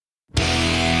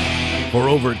For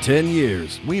over 10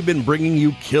 years, we've been bringing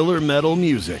you killer metal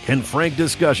music and frank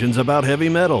discussions about heavy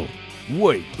metal.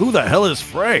 Wait, who the hell is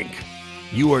Frank?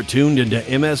 You are tuned into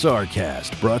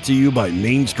MSRcast, brought to you by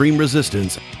Mainstream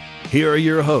Resistance. Here are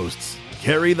your hosts,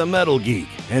 Carrie the Metal Geek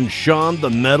and Sean the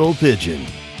Metal Pigeon.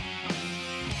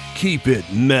 Keep it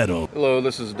metal. Hello,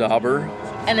 this is Dauber.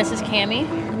 And this is Cammie.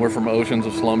 We're from Oceans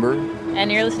of Slumber. And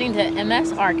you're listening to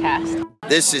MSRcast.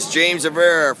 This is James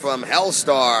Rivera from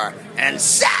Hellstar. And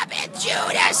Sabbath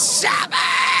Judas Sabbath!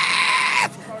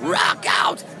 Rock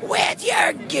out with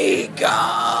your geek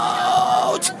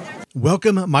out!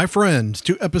 Welcome, my friends,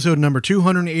 to episode number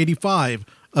 285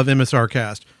 of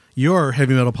MSRcast, your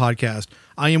heavy metal podcast.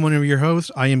 I am one of your hosts.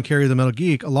 I am Carrie the Metal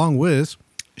Geek, along with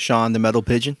Sean the Metal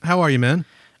Pigeon. How are you, man?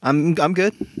 I'm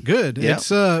good. Good. Yeah. It's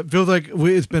feels like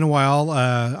it's been a while.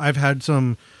 I've had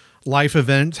some life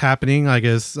events happening. I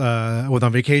guess was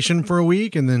on vacation for a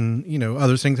week, and then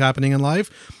other things happening in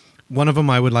life. One of them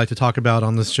I would like to talk about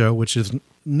on this show, which is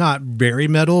not very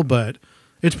metal, but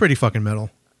it's pretty fucking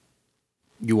metal.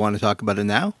 You want to talk about it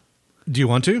now? Do you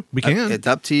want to? We can. It's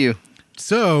up to you.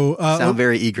 So sound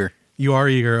very eager. You are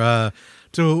eager.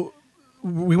 So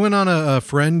we went on a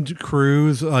friend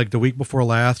cruise like the week before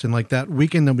last, and like that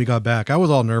weekend that we got back, I was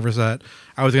all nervous that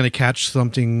I was going to catch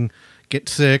something, get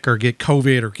sick or get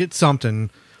COVID or get something.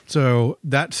 So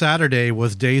that Saturday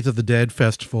was Days of the Dead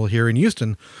Festival here in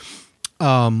Houston,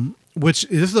 which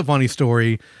this is a funny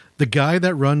story. The guy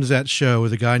that runs that show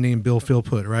is a guy named Bill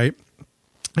Philpott, right?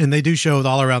 And they do shows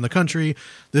all around the country.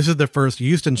 This is their first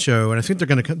Houston show, and I think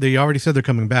they already said they're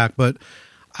coming back, but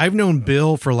I've known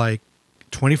Bill for like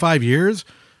 25 years.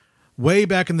 Way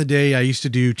back in the day, I used to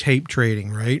do tape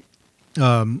trading, right?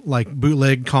 Like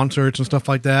bootleg concerts and stuff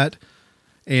like that.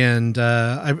 And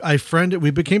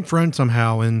we became friends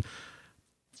somehow. And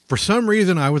for some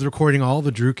reason, I was recording all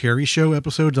the Drew Carey Show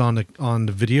episodes on the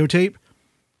videotape.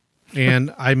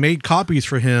 And I made copies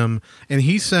for him. And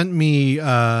he sent me,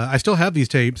 I still have these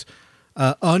tapes,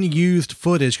 unused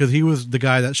footage, because he was the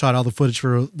guy that shot all the footage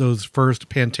for those first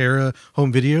Pantera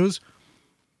home videos.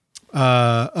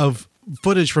 Of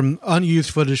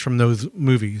unused footage from those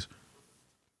movies.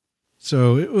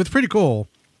 So it was pretty cool.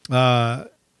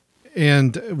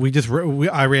 And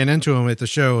I ran into him at the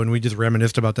show and we just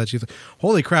reminisced about that. She's like,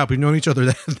 holy crap, we've known each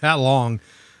other that long.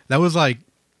 That was like,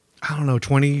 I don't know,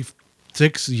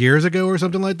 26 years ago or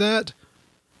something like that.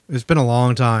 It's been a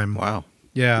long time. Wow.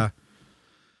 Yeah.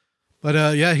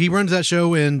 But yeah, he runs that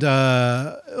show, and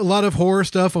a lot of horror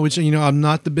stuff, which, I'm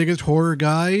not the biggest horror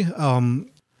guy. I'm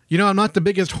not the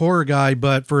biggest horror guy,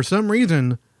 but for some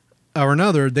reason or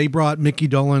another, they brought Mickey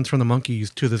Dolenz from the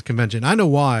Monkees to this convention. I know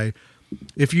why.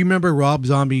 If you remember Rob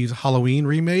Zombie's Halloween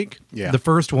remake, the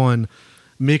first one,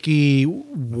 Mickey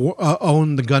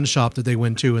owned the gun shop that they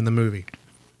went to in the movie.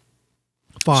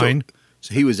 Fine.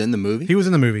 So he was in the movie? He was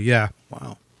in the movie, yeah.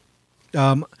 Wow.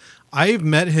 I've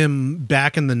met him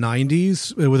back in the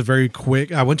 90s. It was very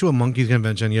quick. I went to a Monkees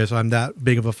convention. Yes, I'm that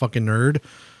big of a fucking nerd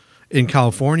in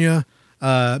California.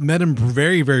 Met him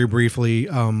very, very briefly.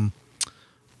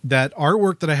 That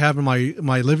artwork that I have in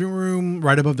my living room,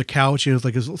 right above the couch, is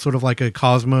like sort of like a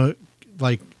Cosmo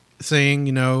like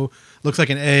thing. Looks like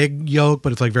an egg yolk,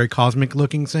 but it's like very cosmic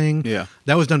looking thing. Yeah,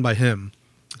 that was done by him.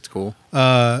 That's cool.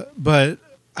 But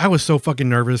I was so fucking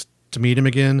nervous to meet him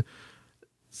again.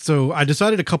 So I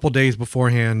decided a couple days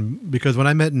beforehand, because when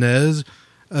I met Nez,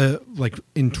 like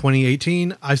in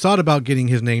 2018, I thought about getting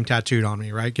his name tattooed on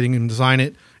me, right? Getting him to sign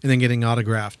it and then getting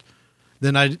autographed.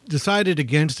 Then I decided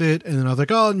against it, and then I was like,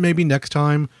 oh, maybe next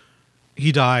time.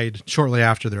 He died shortly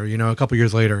after there, a couple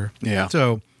years later. Yeah.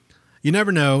 So you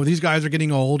never know. These guys are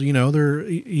getting old,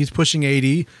 he's pushing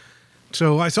 80.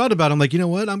 So I thought about it. I'm like, you know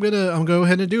what? I'm gonna go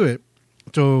ahead and do it.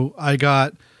 So I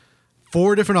got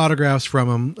 4 different autographs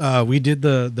from him. We did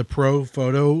the pro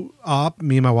photo op,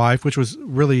 me and my wife, which was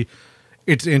really,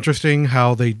 it's interesting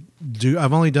how they do.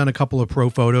 I've only done a couple of pro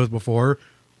photos before.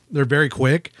 They're very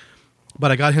quick,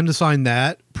 but I got him to sign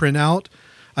that printout.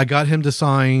 I got him to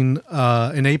sign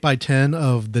an 8x10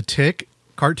 of the Tick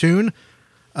cartoon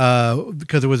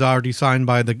because it was already signed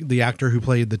by the actor who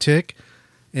played the Tick.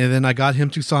 And then I got him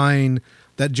to sign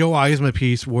that Joe Eisma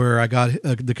piece where I got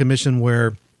the commission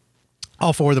where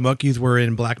all 4 of the Monkees were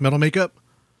in black metal makeup.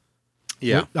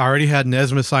 Yeah. I already had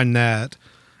Nesma sign that.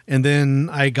 And then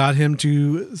I got him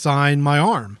to sign my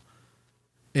arm.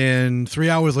 And 3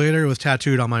 hours later, it was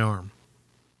tattooed on my arm.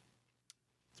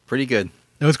 It's pretty good.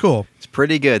 It was cool. It's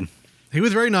pretty good. He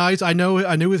was very nice. I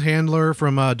knew his handler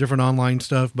from different online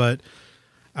stuff, but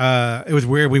it was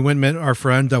weird. We went and met our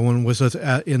friend that one was us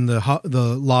in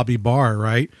the lobby bar,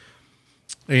 right?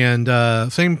 And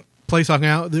same place hung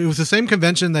out. It was the same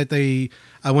convention that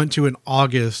I went to in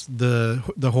August, the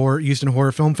Houston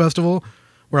Horror Film Festival,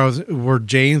 where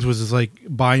James was just like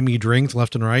buying me drinks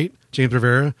left and right. James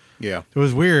Rivera. Yeah. It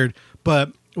was weird,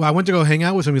 but I went to go hang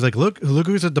out with him. He's like, look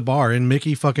who's at the bar, and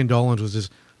Mickey fucking Dolenz was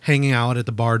just hanging out at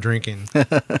the bar drinking.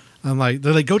 I'm like,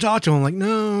 they're like, go talk to him. I'm like,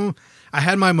 no, I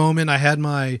had my moment. I don't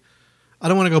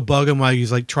want to go bug him while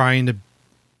he's like trying to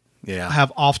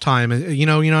have off time. You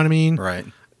know what I mean? Right.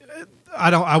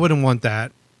 I wouldn't want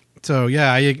that. So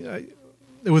yeah, it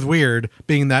was weird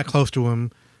being that close to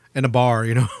him in a bar.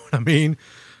 You know what I mean?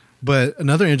 But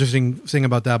another interesting thing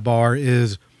about that bar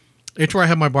is it's where I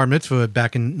had my bar mitzvah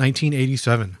back in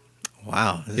 1987.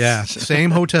 Wow. Yeah,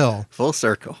 same hotel. Full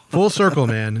circle. Full circle,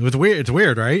 man. It was weird. It's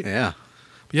weird, right? Yeah.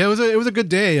 Yeah, it was a good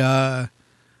day.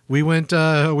 We went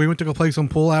to go play some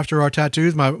pool after our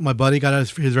tattoos. My buddy got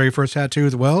his very first tattoo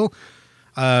as well.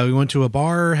 We went to a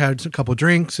bar, had a couple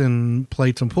drinks, and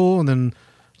played some pool, and then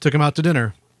took him out to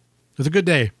dinner. It was a good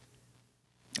day.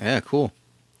 Yeah, cool.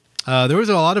 There was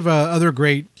a lot of other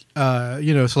great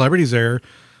celebrities there.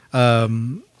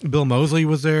 Bill Moseley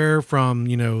was there from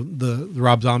the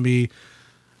Rob Zombie.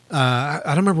 I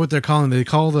don't remember what they're calling. They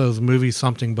call those movies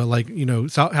something, but like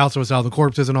House of the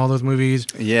Corpses and all those movies.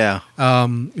 Yeah.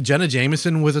 Jenna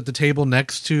Jameson was at the table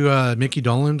next to Mickey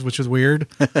Dolenz, which was weird.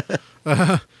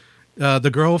 The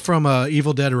girl from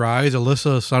Evil Dead Rise,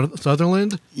 Alyssa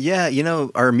Sutherland. Yeah,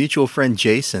 our mutual friend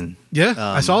Jason. Yeah,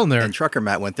 I saw him there. And Trucker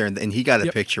Matt went there, and he got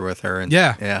a picture with her. And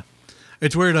yeah.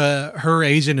 It's weird. Her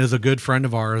agent is a good friend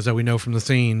of ours that we know from the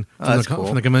scene,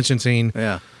 from the convention scene.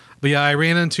 Yeah. But yeah, I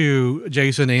ran into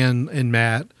Jason and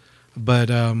Matt,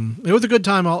 but it was a good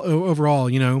time overall.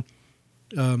 You've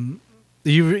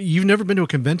never been to a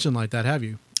convention like that, have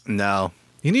you? No.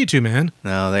 You need to, man.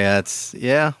 No, that's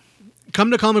Come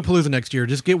to Comicpalooza next year.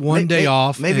 Just get one day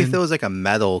off. Maybe if there was like a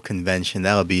metal convention,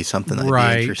 that would be something I'd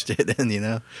be interested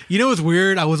in. It's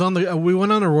weird. We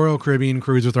went on a Royal Caribbean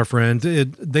cruise with our friends.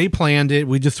 They planned it.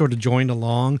 We just sort of joined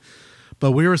along,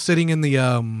 but we were sitting in the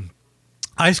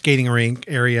ice skating rink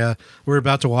area. We were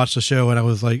about to watch the show, and I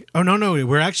was like, "Oh no,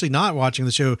 we're actually not watching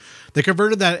the show." They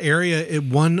converted that area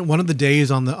one of the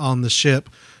days on the ship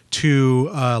to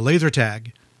laser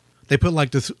tag. They put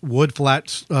like this wood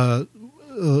flats.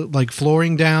 Like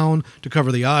flooring down to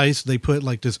cover the ice. They put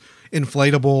like this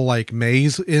inflatable like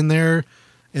maze in there,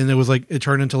 and it was like it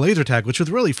turned into laser tag, which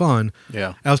was really fun.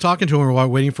 Yeah, I was talking to him while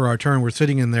waiting for our turn. We're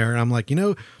sitting in there, and I'm like,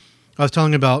 I was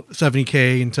telling him about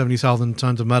 70K and 70,000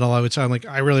 tons of metal. I'm like,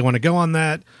 I really want to go on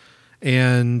that.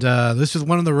 And this is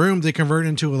one of the rooms they converted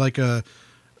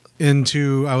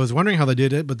into I was wondering how they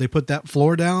did it, but they put that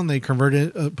floor down. They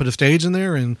converted, put a stage in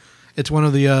there, and it's one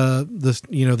of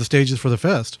the stages for the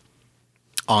fest.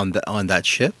 On that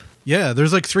ship? Yeah,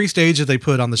 there's like 3 stages they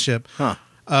put on the ship. Huh.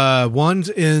 One's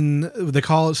they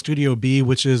call it Studio B,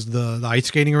 which is the ice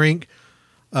skating rink.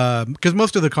 Because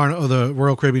most of the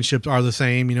Royal Caribbean ships are the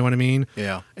same, you know what I mean?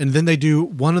 Yeah. And then they do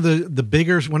one of the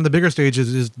bigger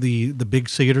stages is the big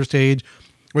theater stage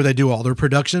where they do all their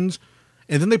productions.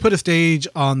 And then they put a stage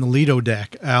on the Lido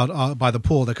deck out by the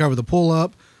pool. They cover the pool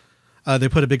up. They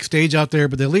put a big stage out there,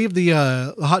 but they leave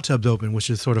the hot tubs open, which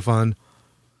is sort of fun.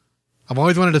 I've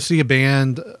always wanted to see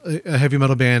a heavy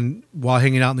metal band, while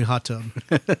hanging out in the hot tub.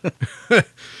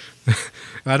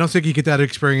 I don't think you get that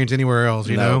experience anywhere else,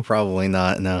 you know? Probably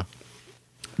not, no.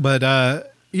 But,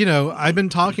 I've been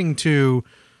talking to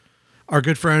our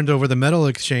good friend over the Metal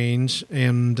Exchange,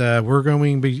 and we're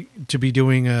going to be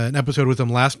doing an episode with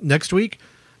them next week.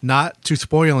 Not to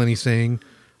spoil anything,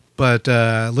 but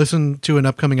listen to an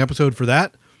upcoming episode for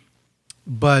that.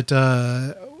 But,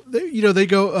 they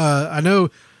go, I know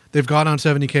they've gone on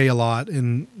 70K a lot,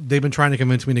 and they've been trying to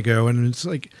convince me to go, and it's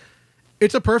like,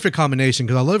 it's a perfect combination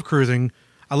because I love cruising.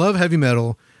 I love heavy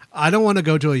metal. I don't want to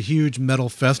go to a huge metal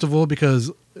festival because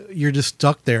you're just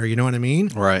stuck there. You know what I mean?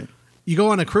 Right. You go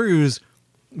on a cruise,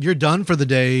 you're done for the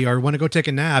day, or want to go take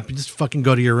a nap, you just fucking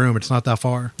go to your room. It's not that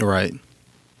far. Right.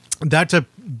 That's a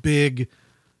big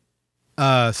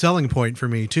selling point for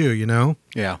me too,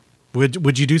 Yeah.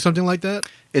 Would you do something like that?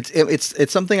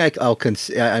 It's something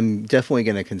I'm definitely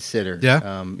going to consider.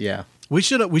 Yeah. Yeah. We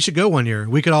should go one year.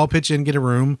 We could all pitch in, get a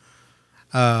room.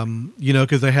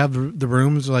 Because they have the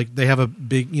rooms, like they have a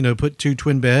big, put 2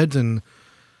 twin beds, and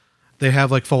they have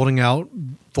like fold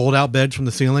out beds from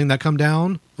the ceiling that come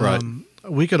down. Right.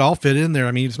 We could all fit in there.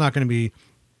 I mean, it's not going to be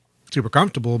super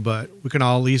comfortable, but we can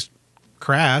all at least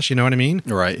crash. You know what I mean?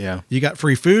 Right. Yeah. You got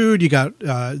free food. You got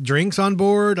drinks on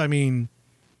board. I mean,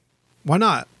 why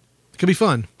not? It could be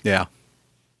fun. Yeah.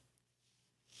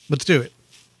 Let's do it.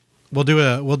 We'll do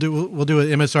an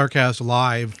MSRcast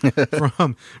live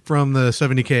from the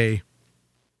 70K.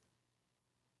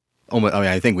 almost,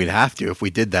 I think we'd have to if we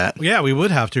did that. Yeah, we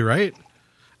would have to, right?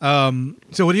 So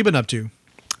what have you been up to?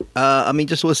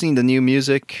 Just listening to new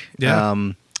music.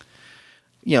 Yeah.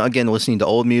 Again, listening to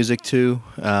old music too.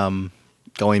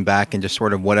 Going back and just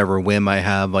sort of whatever whim I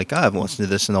have, like, I haven't listened to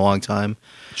this in a long time.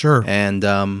 Sure. And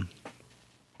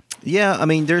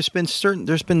there's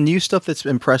been new stuff that's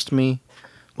impressed me.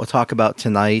 We'll talk about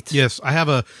tonight. Yes, I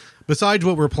have besides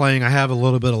what we're playing, I have a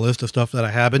little bit of list of stuff that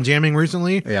I have been jamming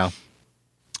recently. Yeah.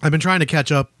 I've been trying to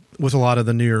catch up with a lot of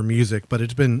the newer music, but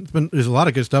there's a lot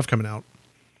of good stuff coming out.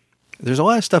 There's a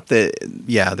lot of stuff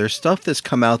there's stuff that's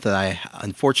come out that I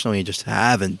unfortunately just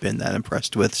haven't been that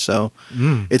impressed with. So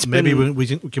it's maybe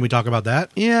can we talk about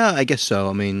that? Yeah, I guess so.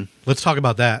 I mean, let's talk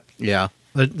about that. Yeah.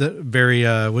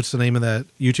 What's the name of that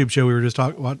YouTube show we were just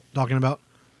talking about?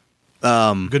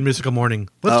 Good Mystical Morning.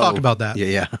 Let's talk about that.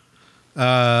 Yeah.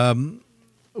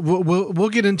 We'll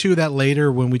get into that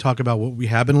later when we talk about what we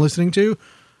have been listening to,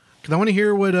 because I want to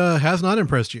hear what has not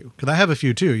impressed you, because I have a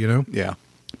few too, Yeah.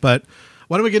 But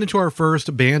why don't we get into our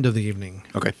first band of the evening?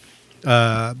 Okay.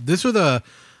 This was a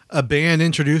band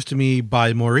introduced to me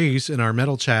by Maurice in our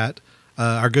metal chat,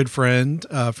 our good friend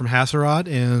from Hasserod,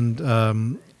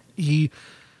 and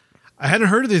I hadn't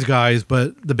heard of these guys,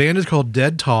 but the band is called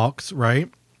Dead Talks, right?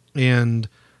 And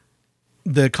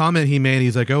the comment he made,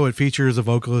 he's like, "Oh, it features a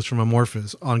vocalist from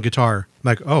Amorphous on guitar." I'm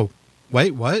like, "Oh,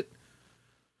 wait, what?"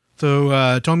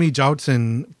 So Tommy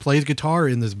Joutsen plays guitar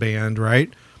in this band, right?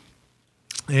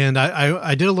 And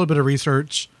I did a little bit of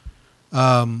research.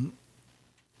 I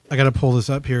got to pull this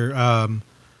up here.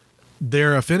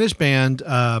 They're a Finnish band.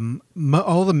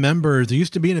 All the members, they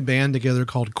used to be in a band together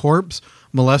called Corpse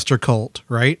Molester Cult,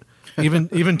 right?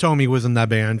 Even Tommy was in that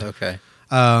band. Okay.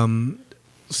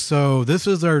 So this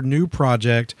is their new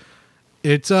project.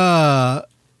 It's very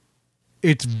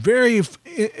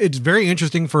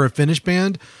interesting for a Finnish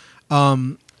band.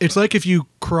 It's like if you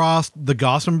crossed the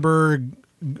Gothenburg,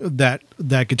 that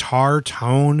guitar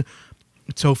tone,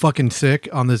 it's so fucking sick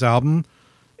on this album,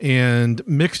 and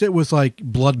mixed it with like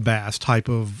bloodbath type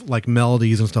of like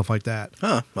melodies and stuff like that.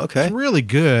 Huh. Okay. It's really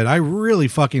good. I really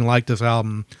fucking like this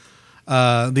album.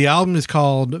 The album is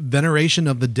called Veneration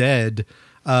of the Dead.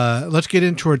 Let's get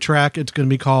into a track. It's going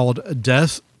to be called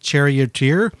Death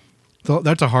Charioteer. So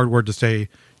that's a hard word to say.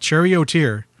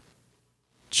 Charioteer.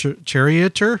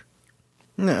 Charioteer?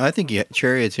 No, I think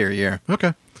Charioteer, yeah.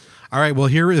 Okay. All right. Well,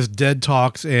 here is Dead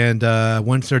Talks, and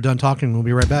once they're done talking, we'll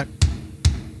be right back.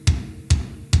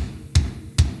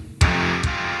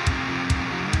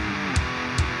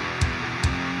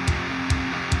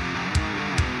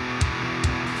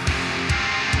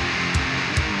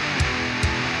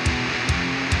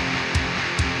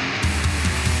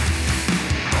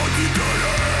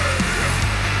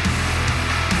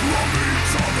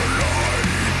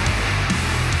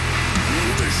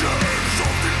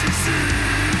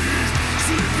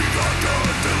 Sleeping under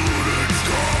the deluded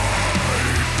sky.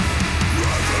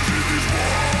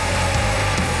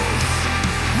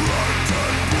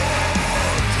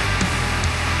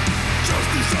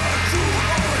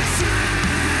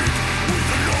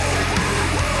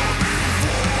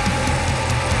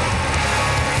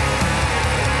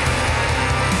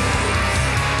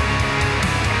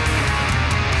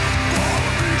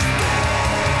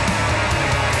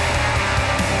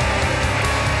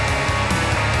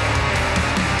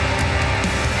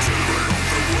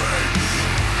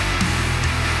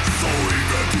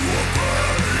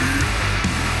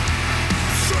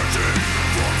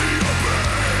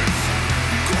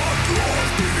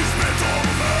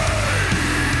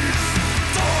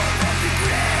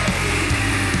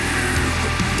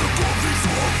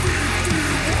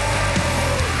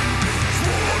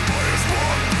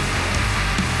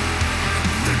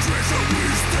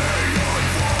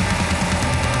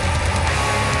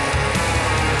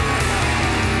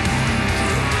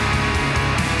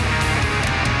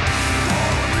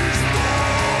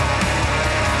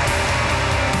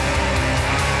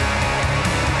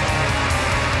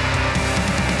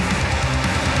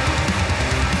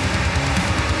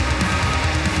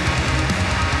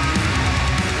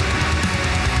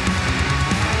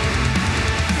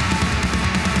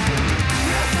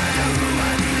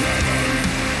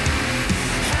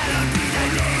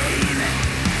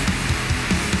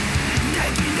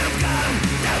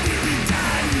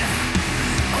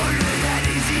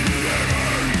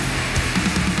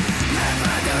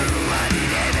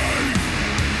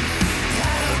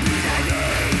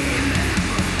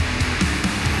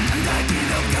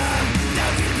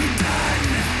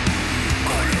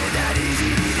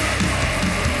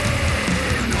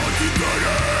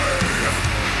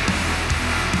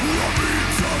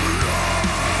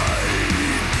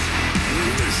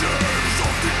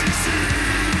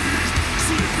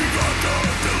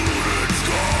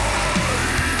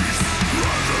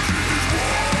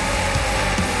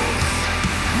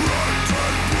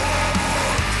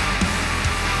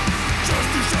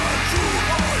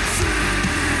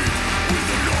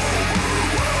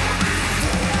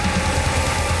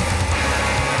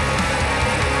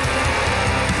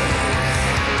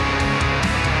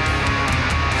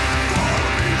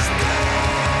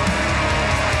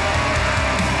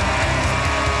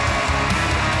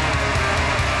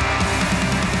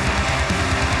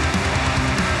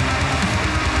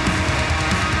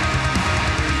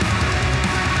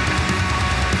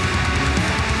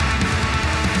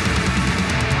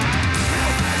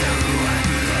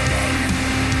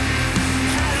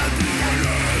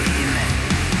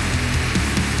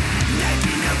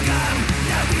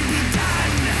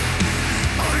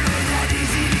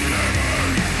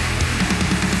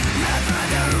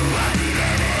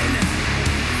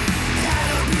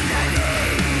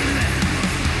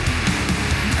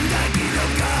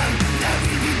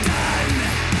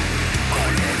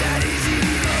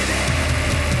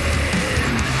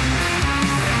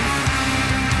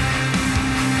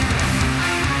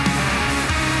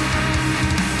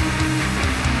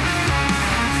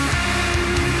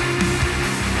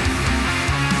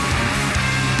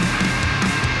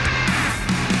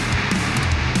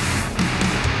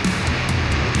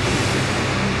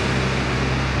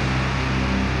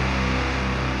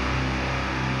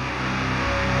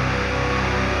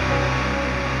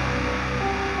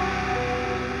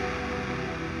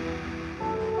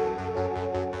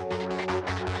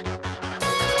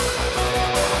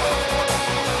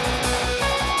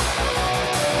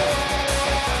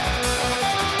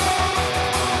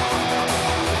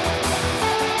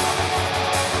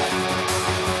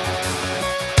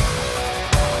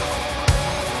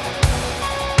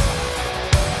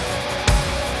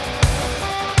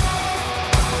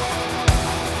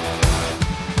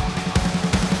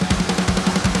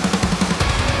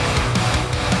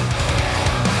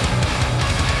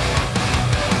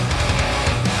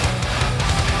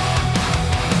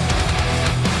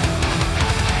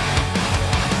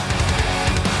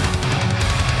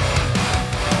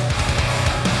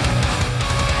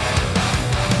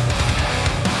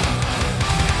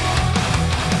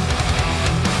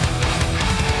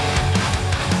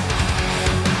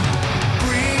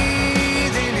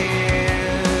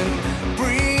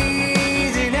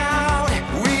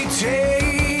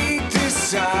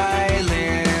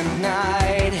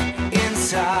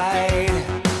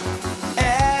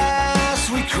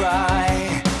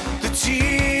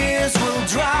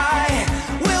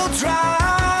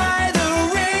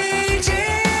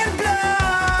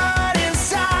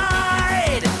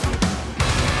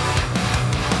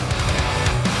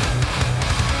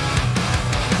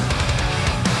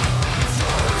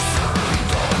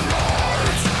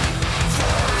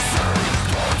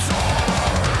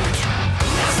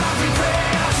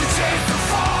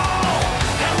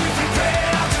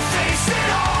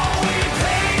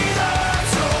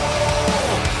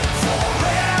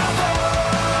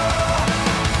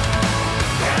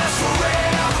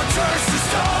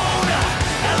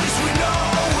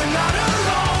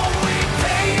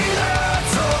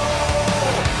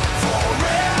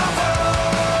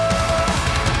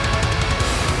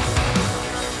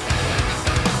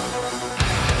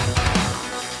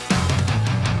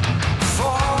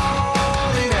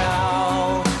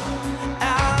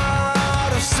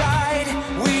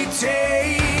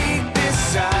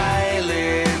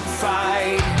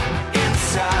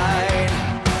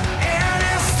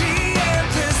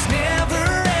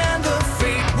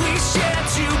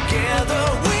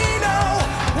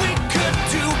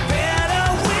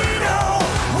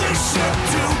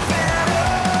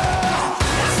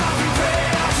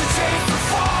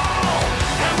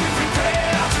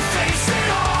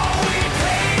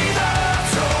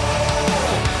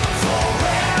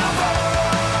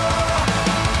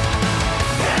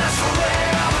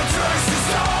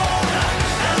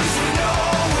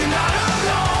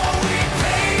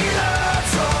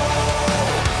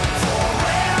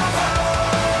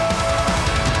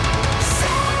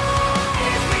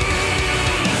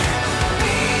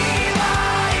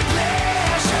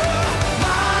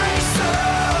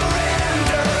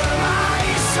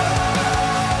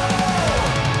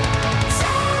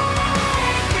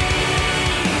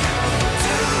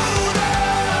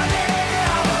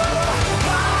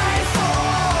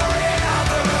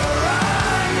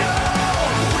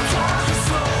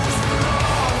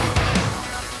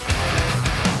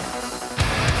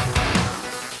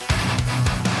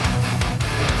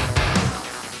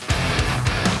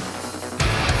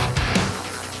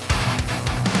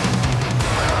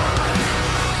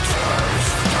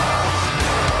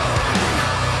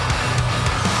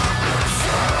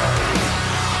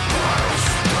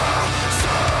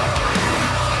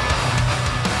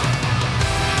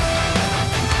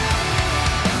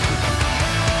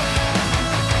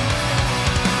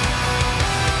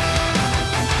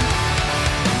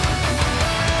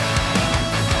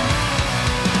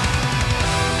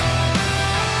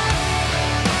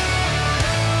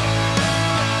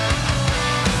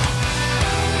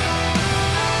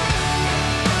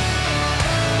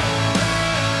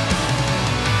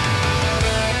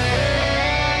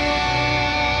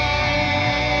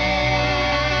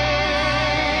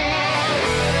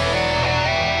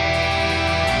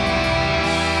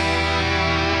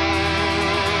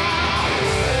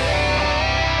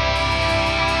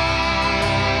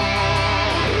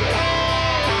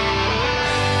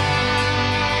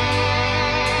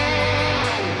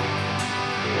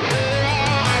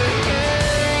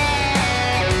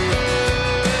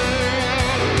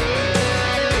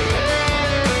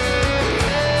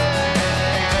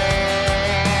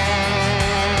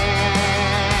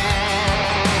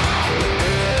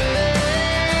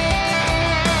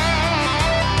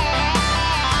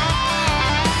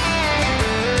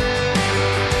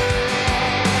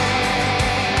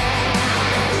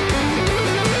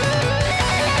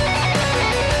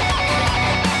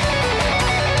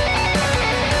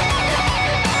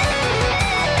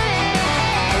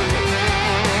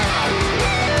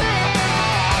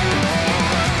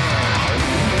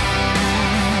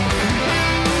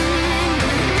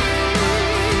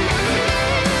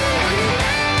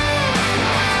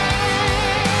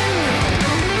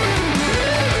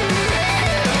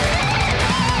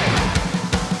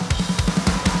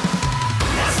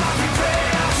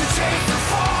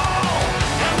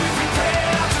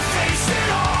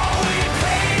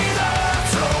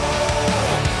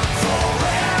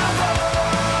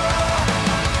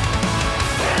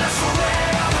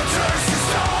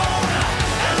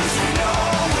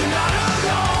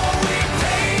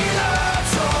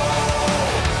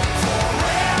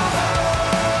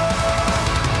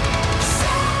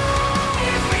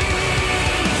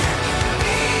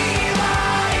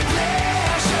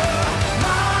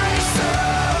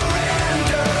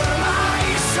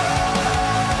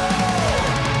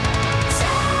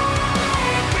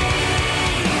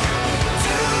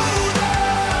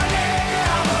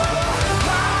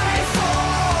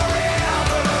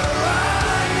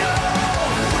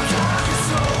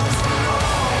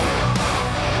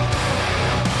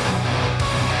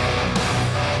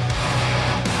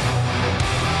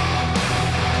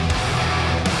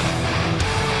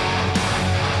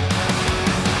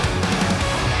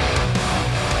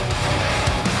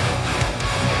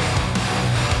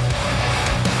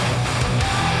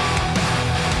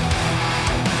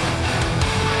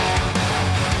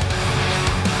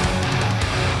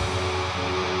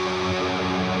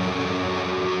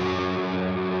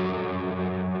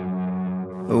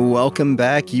 welcome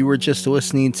back. You were just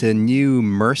listening to New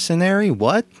Mercenary.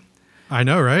 What? I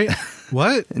know, right?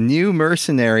 What? New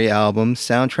Mercenary album,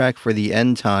 soundtrack for the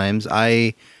end times.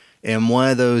 I am one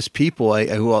of those people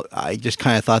who I just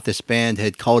kind of thought this band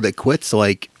had called it quits.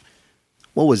 Like,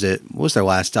 what was it? What was their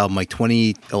last album? Like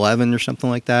 2011 or something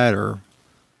like that, or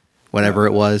whatever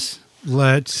it was.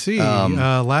 Let's see.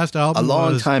 Last album a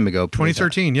long was time ago.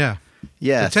 2013. Yeah.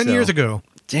 Yeah. So 10 years ago.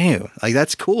 Damn, like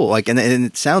that's cool. Like, and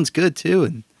it sounds good too.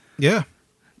 And Yeah.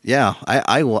 yeah,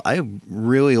 I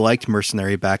really liked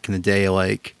Mercenary back in the day.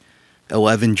 Like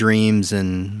 11 Dreams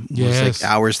and was Yes.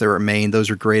 like Hours That Remain. Those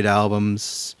are great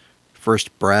albums.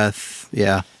 First Breath.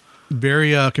 Yeah.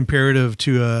 Very comparative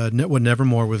to what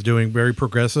Nevermore was doing. Very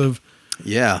progressive.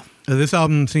 Yeah. This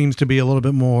album seems to be a little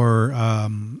bit more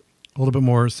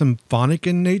symphonic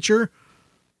in nature.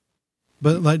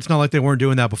 But it's not like they weren't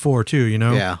doing that before too, you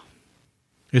know? Yeah.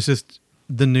 It's just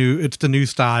the new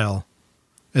style,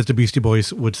 as the Beastie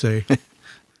Boys would say.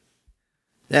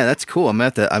 Yeah, that's cool.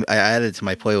 I added it to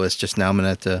my playlist just now. I'm gonna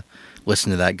have to listen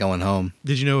to that going home.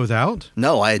 Did you know it was out?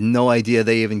 No, I had no idea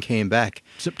they even came back.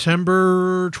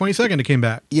 September 22nd it came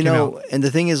back. You Came know, out. and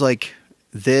the thing is, like,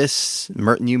 this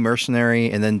New Mercenary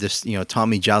and then just,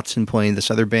 Tommy Johnson playing this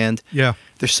other band. Yeah.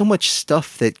 There's so much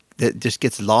stuff that just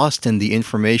gets lost in the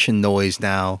information noise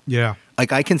now. Yeah.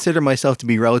 Like, I consider myself to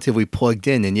be relatively plugged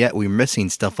in, and yet we're missing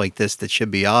stuff like this that should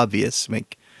be obvious.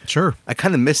 Like, Sure. I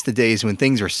kind of miss the days when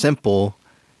things were simple,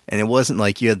 and it wasn't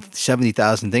like you had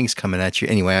 70,000 things coming at you.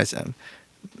 Anyway, it's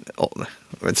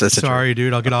Sorry,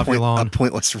 dude. I'll get off your a lawn.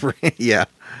 pointless. Yeah.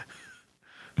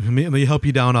 Let me help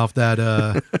you down off that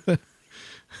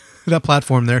that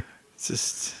platform there. It's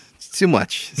just it's too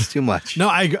much. It's too much.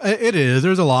 No, it is.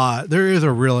 There's a lot. There is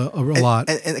a real lot.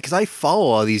 And because I follow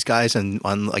all these guys on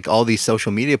like all these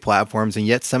social media platforms, and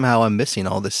yet somehow I'm missing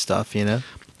all this stuff,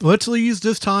 Let's use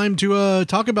this time to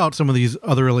talk about some of these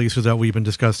other releases that we've been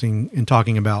discussing and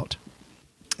talking about.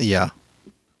 Yeah.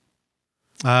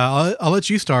 I'll let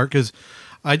you start because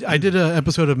I did an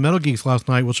episode of Metal Geeks last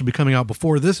night, which will be coming out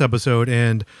before this episode,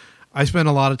 and I spent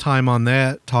a lot of time on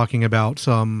that talking about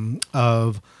some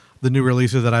of the new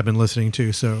releases that I've been listening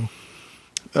to. So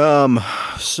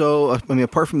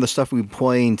apart from the stuff we're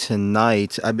playing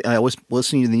tonight, I was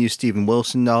listening to the new Steven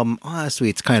Wilson album. Honestly,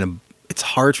 it's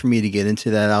hard for me to get into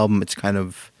that album. It's kind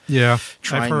of yeah,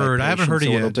 trying I've heard. my I haven't heard it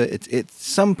patience a little yet. bit. It's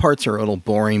some parts are a little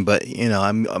boring, but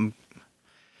I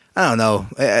don't know.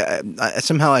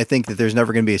 Somehow I think that there's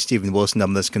never going to be a Steven Wilson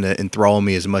album that's going to enthrall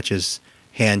me as much as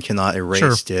Hand Cannot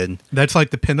Erase did. That's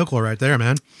like the pinnacle right there,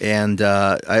 man. And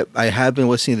I have been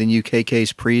listening to the new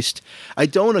KK's Priest. I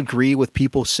don't agree with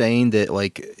people saying that,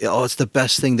 like, oh, it's the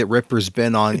best thing that Ripper's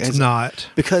been on. It's not.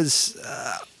 Because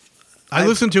I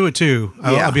listened to it too.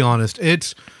 Yeah. I'll be honest.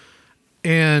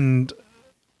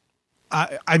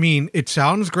 I mean, it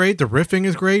sounds great. The riffing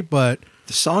is great, but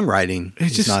the songwriting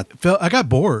it's is just not. I got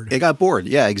bored. It got bored.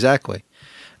 Yeah, exactly.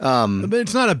 But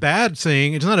it's not a bad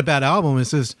thing. It's not a bad album.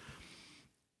 It's just,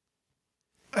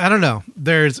 I don't know.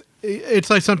 It's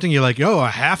like something you're like, oh, I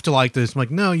have to like this. I'm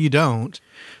like, no, you don't.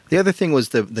 The other thing was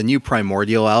the new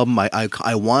Primordial album.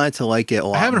 I wanted to like it a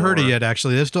lot. I haven't heard it more. yet.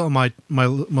 Actually, that's still on my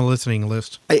listening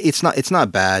list. It's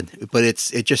not bad, but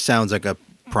it just sounds like a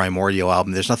Primordial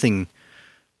album. There's nothing.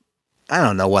 I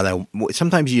don't know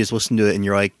sometimes you just listen to it and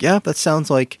you're like, yeah, that sounds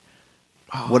like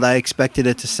what I expected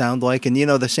it to sound like. And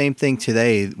the same thing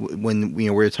today when we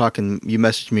were talking. You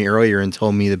messaged me earlier and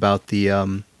told me about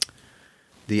the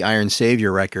Iron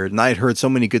Savior record, and I had heard so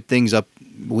many good things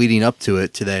leading up to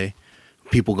it today.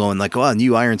 People going like, "Oh,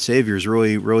 new Iron Savior is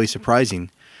really, really surprising."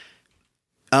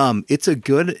 It's a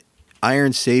good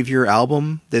Iron Savior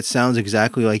album that sounds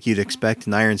exactly like you'd expect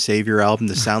an Iron Savior album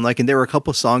to sound like. And there were a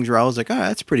couple songs where I was like, "Oh,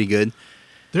 that's pretty good."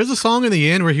 There's a song in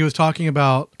the end where he was talking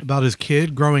about his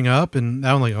kid growing up, and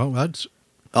I'm like, oh, that's.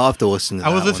 I'll have to listen to that.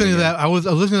 I was listening to again. that. I was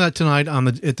listening to that tonight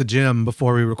at the gym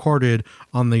before we recorded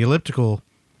on the elliptical,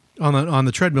 on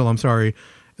the treadmill. I'm sorry.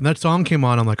 And that song came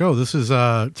on. I'm like, oh, this is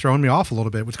throwing me off a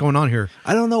little bit. What's going on here?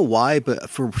 I don't know why, but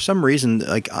for some reason,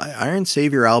 like Iron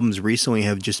Savior albums recently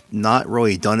have just not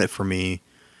really done it for me.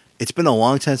 It's been a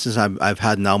long time since I've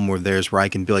had an album of theirs where I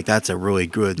can be like, that's a really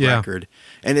good record.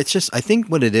 And it's just, I think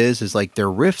what it is like their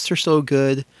riffs are so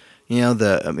good.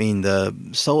 The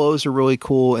solos are really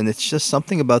cool, and it's just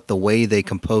something about the way they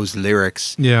compose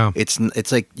lyrics. Yeah, it's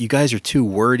like you guys are too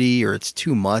wordy, or it's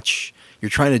too much. You're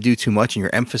trying to do too much, and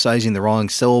you're emphasizing the wrong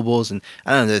syllables. And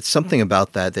I don't know, it's something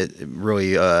about that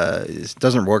really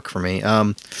doesn't work for me.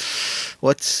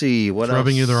 Let's see what it's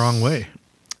rubbing you the wrong way.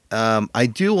 I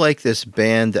do like this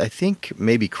band. I think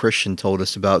maybe Christian told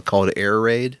us about, called Air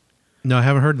Raid. No, I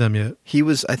haven't heard them yet. He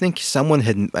was, I think someone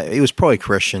had, it was probably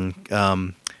Christian.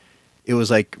 It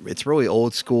was like, it's really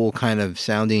old school kind of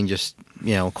sounding, just,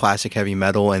 classic heavy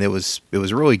metal. And it was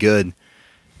really good.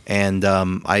 And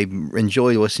I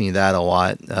enjoyed listening to that a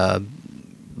lot.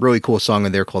 Really cool song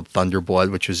in there called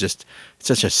Thunderblood, which was just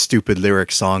such a stupid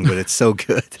lyric song, but it's so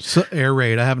good. So, Air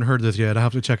Raid. I haven't heard this yet. I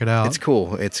have to check it out. It's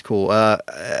cool.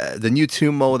 The new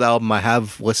Tomb Mold album, I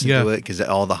have listened to it because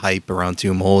all the hype around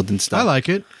Tomb Mold and stuff. I like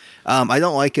it. I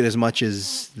don't like it as much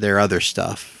as their other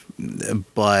stuff,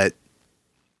 but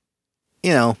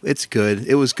it's good.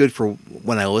 It was good for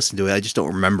when I listened to it. I just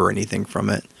don't remember anything from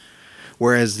it.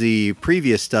 Whereas the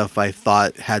previous stuff I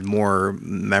thought had more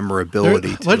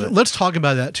memorability to it. Let's talk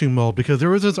about that Tomb Mold, because there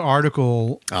was this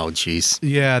article. Oh, jeez.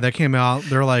 Yeah, that came out.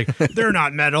 They're like, they're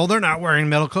not metal. They're not wearing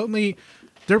metal clothing.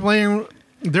 They're wearing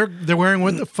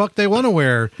what the fuck they want to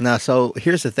wear. No, so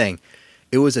here's the thing.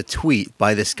 It was a tweet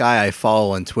by this guy I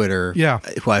follow on Twitter,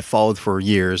 who I followed for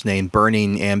years, named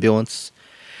Burning Ambulance.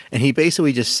 And he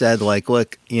basically just said, like,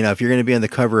 look, if you're going to be on the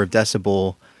cover of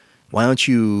Decibel, why don't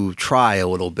you try a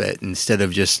little bit instead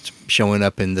of just showing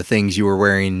up in the things you were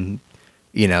wearing,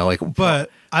 But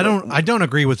I don't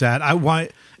agree with that.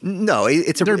 No,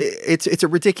 it's a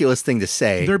ridiculous thing to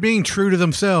say. They're being true to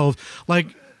themselves.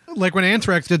 Like when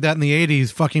Anthrax did that in the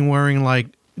 80s, fucking wearing like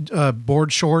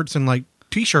board shorts and like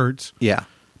t-shirts. Yeah.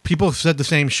 People said the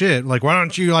same shit. Like, why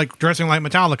don't you like dressing like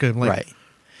Metallica? Like, right.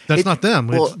 That's not them.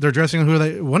 They're dressing who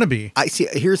they want to be. I see.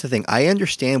 Here's the thing. I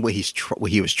understand what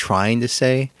he was trying to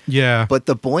say. Yeah. But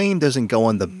the blame doesn't go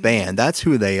on the band. That's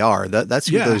who they are. That's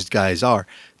who those guys are.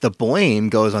 The blame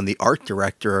goes on the art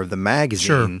director of the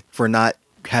magazine for not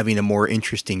having a more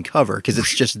interesting cover, because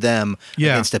it's just them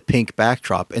against a pink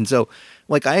backdrop. And so,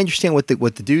 like, I understand what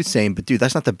the dude's saying, but dude,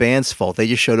 that's not the band's fault. They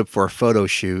just showed up for a photo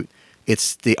shoot.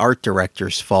 It's the art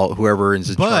director's fault. Whoever is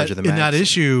in charge of the magazine. In that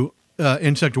issue,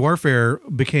 Insect Warfare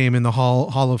became in the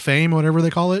Hall of Fame, whatever they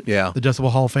call it. Yeah. The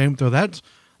Decibel Hall of Fame. So that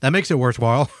makes it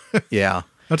worthwhile. Yeah.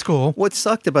 That's cool. What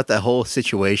sucked about that whole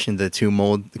situation, the Tomb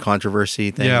Mold controversy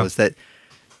thing, was that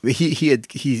he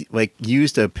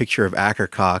used a picture of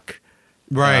Ackercock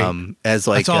as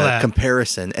like a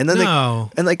comparison. And then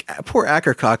poor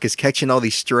Ackercock is catching all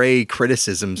these stray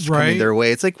criticisms coming their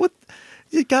way. It's like, what?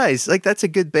 Guys, like, that's a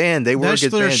good band. They were a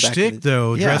good band. That's their shtick,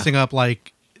 though, dressing up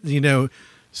like,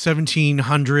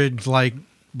 1700s like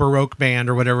Baroque band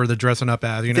or whatever they're dressing up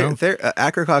as,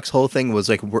 Ackercock's whole thing was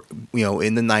like, in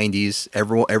the 90s,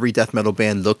 every death metal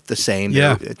band looked the same.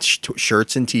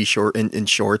 Shirts and t-shirt and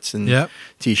shorts and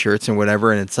t-shirts and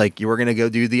whatever. And it's like, you were going to go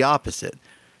do the opposite.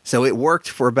 So it worked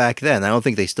for back then. I don't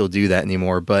think they still do that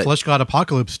anymore, but Flesh God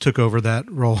Apocalypse took over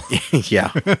that role.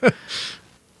 Yeah.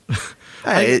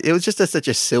 It was just such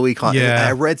a silly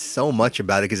I read so much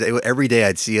about it because every day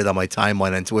I'd see it on my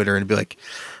timeline on Twitter and be like,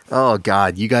 oh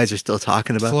God, you guys are still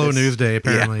talking about Slow this? news day,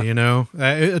 apparently.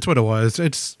 It's what it was.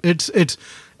 It's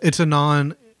a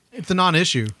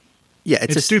non-issue. Yeah,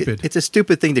 it's stupid. It's a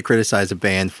stupid thing to criticize a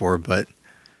band for, but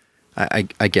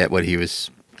I get what he was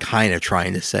kind of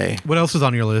trying to say. What else is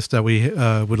on your list that we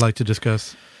would like to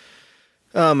discuss?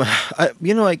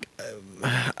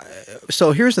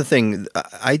 So here's the thing.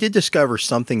 I did discover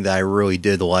something that I really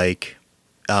did like.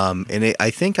 And I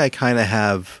think I kind of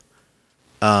have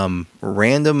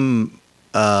random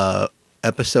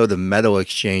episode of Metal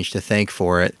Exchange to thank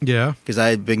for it. Yeah. Because I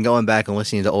had been going back and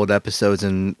listening to old episodes,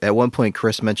 and at one point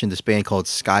Chris mentioned this band called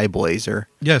Skyblazer.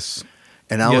 Yes.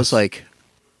 And I was like,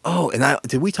 oh,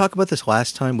 did we talk about this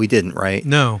last time? We didn't, right?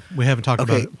 No, we haven't talked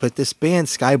about it. But this band,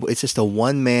 Skyblazer, it's just a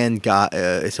one-man guy.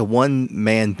 It's a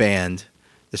one-man band.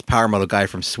 This power metal guy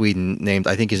from Sweden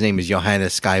I think his name is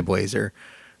Johannes Skyblazer,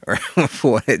 or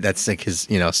that's like his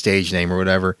stage name or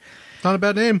whatever. Not a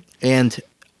bad name. And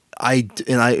I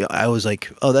was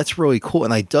like, oh, that's really cool.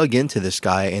 And I dug into this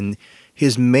guy, and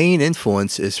his main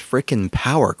influence is frickin'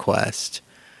 Power Quest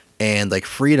and like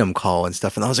Freedom Call and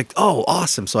stuff. And I was like, oh,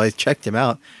 awesome. So I checked him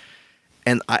out.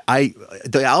 And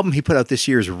the album he put out this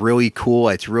year is really cool.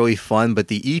 It's really fun. But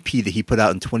the EP that he put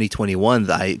out in 2021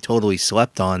 that I totally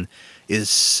slept on is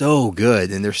so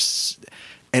good. And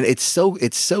it's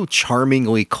so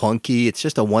charmingly clunky. It's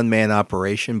just a one-man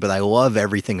operation, but I love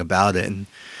everything about it. And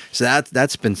so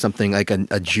that's been something like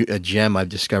a gem I've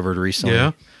discovered recently.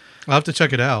 Yeah. I'll have to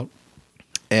check it out.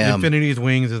 Infinity's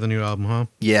Wings is the new album, huh?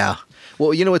 Yeah.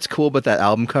 Well, you know what's cool about that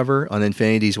album cover on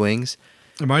Infinity's Wings?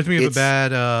 It reminds me of a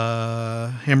bad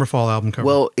Hammerfall album cover.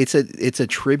 Well, it's a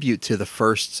tribute to the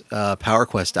first Power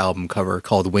Quest album cover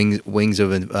called Wings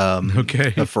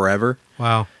of Forever.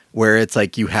 Wow. Where it's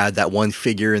like you had that one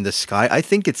figure in the sky. I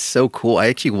think it's so cool. I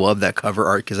actually love that cover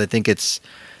art because I think it's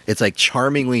It's like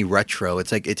charmingly retro.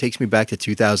 It's like it takes me back to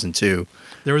 2002.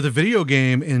 There was a video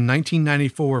game in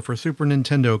 1994 for Super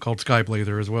Nintendo called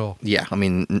Skyblazer as well. Yeah, I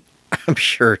mean, I'm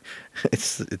sure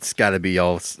it's got to be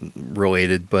all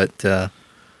related, but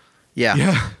yeah.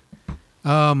 Yeah.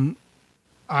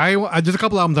 There's a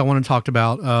couple albums I want to talk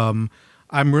about.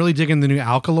 I'm really digging the new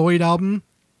Alkaloid album,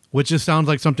 which just sounds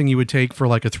like something you would take for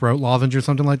like a throat lozenge or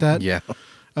something like that. Yeah.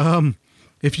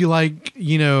 If you like,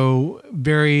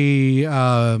 very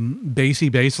bassy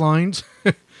bass lines,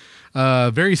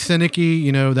 very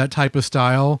cynic-y, that type of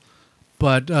style,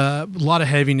 but a lot of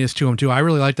heaviness to them too. I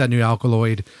really like that new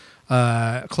Alkaloid.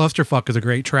 Clusterfuck is a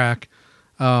great track.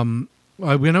 We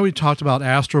know we talked about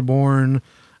Astroborn.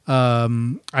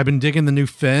 I've been digging the new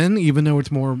Fen, even though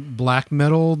it's more black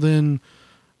metal than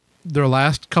their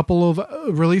last couple of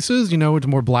releases. It's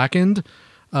more blackened.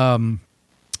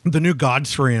 The new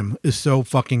Godstram is so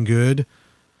fucking good.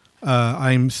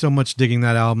 I'm so much digging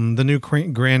that album. The new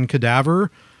Grand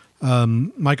Cadaver.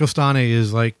 Michael Stane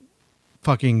is like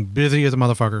fucking busy as a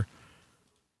motherfucker.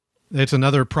 It's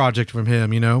another project from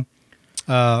him,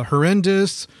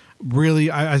 Horrendous.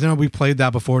 Really, I know we played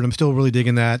that before, and I'm still really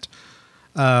digging that.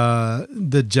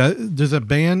 There's a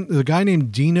guy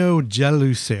named Dino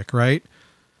Jelusic, right?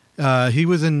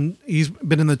 He's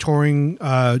been in the touring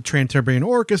Trans-Siberian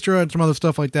Orchestra and some other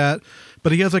stuff like that,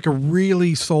 but he has like a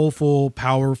really soulful,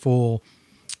 powerful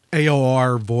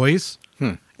AOR voice.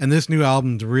 And this new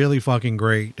album's really fucking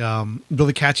great.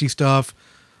 Really catchy stuff.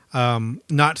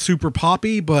 Not super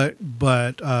poppy, but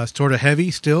sort of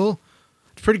heavy still.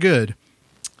 It's pretty good.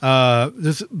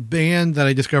 This band that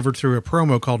I discovered through a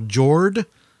promo called Jord.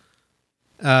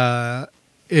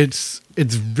 It's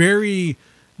very,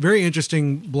 very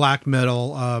interesting black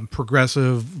metal,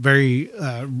 progressive, very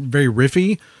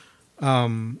riffy.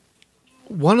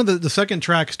 One of the second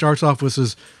track starts off with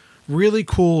this really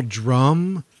cool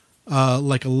drum,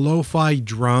 like a lo-fi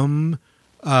drum,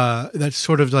 that's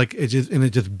sort of like it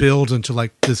just builds into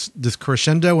like this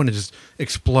crescendo and it just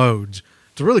explodes.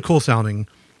 It's really cool sounding.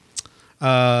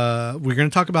 We're going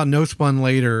to talk about No Spun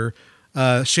later.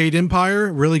 Shade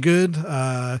Empire, really good.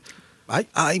 I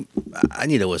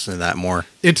need to listen to that more.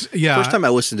 Yeah. First time I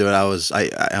listened to it,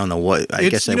 I don't know what. I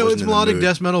guess I wasn't it's in the melodic mood.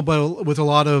 death metal, but with a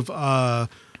lot of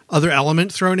other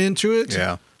elements thrown into it.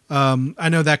 Yeah. I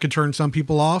know that could turn some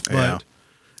people off, but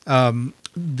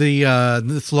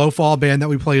the Slow Fall band that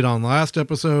we played on last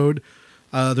episode,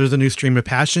 there's a new Stream of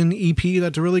Passion EP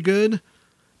that's really good.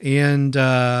 And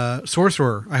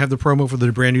Sorcerer. I have the promo for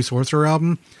the brand new Sorcerer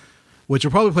album, which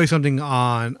will probably play something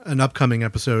on an upcoming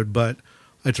episode, but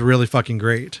it's really fucking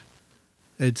great.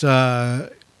 It's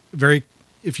very,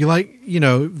 if you like,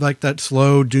 like that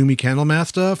slow, doomy Candlemass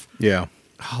stuff. Yeah.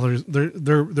 Oh,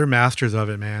 they're masters of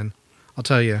it, man. I'll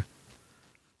tell you.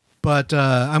 But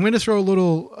I'm going to throw a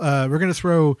little, we're going to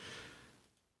throw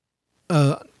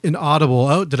an audible.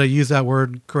 Oh, did I use that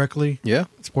word correctly? Yeah.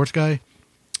 Sports guy.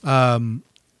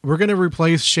 We're going to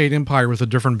replace Shade Empire with a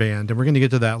different band, and we're going to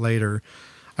get to that later.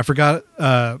 I forgot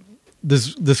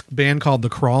this band called The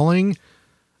Crawling.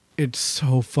 It's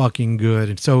so fucking good.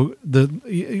 And so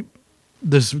there's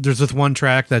this one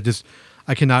track that just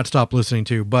I cannot stop listening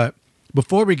to. But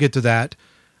before we get to that,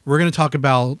 we're going to talk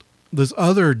about this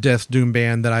other Death Doom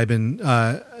band that I've been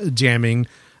jamming.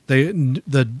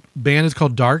 The band is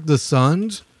called Dark the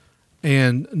Suns,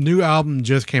 and new album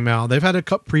just came out. They've had a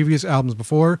couple previous albums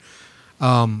before.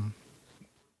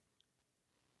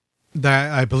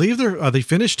 That I believe are they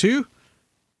finished too?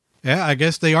 Yeah, I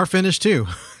guess they are finished too.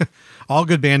 All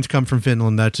good bands come from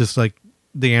Finland. That's just like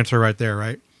the answer right there,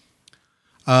 right?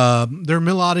 They're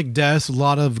melodic death, a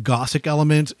lot of gothic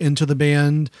elements into the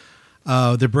band.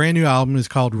 Their brand new album is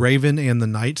called Raven and the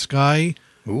Night Sky.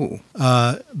 Ooh.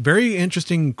 Very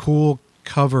interesting, cool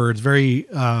cover. It's very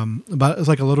it's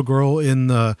like a little girl in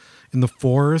the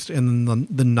forest and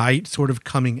the night sort of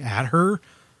coming at her.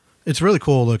 It's really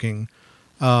cool looking.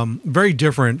 Very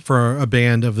different for a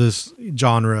band of this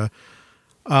genre.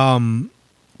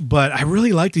 But I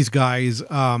really like these guys.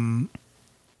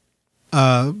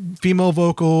 Female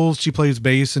vocals. She plays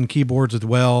bass and keyboards as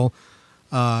well.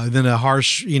 Then a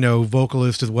harsh,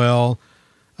 vocalist as well.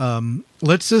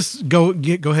 Let's just go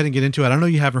ahead and get into it. I know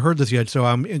you haven't heard this yet, so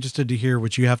I'm interested to hear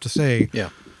what you have to say. Yeah.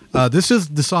 This is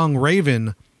the song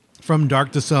Raven from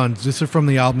Dark the Suns. This is from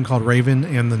the album called Raven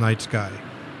and the Night Sky.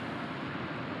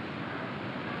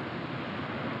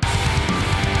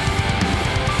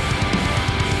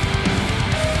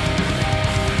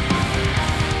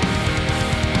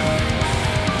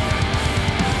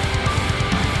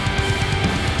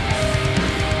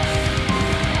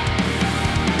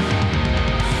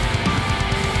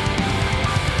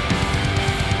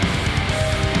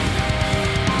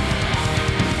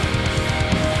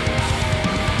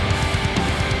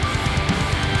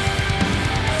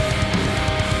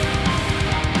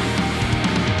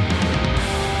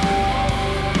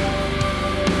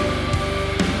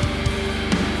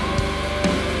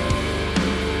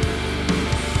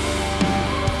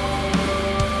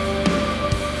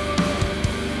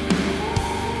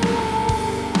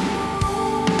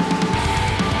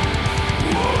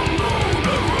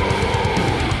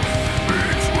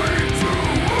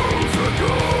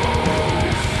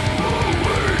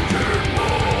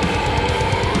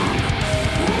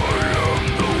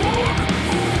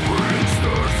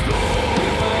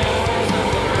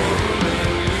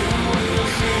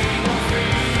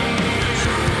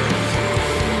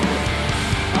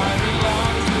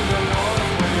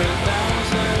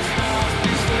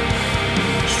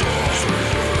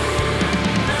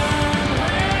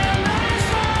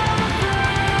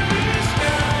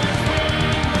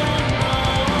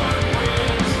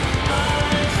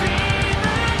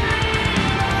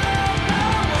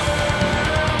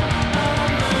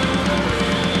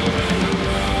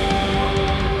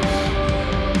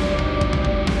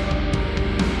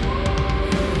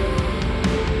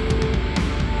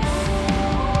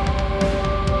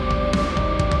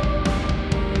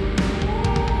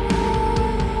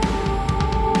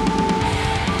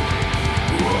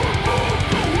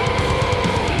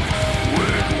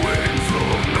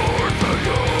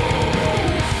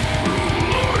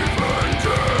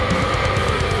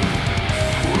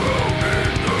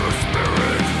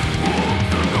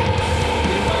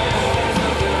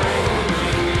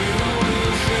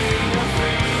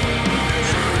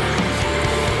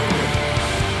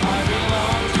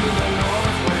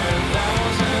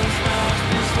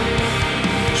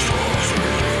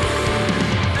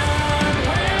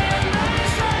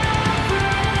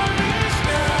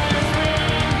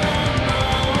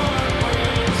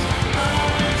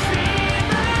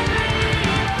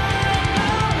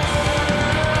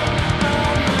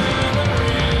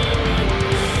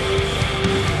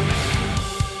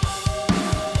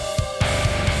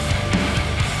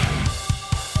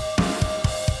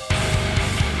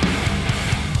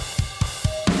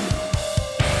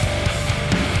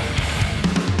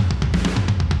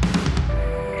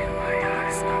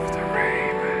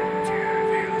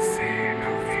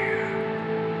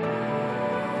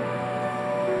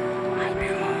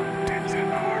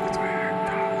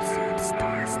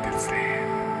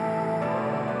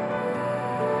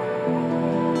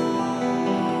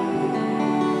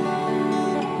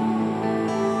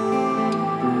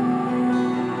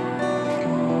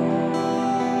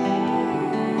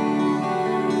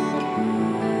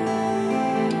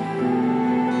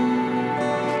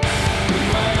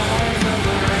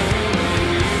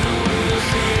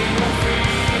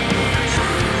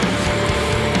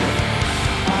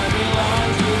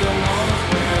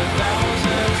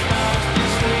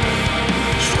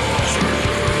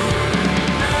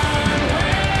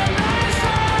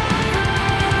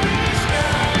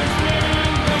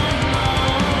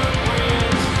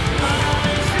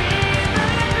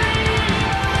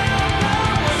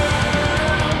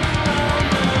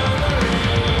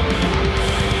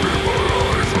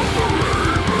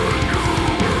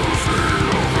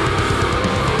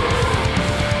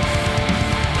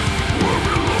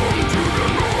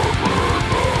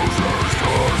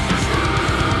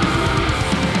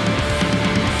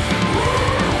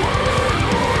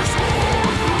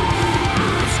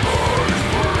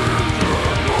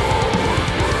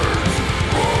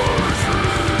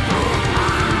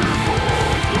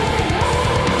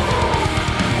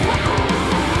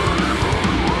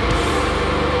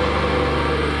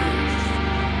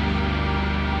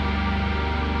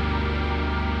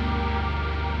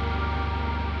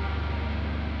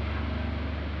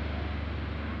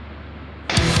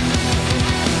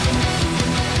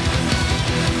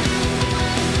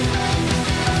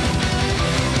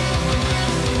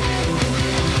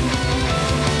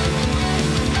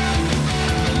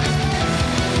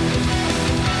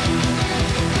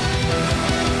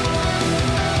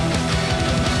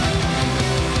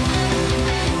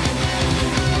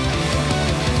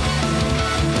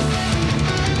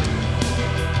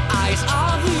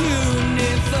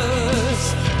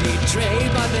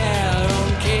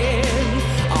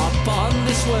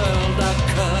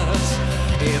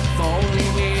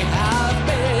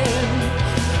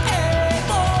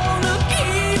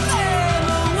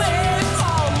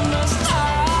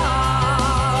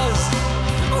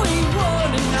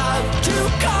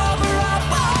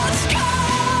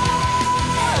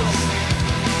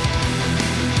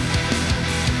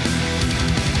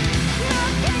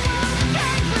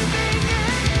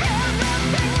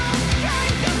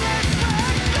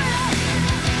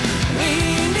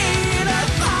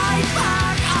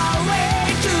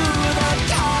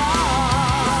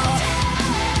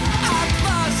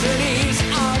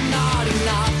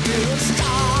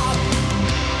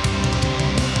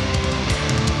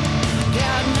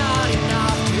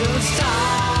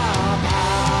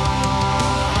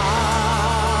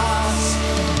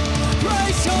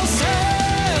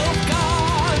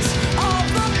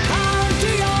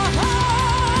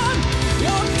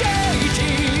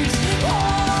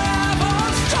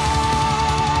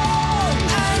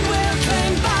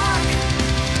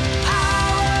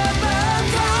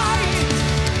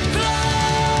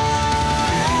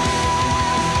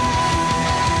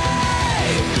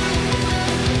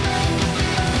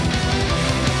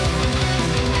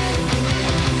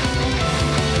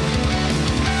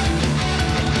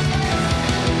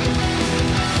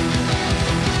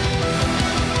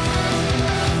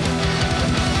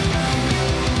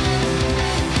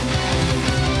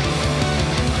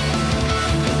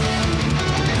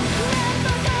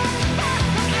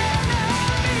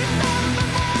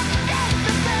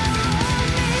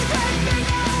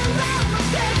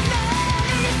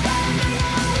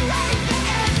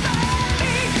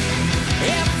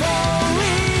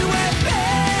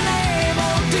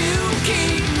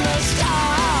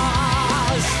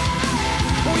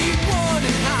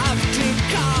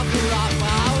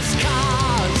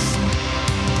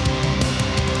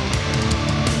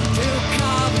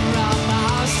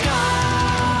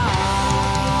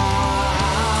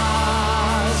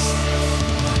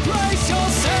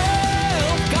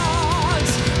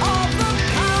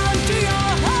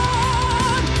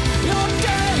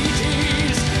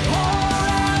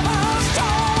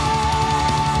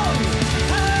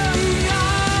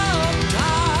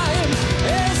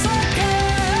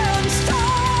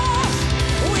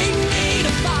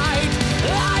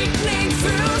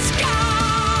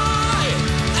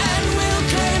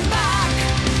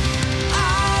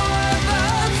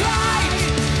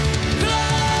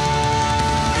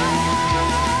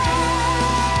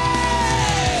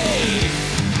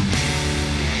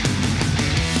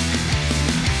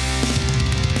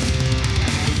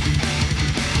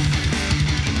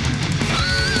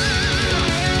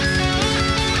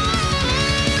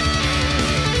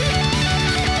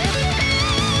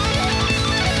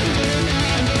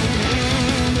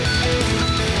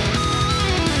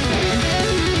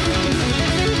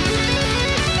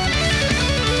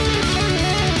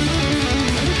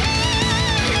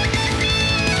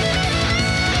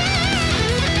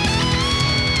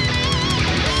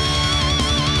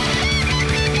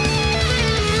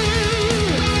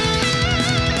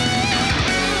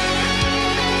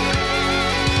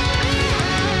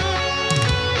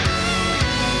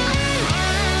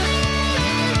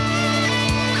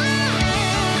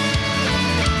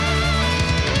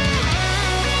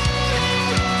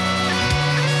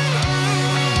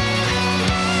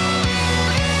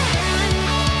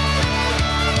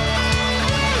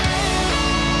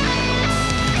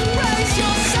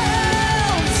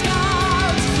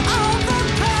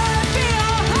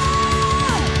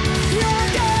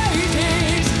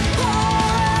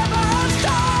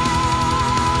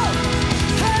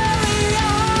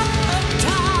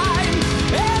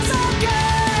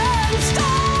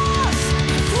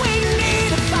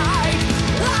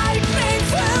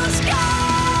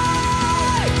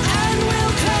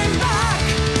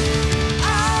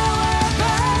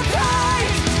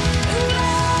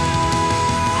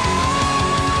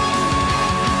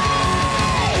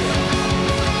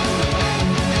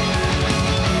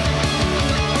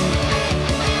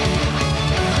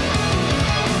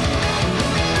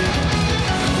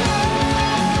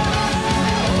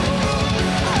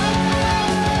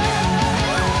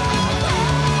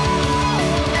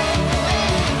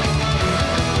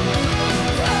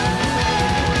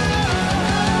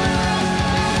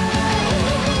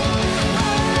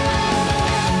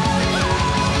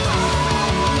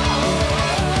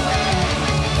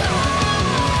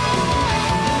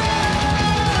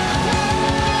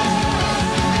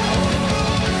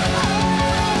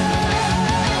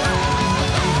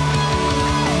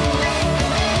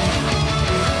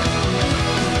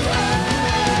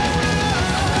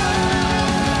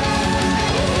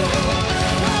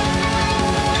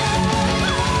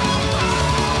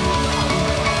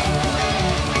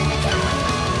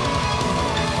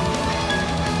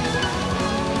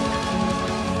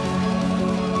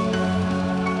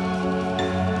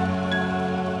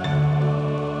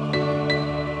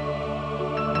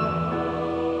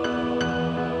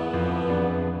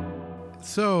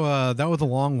 that was a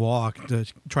long walk to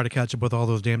try to catch up with all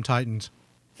those damn Titans.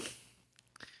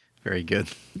 Very good.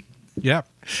 Yeah.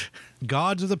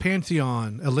 Gods of the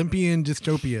Pantheon, Olympian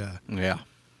dystopia. Yeah.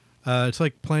 It's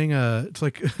like playing it's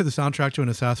like the soundtrack to an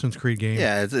Assassin's Creed game.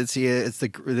 Yeah, it's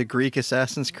the Greek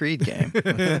Assassin's Creed game.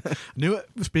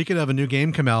 Speaking of a new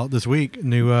game come out this week,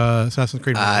 new Assassin's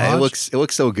Creed. It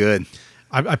looks so good.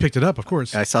 I picked it up, of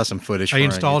course. I saw some footage. I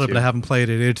installed it, but I haven't played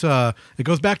it. It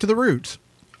goes back to the roots.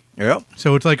 Yep.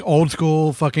 So it's like old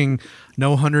school, fucking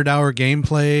no 100-hour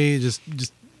gameplay, just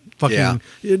fucking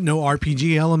no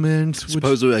RPG elements.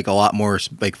 Supposedly, like a lot more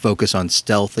like focus on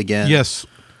stealth again. Yes.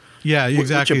 Yeah,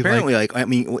 exactly. Which apparently,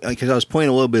 because I was playing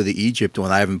a little bit of the Egypt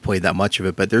one, I haven't played that much of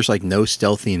it, but there's like no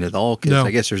stealthing at all. Because I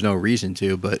guess there's no reason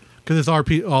to, but because it's all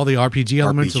the RPG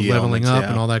elements of leveling up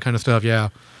and all that kind of stuff. Yeah,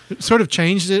 it sort of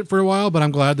changed it for a while, but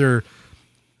I'm glad they're.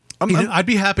 I'd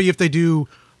be happy if they do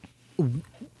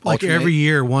like alternate? every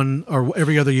year, one or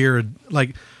every other year,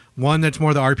 like one that's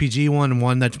more the RPG one and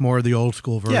one that's more the old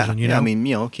school version. Yeah, you know? I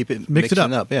mean, keep it Mix it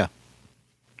up. Yeah,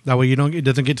 that way it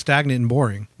doesn't get stagnant and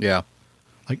boring. Yeah.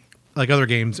 Like other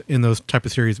games in those type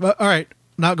of series. But all right,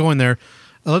 not going there.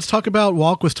 Let's talk about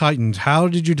Walk with Titans. How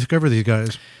did you discover these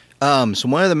guys? So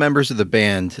one of the members of the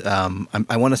band,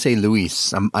 I want to say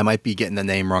Luis. I might be getting the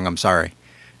name wrong. I'm sorry,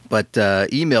 but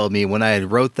emailed me when I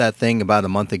had wrote that thing about a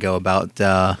month ago about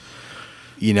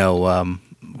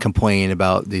complaining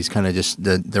about these kind of just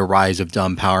the rise of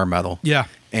dumb power metal. Yeah,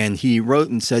 and he wrote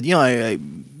and said, I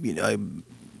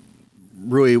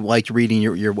really liked reading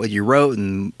your what you wrote,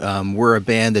 and we're a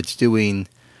band that's doing.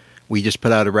 We just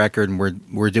put out a record, and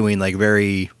we're doing like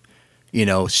very,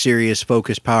 serious,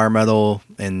 focused power metal.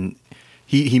 And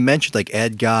he mentioned like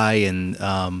Ed Guy and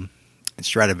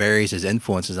Stradivarius as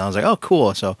influences. And I was like, oh,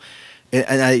 cool. So,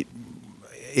 it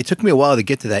took me a while to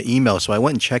get to that email, so I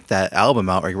went and checked that album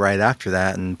out right after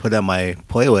that, and put it on my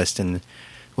playlist and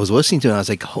was listening to it. And I was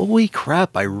like, holy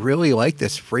crap, I really like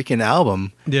this freaking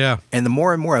album. Yeah. And the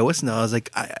more and more I listened to it, I was like,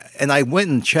 I went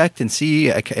and checked and see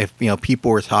if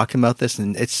people were talking about this,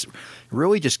 and it's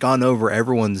really just gone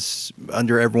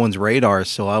under everyone's radar.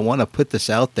 So I want to put this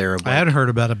out there. I hadn't heard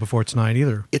about it before tonight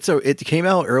either. It came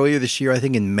out earlier this year, I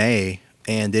think in May,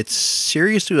 and it's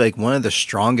seriously like one of the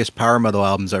strongest power metal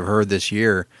albums I've heard this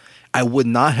year. I would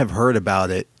not have heard about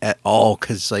it at all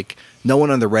because like no one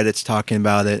on the Reddit's talking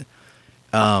about it.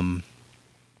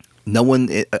 No one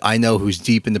I know who's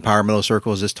deep into power metal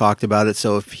circles has talked about it.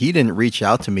 So if he didn't reach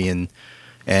out to me and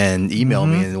email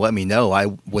me and let me know, I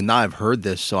would not have heard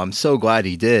this. So I'm so glad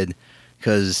he did,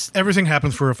 because everything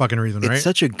happens for a fucking reason, right? It's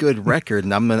such a good record,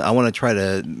 and I want to try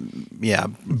to,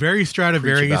 very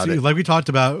Stradivarius. Like we talked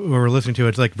about when we were listening to it,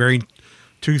 it's like very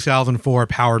 2004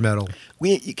 power metal.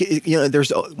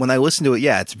 There's when I listen to it,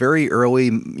 it's very early,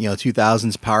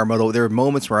 2000s power metal. There are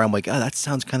moments where I'm like, oh, that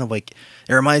sounds kind of like,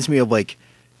 it reminds me of like,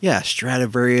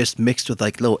 Stradivarius mixed with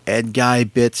like little Ed Guy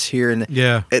bits here, and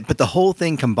but the whole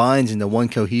thing combines into one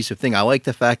cohesive thing. I like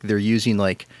the fact that they're using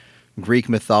like Greek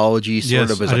mythology sort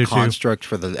of as a construct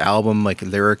for the album, like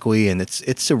lyrically, and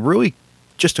it's a really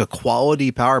just a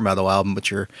quality power metal album, but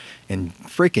you're in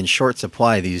freaking short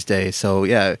supply these days. So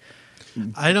yeah.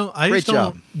 Great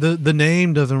job. The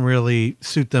name doesn't really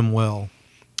suit them well.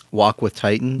 Walk with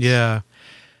Titans. Yeah.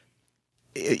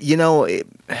 It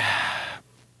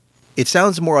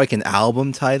sounds more like an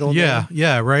album title. Yeah. Though.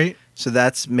 Yeah. Right. So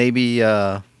that's maybe.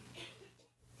 I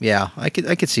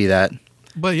could see that.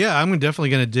 But yeah, I'm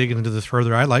definitely going to dig into this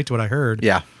further. I liked what I heard.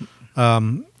 Yeah.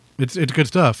 It's good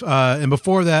stuff. And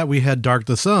before that, we had Dark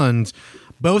the Suns,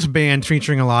 both bands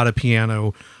featuring a lot of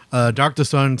piano. Dark the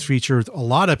Suns features a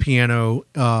lot of piano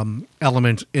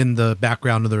elements in the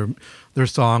background of their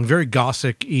song, very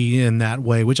gothic-y in that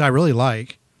way, which I really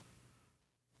like.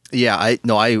 Yeah,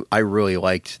 I really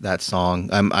liked that song.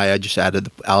 I just added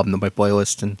the album to my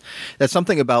playlist, and that's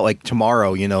something about like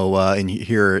tomorrow.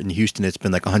 Here in Houston, it's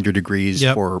been like 100 degrees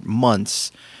for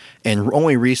months, and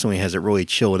only recently has it really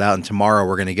chilled out. And tomorrow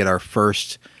we're going to get our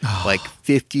first like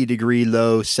 50 degree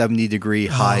low, 70 degree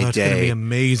high that's day. It's going to be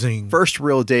amazing. First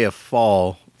real day of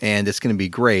fall, and it's going to be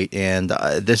great. And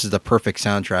this is the perfect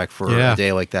soundtrack for a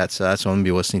day like that. So that's what I'm going to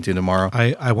be listening to tomorrow.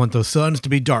 I want those suns to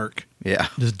be dark. Yeah.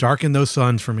 Just darken those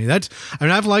suns for me.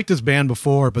 I've liked this band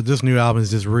before, but this new album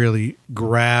has just really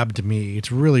grabbed me.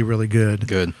 It's really, really good.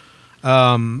 Good.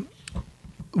 The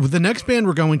next band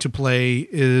we're going to play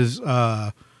is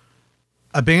a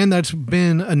band that's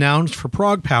been announced for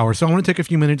Prog Power. So I want to take a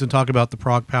few minutes and talk about the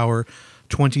Prog Power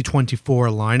 2024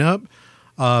 lineup,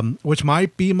 which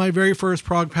might be my very first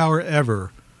Prog Power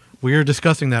ever. We are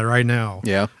discussing that right now.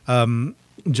 Yeah.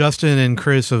 Justin and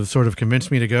Chris have sort of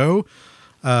convinced me to go.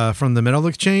 from the Metal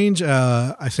Exchange.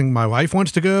 I think my wife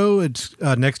wants to go. It's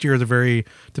next year is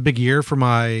it's a big year for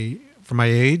my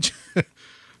age.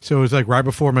 So it's like right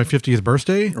before my 50th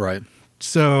birthday. Right.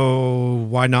 So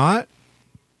why not?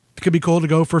 It could be cool to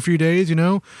go for a few days, you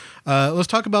know? Let's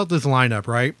talk about this lineup,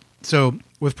 right? So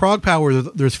with Prog Power,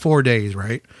 there's 4 days,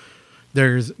 right?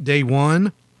 There's day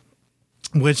 1,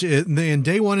 which is, and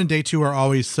day 1 and day 2 are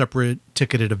always separate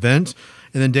ticketed events.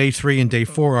 And then day 3 and day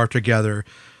 4 are together.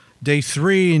 Day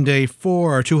 3 and day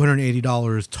 4 are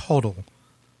 $280 total.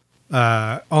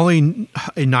 Only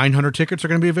 900 tickets are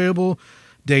going to be available.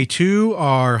 Day 2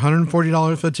 are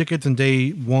 $140 for the tickets, and day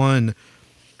 1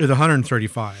 is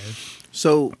 $135.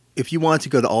 So if you want to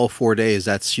go to all 4 days,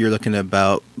 you're looking at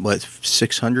about what,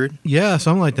 600? Yeah,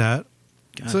 something like that.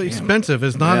 It's expensive.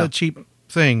 It's not a cheap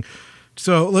thing.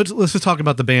 So let's just talk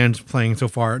about the bands playing so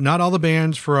far. Not all the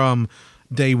bands from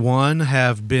day 1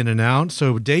 have been announced.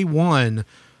 So day 1,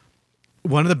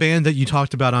 one of the bands that you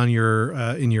talked about on your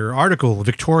in your article,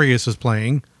 Victorious, is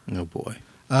playing. Oh boy.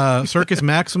 Circus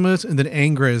Maximus and then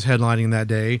Angra is headlining that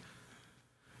day.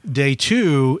 Day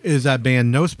 2 is that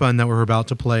band No Spun that we're about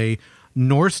to play.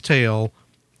 Norse Tale,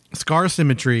 Scar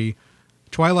Symmetry,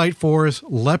 Twilight Force,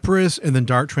 Leprous, and then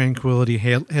Dark Tranquility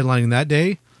headlining that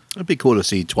day. It'd be cool to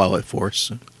see Twilight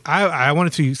Force. I want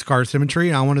to see Scar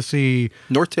Symmetry. I want to see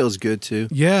North Tail's good too.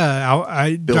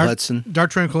 Yeah, Bill Hudson.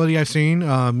 Dark Tranquility I've seen.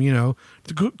 You know,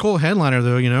 it's a cool headliner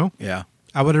though. You know. Yeah.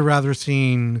 I would have rather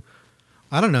seen.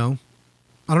 I don't know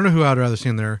who I'd rather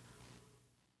seen there.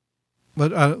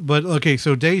 But okay.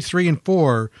 So day 3 and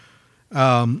 4.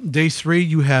 Day 3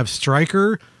 you have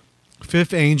Striker,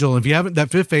 Fifth Angel. If you haven't, that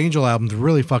Fifth Angel album's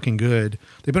really fucking good.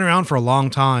 They've been around for a long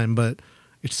time, but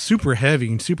it's super heavy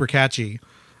and super catchy.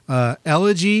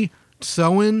 Elegy,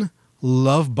 Soen,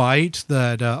 Love Bites,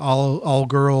 that all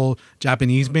girl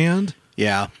Japanese band.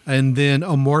 Yeah. And then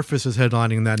Amorphous is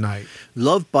headlining that night.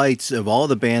 Love Bites, of all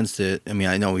the bands that, I mean,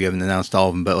 I know we haven't announced all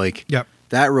of them, but like, yep.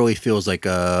 That really feels like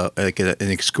an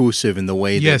exclusive in the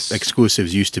way that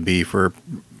exclusives used to be for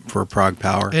Prog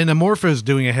Power. And Amorphous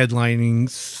doing a headlining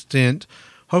stint.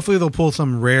 Hopefully they'll pull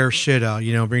some rare shit out,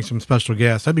 you know, bring some special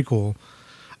guests. That'd be cool.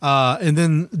 And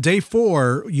then day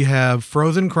 4, you have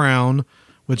Frozen Crown,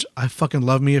 which I fucking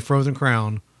love me a Frozen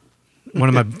Crown. One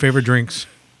of my favorite drinks.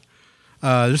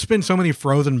 There's been so many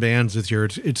Frozen bands this year.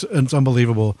 It's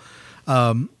unbelievable.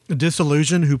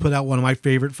 Disillusion, who put out one of my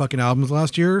favorite fucking albums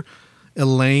last year.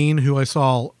 Elaine, who I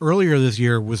saw earlier this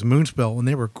year, was Moonspell, and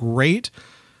they were great.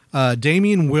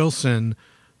 Damian Wilson,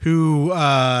 who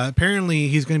apparently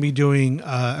he's going to be doing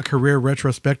a career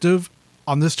retrospective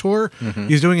on this tour. Mm-hmm.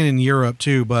 He's doing it in Europe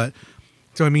too, but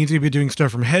so it means he'll be doing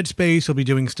stuff from Headspace, he'll be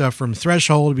doing stuff from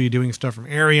Threshold, he'll be doing stuff from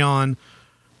Arion,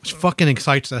 which fucking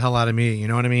excites the hell out of me, you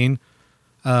know what I mean?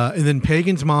 And then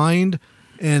Pagan's Mind,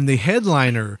 and the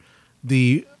headliner,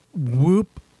 the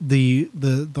Whoop, the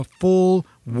full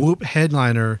Whoop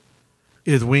headliner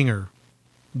is Winger,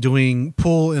 doing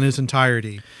Pull in its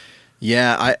entirety.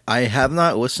 Yeah, I have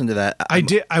not listened to that.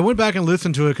 I went back and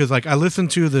listened to it because like I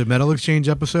listened to the Metal Exchange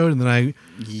episode and then I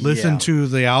listened to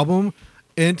the album.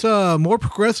 It's more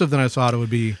progressive than I thought it would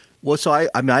be. Well, so I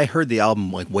mean I heard the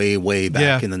album like way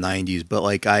back in the 90s, but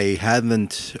like I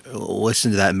haven't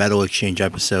listened to that Metal Exchange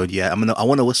episode yet. I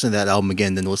want to listen to that album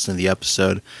again, then listen to the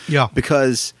episode. Yeah,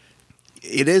 because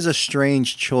it is a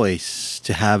strange choice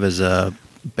to have as a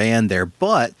band there,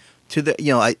 but. To the,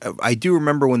 you know, I do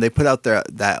remember when they put out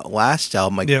that last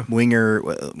album, like Winger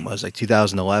was like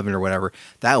 2011 or whatever.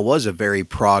 That was a very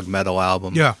prog metal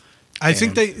album. Yeah, I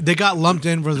think they got lumped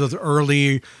in for those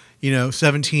early, you know,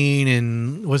 17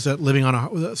 and was that Living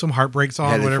on some Heartbreak song,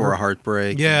 Headed whatever for a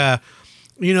Heartbreak. Yeah,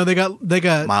 you know they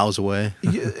got Miles Away.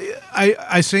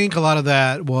 I think a lot of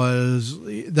that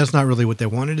that's not really what they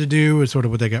wanted to do. It's sort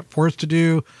of what they got forced to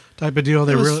do. Type of deal.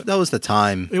 That was the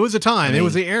time. It was the time. I mean, it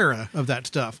was the era of that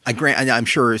stuff. I'm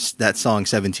sure that song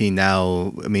 17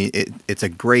 now, I mean, it's a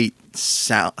great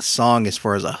song as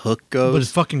far as a hook goes. But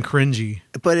it's fucking cringy.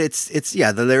 But it's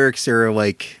the lyrics are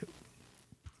like,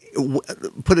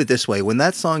 put it this way, when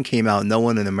that song came out, no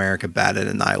one in America batted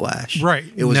an eyelash. Right.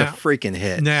 It was a freaking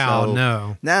hit.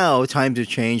 Now times have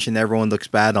changed and everyone looks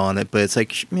bad on it, but it's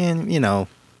like, man, you know,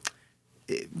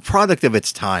 product of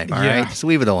its time, all right? Just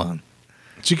leave it alone.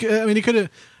 He could have.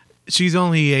 She's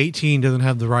only 18, doesn't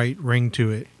have the right ring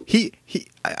to it.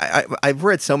 I've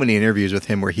read so many interviews with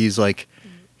him where he's like,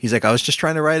 I was just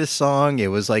trying to write a song. It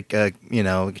was like, you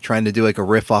know, trying to do like a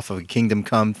riff off of a Kingdom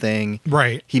Come thing.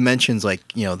 Right. He mentions like,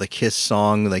 you know, the Kiss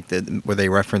song, like where they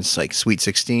reference like Sweet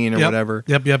 16 or whatever.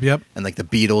 Yep. And like the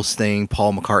Beatles thing,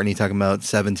 Paul McCartney talking about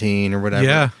 17 or whatever.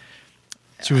 Yeah.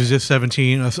 She was just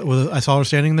 17. I saw her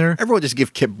standing there. Everyone just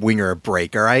give Kip Winger a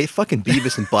break, all right? Fucking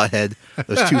Beavis and Butthead,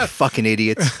 those two fucking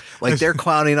idiots. Like, they're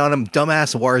clowning on him.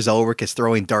 Dumbass Warzovik is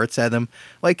throwing darts at him.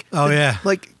 Like,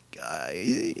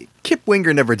 Kip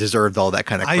Winger never deserved all that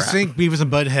kind of crap. I think Beavis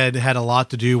and Butthead had a lot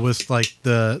to do with, like,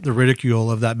 the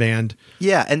ridicule of that band.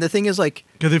 Yeah, and the thing is, like...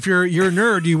 Because if you're a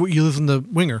nerd, you listen to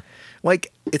Winger.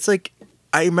 Like, it's like,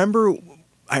 I remember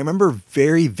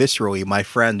very viscerally my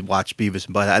friend watched Beavis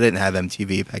and Butthead. I didn't have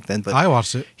MTV back then, but I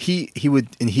watched it. He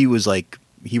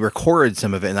recorded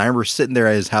some of it, and I remember sitting there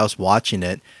at his house watching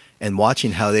it and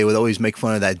watching how they would always make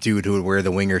fun of that dude who would wear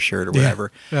the Winger shirt or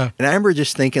whatever. Yeah. And I remember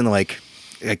just thinking like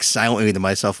silently to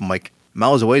myself, I'm like,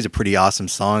 Miles Away is a pretty awesome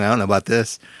song. I don't know about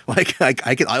this. Like I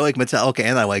like Metallica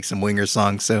and I like some Winger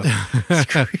songs, so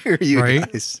screw you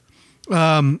guys.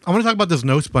 I want to talk about this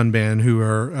No Spun band who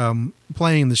are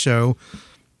playing the show.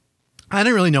 I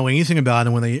didn't really know anything about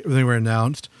them when they were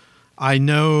announced. I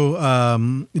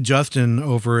know Justin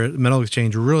over at Metal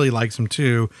Exchange really likes them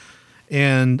too.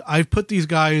 And I've put these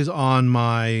guys on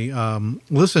my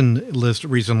listen list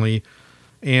recently.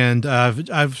 And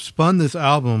I've spun this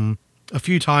album a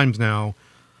few times now.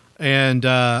 And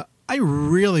I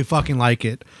really fucking like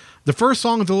it. The first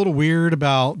song is a little weird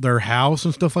about their house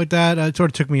and stuff like that. It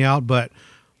sort of took me out, but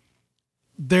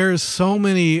there's so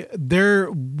many. They're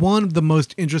one of the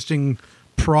most interesting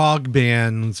prog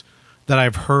bands that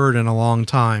I've heard in a long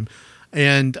time.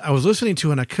 And I was listening to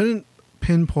it and I couldn't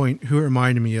pinpoint who it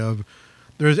reminded me of.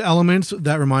 There's elements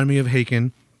that remind me of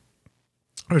Haken.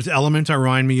 There's elements that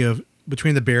remind me of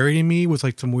Between the Buried and Me with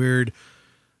like some weird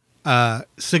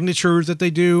signatures that they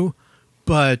do.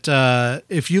 But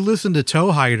if you listen to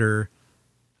Toe Hider,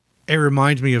 it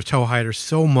reminds me of Toe Hider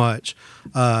so much.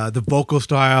 The vocal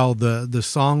style, the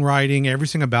songwriting,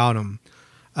 everything about them.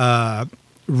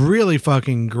 Really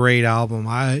fucking great album.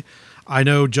 I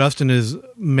know Justin has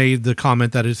made the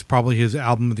comment that it's probably his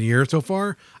album of the year so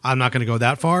far. I'm not going to go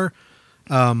that far.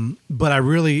 But I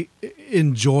really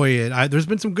enjoy it. There's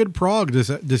been some good prog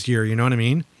this year. You know what I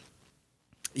mean?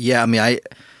 Yeah, I mean,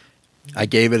 I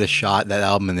gave it a shot, that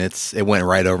album, and it went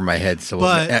right over my head. So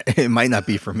it might not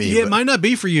be for me. Yeah, it might not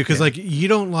be for you because like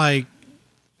you're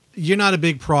not a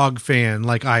big prog fan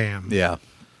like I am. Yeah.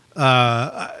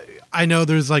 I know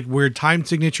there's like weird time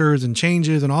signatures and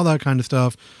changes and all that kind of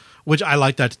stuff, which I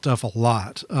like that stuff a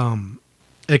lot.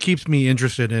 It keeps me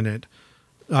interested in it.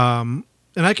 And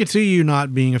I could see you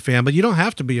not being a fan, but you don't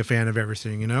have to be a fan of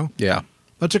everything, you know? Yeah.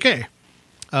 That's okay.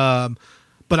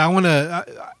 But I want to...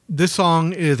 this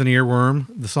song is an earworm.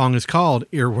 The song is called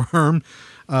Earworm.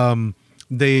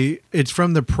 It's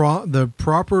from the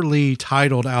properly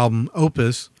titled album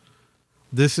Opus.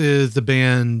 This is the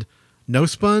band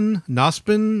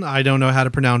Nospun. I don't know how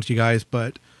to pronounce you guys,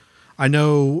 but I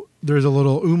know there's a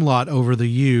little umlaut over the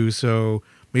U, so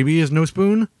maybe it's No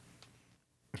Spoon?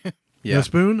 Yeah. No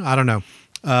Spoon? I don't know.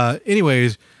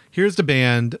 Anyways, here's the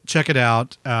band. Check it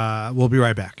out. We'll be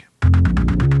right back.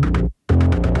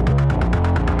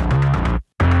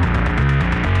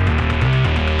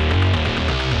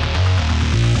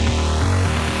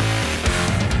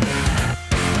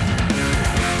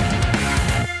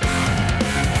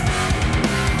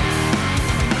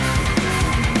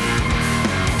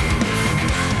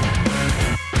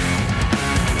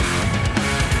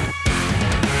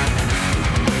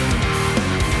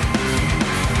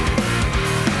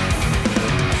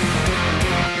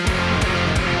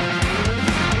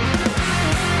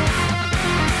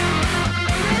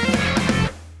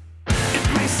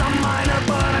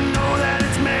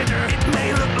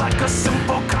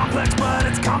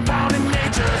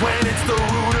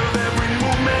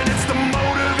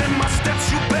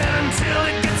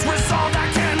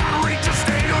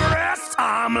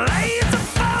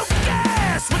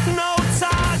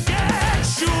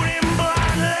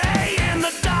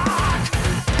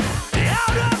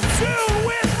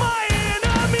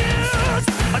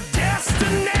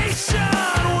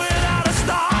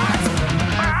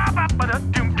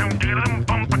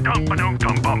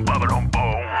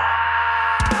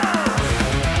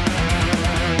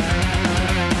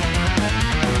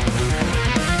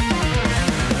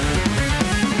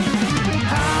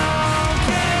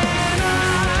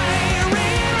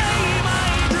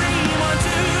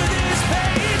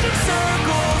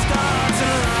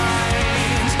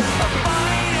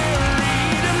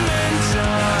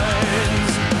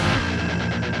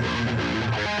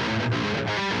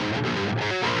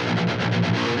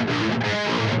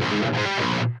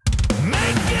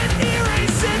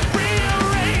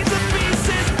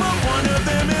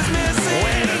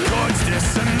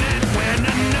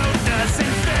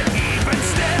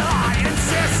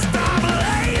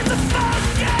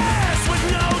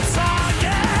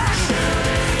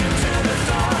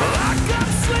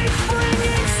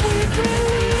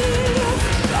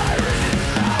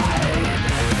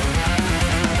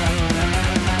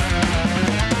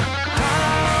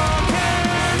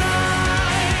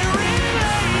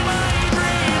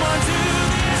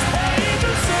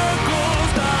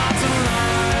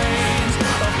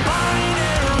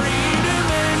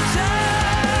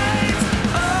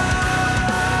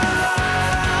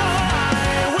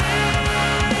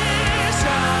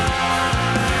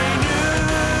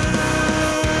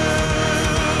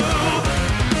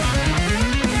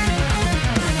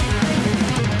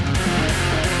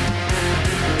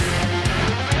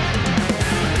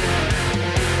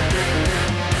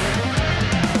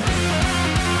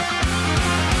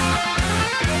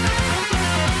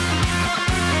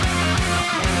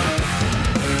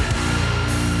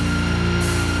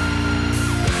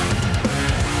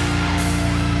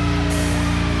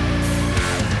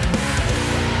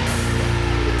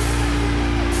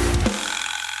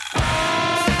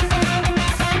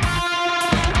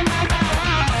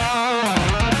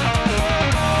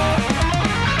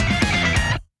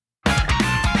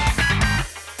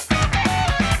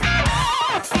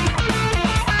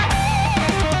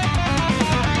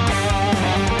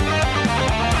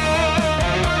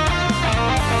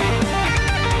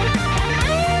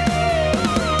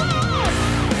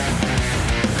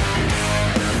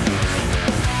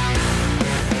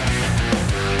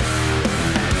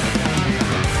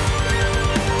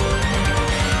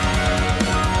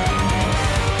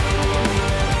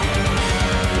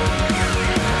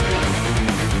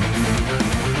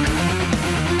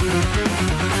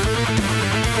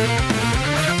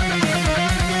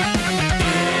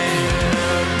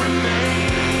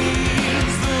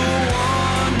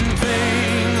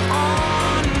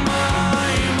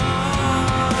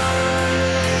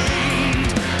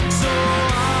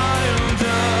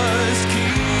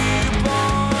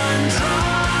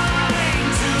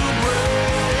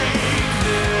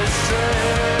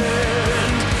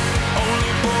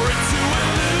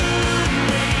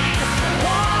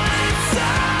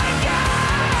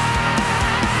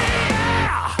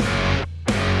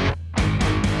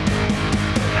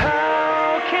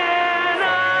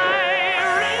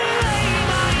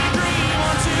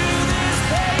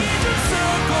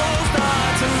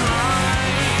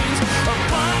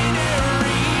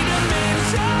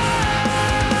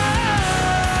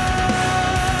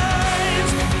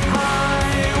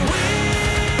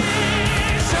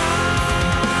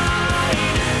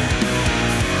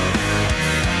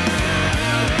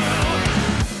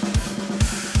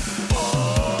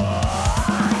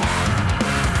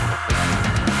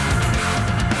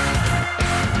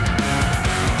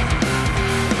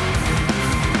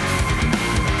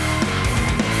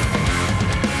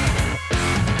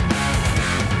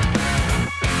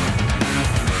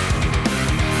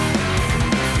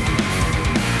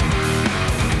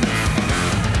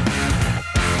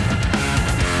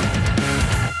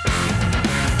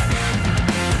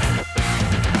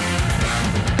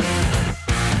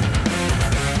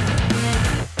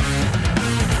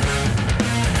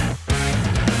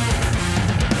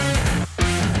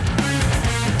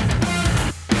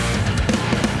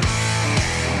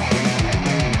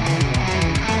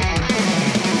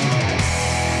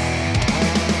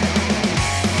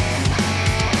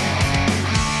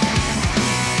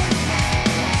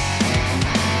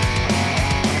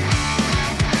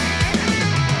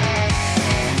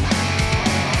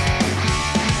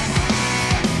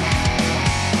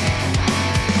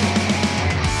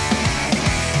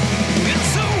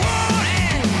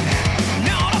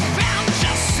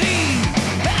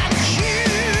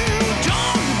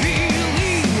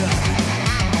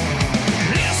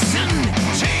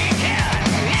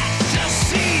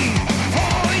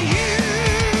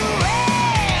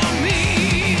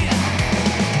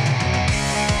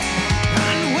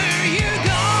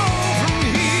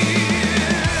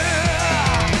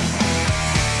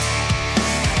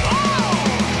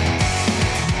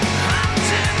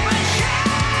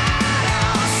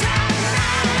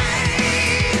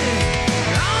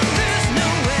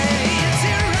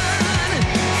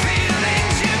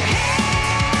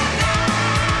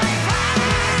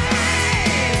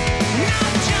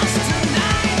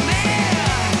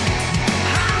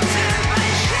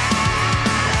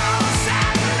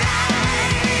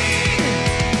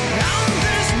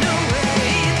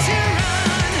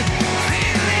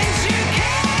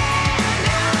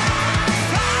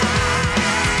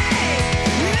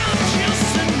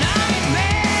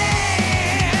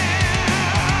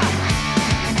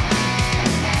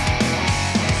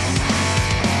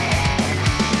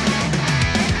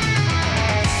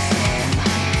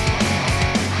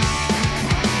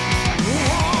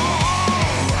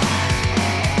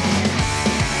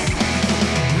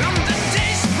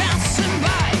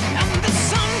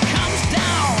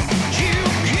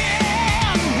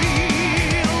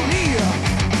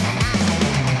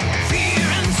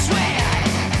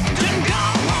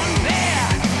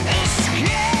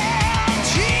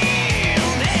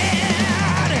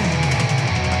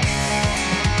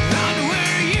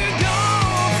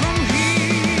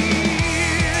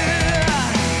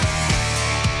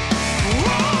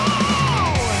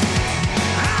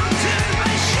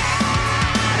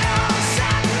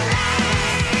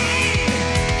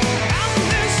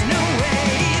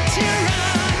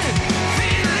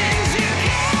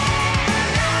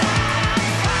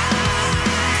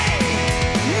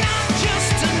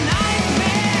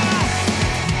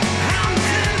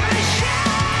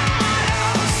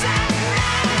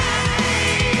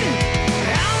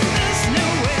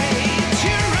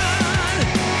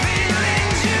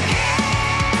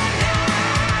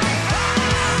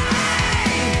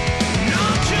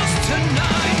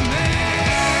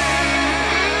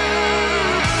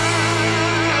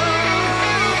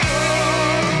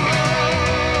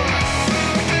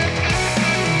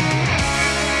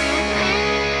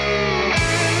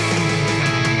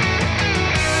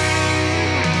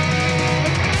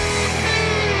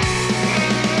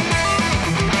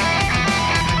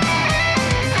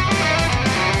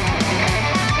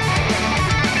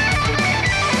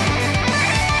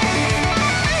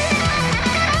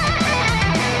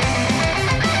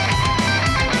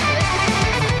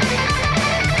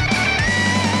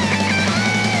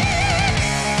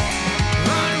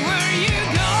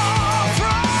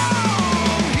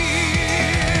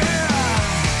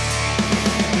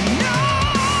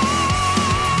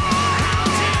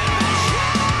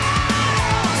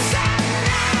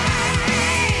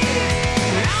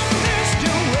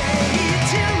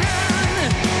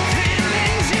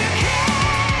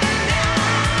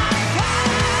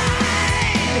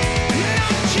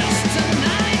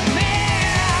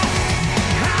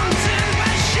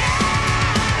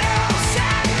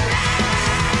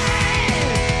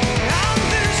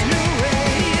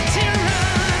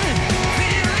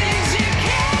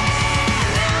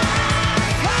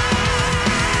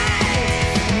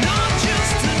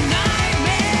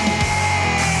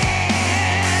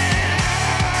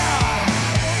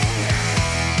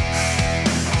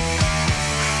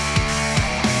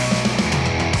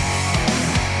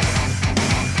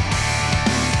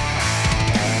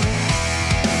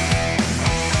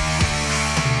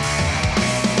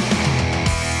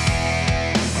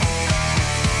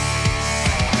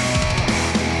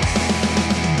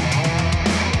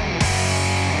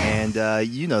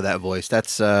 know that voice.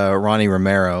 That's Ronnie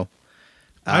Romero.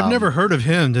 I've never heard of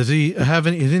him. Does he have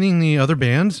any? Is he in any other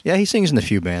bands? Yeah, he sings in a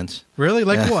few bands. Really?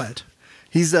 Like Yeah. what?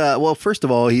 He's well, first of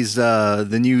all, he's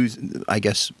the new, I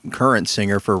guess, current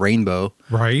singer for Rainbow.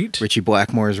 Right. Richie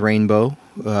Blackmore's Rainbow,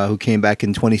 who came back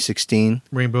in 2016.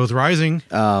 Rainbow's Rising.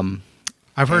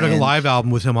 I've heard a and- live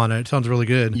album with him on it. It sounds really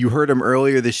good. You heard him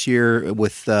earlier this year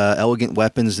with Elegant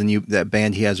Weapons, that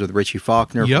band he has with Richie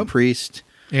Faulkner Yep. from Priest.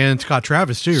 And Scott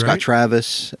Travis too, Scott right?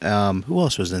 Travis. Who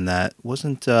else was in that?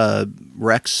 Wasn't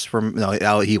Rex from?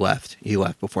 No, he left. He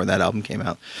left before that album came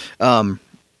out.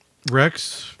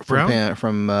 Rex Brown.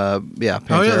 From Pantera.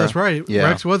 Oh yeah, that's right. Yeah.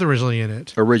 Rex was originally in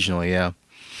it. Originally, yeah.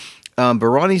 But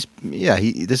Ronnie's,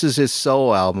 this is his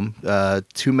solo album.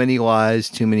 Too Many Lies,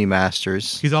 Too Many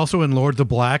Masters. He's also in Lords of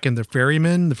Black and the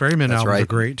Ferrymen. The Ferrymen That's albums right. are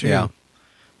great too. Yeah.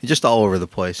 He's just all over the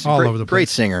place. All over the Great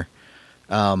place. singer.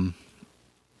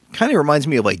 Kind of reminds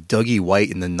me of like Dougie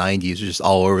White in the 90s, just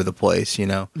all over the place, you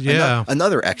know? Yeah.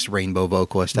 Another ex-Rainbow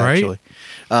vocalist, Right. actually.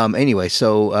 Anyway,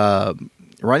 so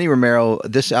Ronnie Romero,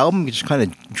 this album just kind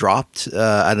of dropped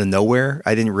out of nowhere.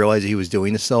 I didn't realize he was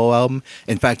doing a solo album.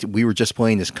 In fact, we were just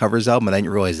playing his covers album, and I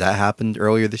didn't realize that happened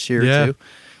earlier this year, Yeah. too.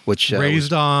 Which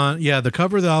Raised on the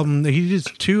cover of the album. He did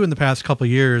 2 in the past couple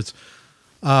of years.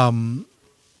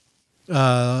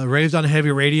 Raised on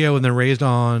Heavy Radio and then Raised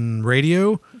on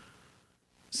Radio.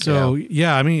 So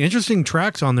yeah, I mean, interesting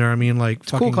tracks on there. I mean, like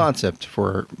it's a cool concept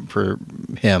for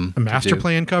him. A master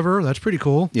plan cover. That's pretty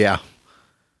cool. Yeah.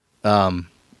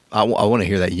 I want to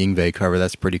hear that Yngwie cover.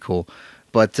 That's pretty cool.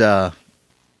 But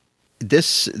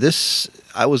this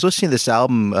I was listening to this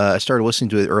album. I started listening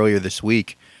to it earlier this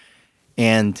week,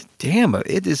 and damn,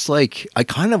 it is like I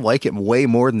kind of like it way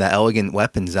more than the Elegant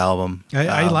Weapons album.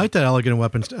 I like that Elegant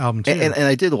Weapons album too. And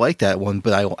I did like that one,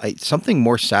 but I something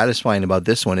more satisfying about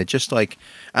this one. It just like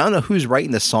I don't know who's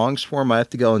writing the songs for him. I have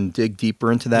to go and dig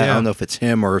deeper into that. Yeah. I don't know if it's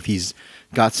him or if he's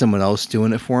got someone else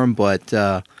doing it for him. But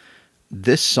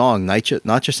this song, Not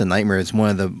Just a Nightmare, is one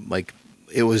of the like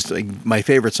it was like my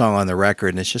favorite song on the record,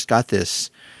 and it's just got this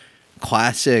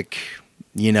classic,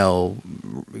 you know,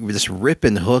 this rip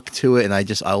and hook to it, and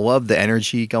I love the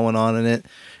energy going on in it.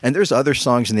 And there's other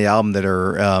songs in the album that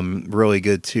are really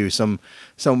good too. Some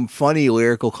funny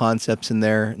lyrical concepts in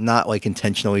there, not like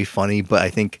intentionally funny, but I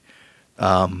think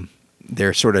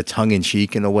they're sort of tongue in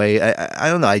cheek in a way. I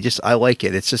don't know. I like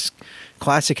it. It's just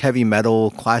classic heavy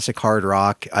metal, classic hard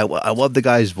rock. I love the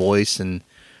guy's voice, and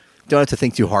don't have to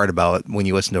think too hard about it when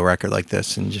you listen to a record like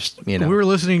this, and just, you know. We were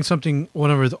listening to something,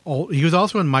 one of his old, he was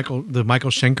also in the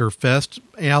Michael Schenker Fest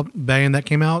band that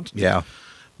came out. Yeah.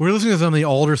 We were listening to some of the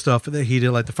older stuff that he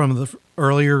did, like from the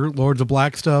earlier Lords of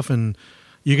Black stuff, and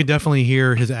you could definitely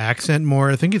hear his accent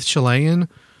more. I think it's Chilean.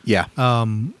 Yeah.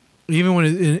 Even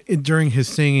when during his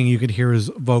singing, you could hear his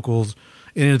vocals,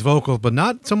 but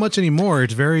not so much anymore.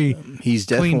 It's very He's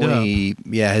cleaned definitely,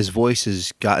 yeah, his voice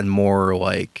has gotten more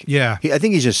like, Yeah. I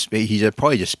think he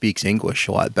probably just speaks English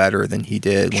a lot better than he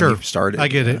did when he started. I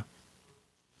get it.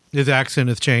 His accent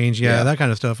has changed. Yeah, that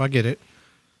kind of stuff. I get it.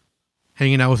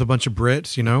 Hanging out with a bunch of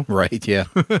Brits, you know, Right, yeah.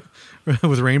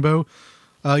 with Rainbow.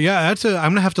 I'm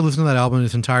gonna have to listen to that album in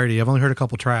its entirety. I've only heard a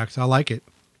couple tracks. I like it.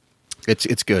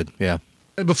 It's good, yeah.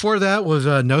 And before that was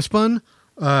No Spun,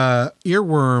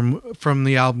 Earworm from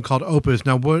the album called Opus.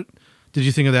 Now, what did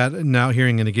you think of that? Now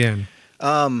hearing it again,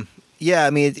 Yeah, I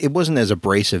mean, it wasn't as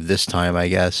abrasive this time, I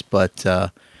guess, but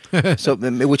so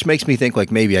which makes me think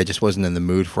like maybe I just wasn't in the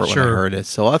mood for it when I Sure. heard it.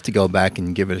 So I'll have to go back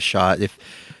and give it a shot. If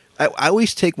I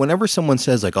always take whenever someone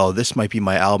says like, "Oh, this might be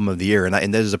my album of the year,"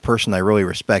 and this is a person I really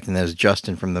respect, and that is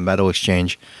Justin from the Metal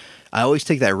Exchange. I always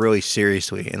take that really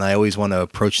seriously, and I always want to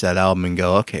approach that album and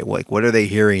go, "Okay, like what are they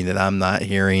hearing that I'm not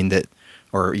hearing that?"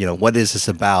 Or, you know, what is this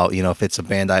about? You know, if it's a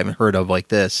band I haven't heard of like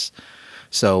this.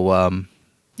 So,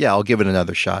 yeah, I'll give it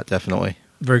another shot, definitely.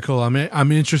 very cool.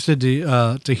 I'm interested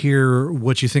to hear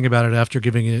what you think about it after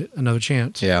giving it another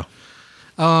chance. Yeah.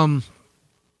 What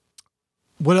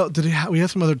else we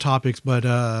have some other topics, but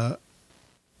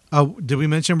did we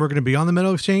mention we're going to be on the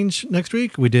Metal Exchange next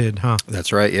week? We did, huh?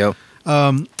 That's right, yeah.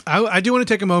 I do want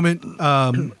to take a moment.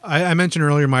 I mentioned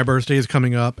earlier my birthday is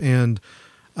coming up, and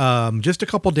just a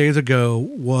couple days ago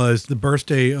was the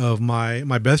birthday of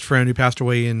my best friend who passed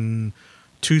away in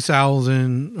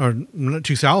 2000 or not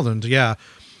 2000. Yeah,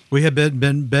 we had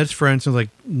been best friends since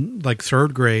like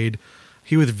third grade.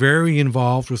 He was very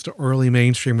involved with the early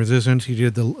mainstream resistance. He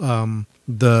did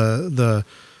the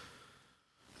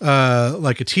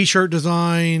like a t-shirt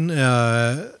design,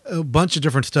 a bunch of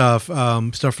different stuff,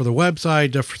 stuff for the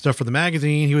website, stuff for the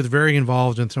magazine. He was very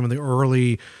involved in some of the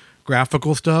early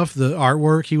graphical stuff, the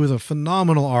artwork. He was a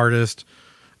phenomenal artist.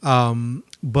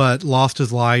 but lost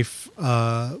his life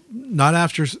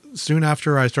soon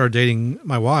after I started dating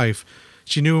my wife.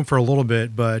 She knew him for a little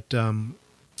bit, but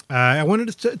I wanted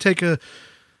to take a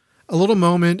little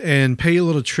moment and pay a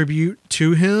little tribute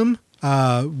to him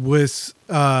with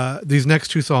these next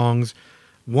two songs.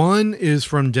 One is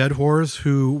from Dead Horse,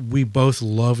 who we both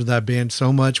loved that band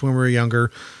so much when we were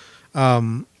younger.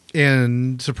 And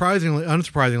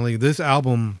unsurprisingly, this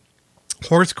album,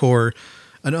 Horsecore,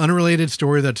 an unrelated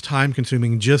story that's time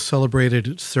consuming, just celebrated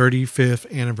its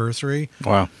 35th anniversary.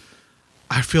 Wow.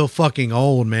 I feel fucking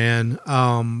old, man.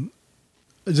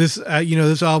 This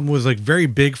album was like very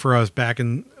big for us back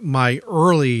in my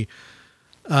early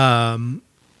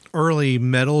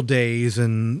metal days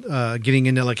and getting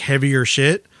into like heavier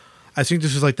shit. I think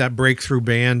this is like that breakthrough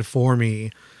band for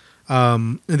me.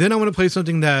 And then I want to play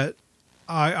something that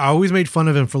I always made fun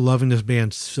of him for loving this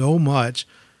band so much,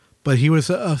 but he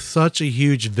was such a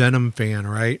huge Venom fan,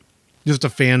 right? Just a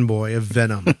fanboy of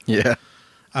Venom. Yeah.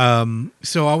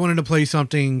 So I wanted to play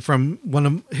something from one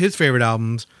of his favorite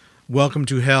albums, Welcome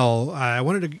to Hell. I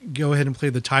wanted to go ahead and play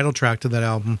the title track to that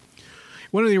album.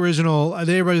 One of the original,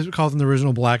 everybody calls them the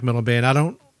original black metal band. I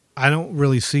don't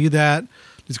really see that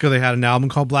just because they had an album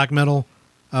called Black Metal.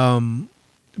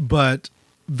 But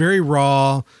very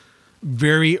raw,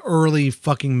 very early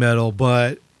fucking metal,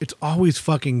 but it's always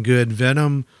fucking good.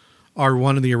 Venom are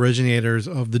one of the originators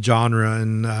of the genre,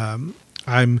 and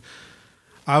I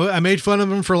made fun of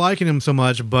him for liking him so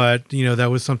much, but that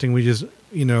was something we just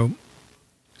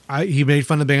he made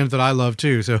fun of bands that I love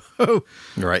too. So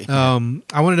right.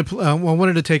 I wanted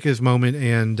to take this moment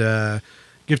and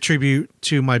give tribute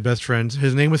to my best friend.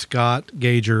 His name was Scott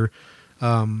Gager,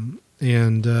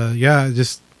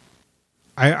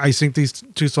 I think these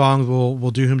two songs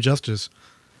will do him justice.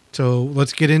 So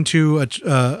let's get into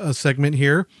a segment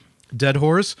here. Dead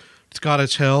Horse,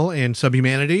 Scottish Hell, and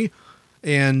Subhumanity,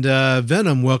 and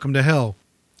Venom, Welcome to Hell.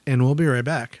 And we'll be right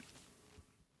back.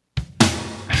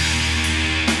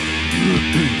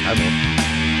 I will.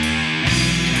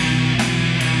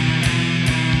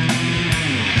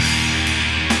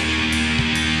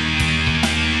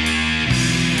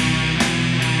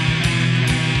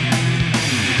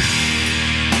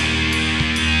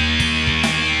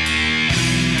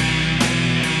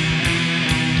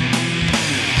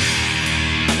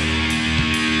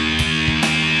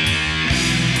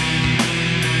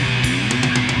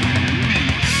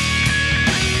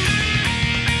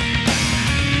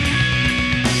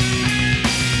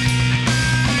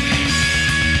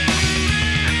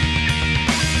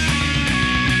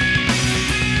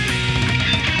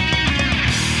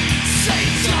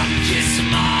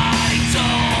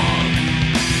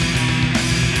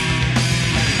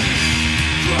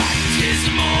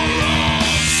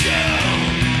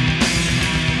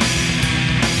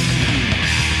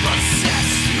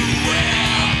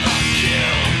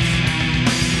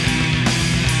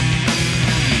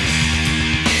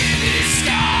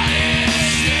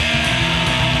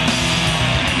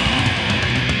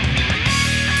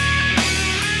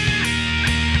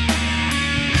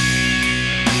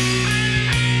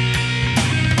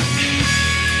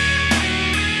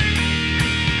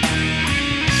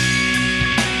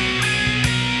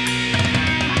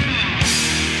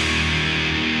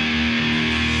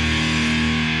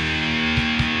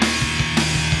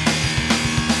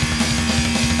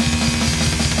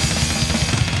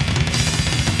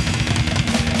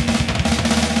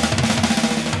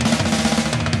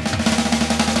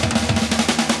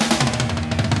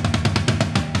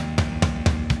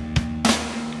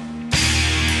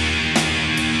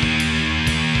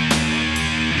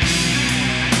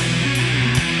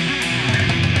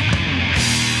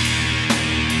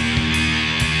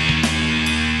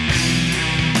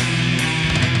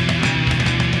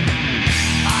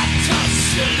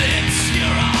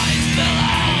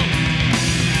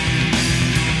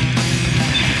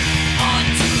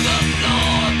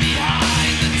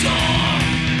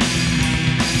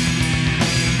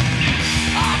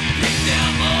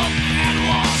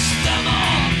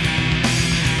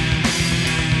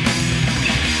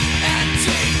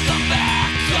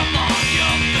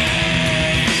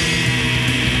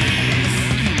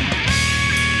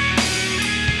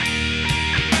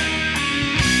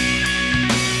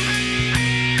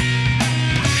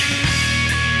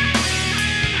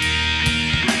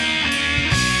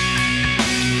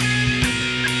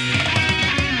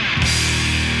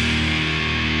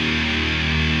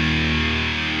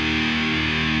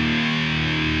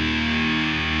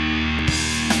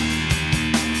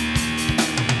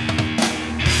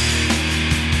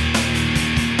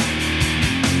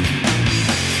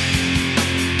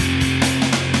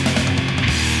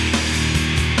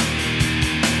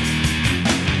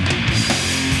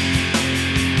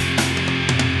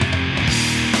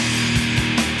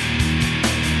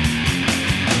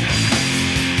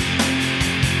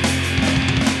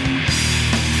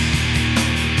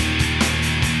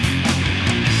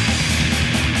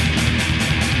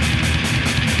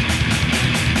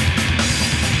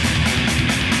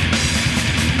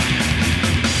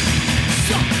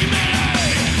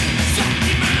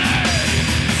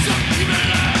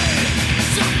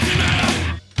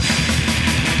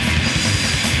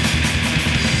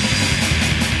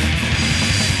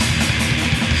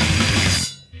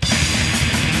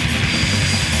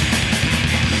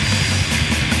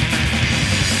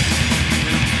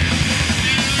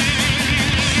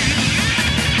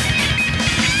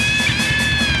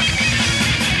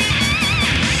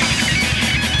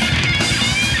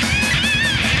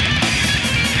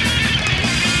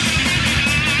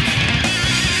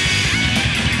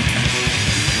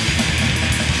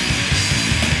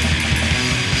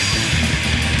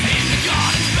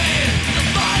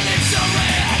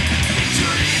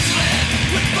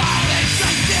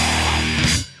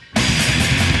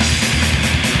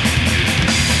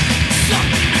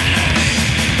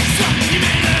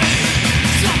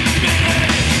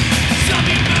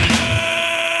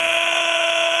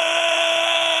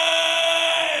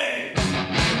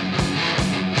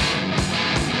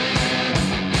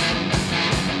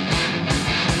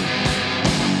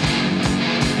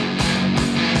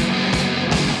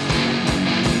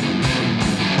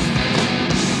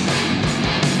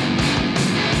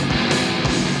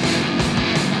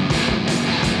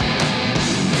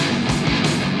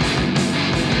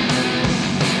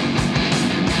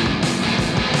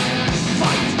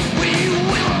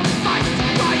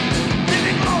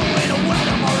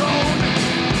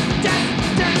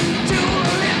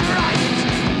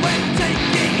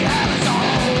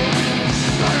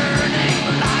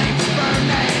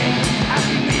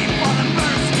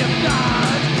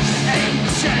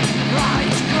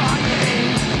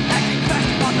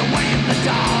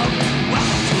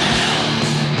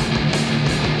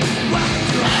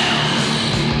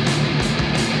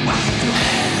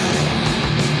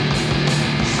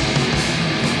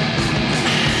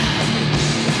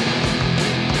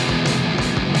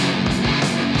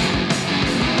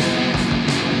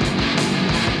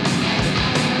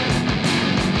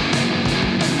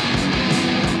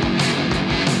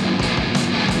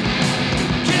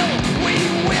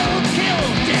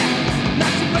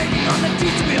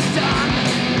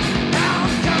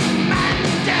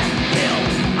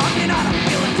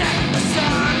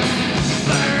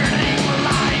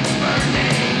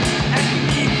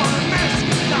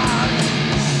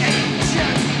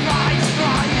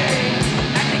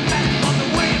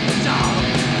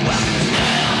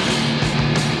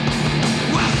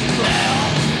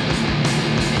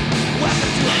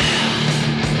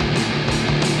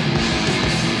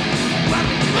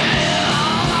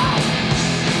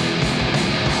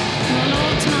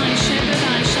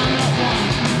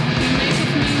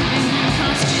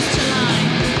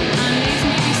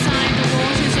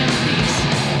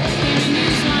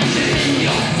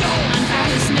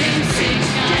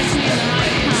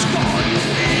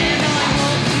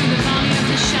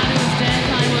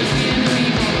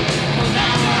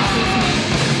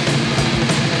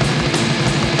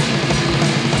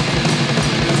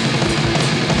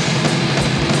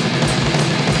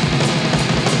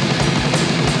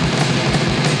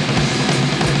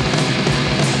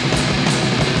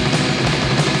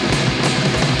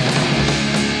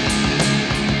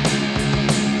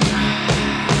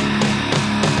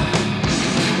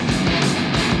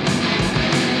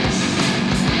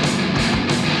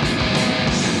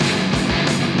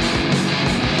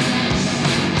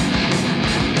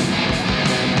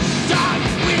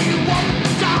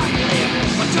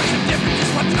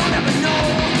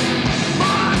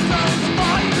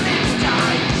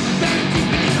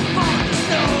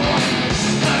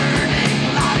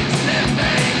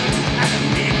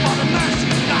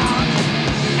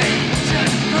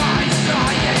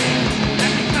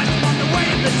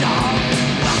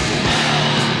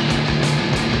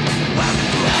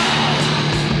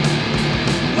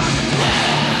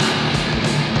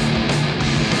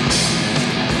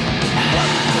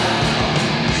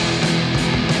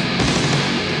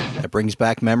 That brings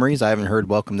back memories. I haven't heard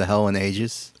Welcome to Hell in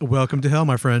ages. Welcome to Hell,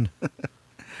 my friend.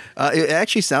 It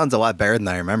actually sounds a lot better than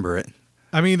I remember it.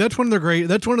 I mean, that's one of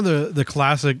the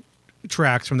classic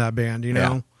tracks from that band, you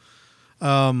know?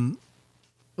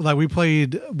 Like we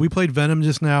played Venom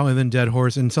just now and then Dead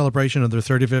Horse in celebration of their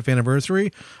 35th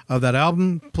anniversary of that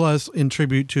album, plus in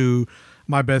tribute to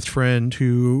my best friend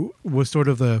who was sort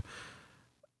of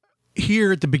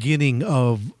here at the beginning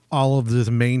of all of this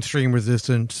mainstream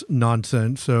resistance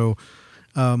nonsense. So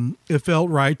it felt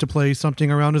right to play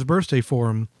something around his birthday for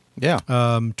him. Yeah.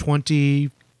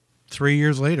 23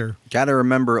 years later. Got to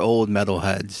remember old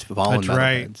metalheads. That's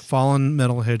right. Fallen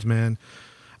metalheads, man.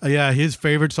 Yeah, his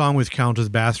favorite song was Countess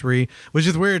Bathory, which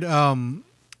is weird.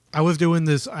 I was doing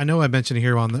this. I know I mentioned it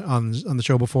here on the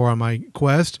show before on my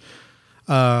quest.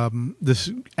 This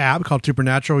app called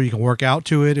Supernatural. You can work out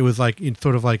to it. It was like it's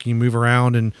sort of like you move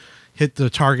around and hit the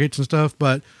targets and stuff.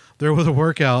 But there was a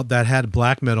workout that had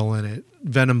black metal in it,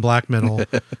 Venom black metal.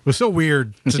 It was so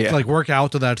weird to like work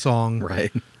out to that song.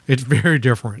 Right. It's very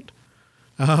different.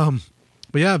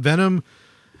 But yeah, Venom.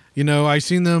 You know, I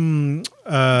seen them.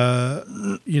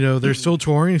 You know, they're still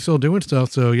touring, still doing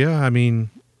stuff. So yeah, I mean,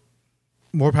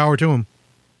 more power to them.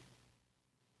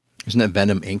 Isn't it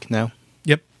Venom Inc. now?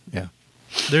 Yep. Yeah.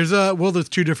 There's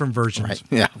two different versions. Right.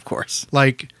 Yeah, of course.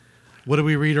 Like, what did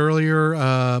we read earlier?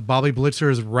 Bobby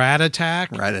Blitzer's Rat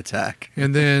Attack. Rat Attack.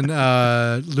 And then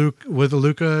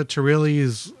Luca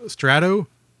Turilli's Strato.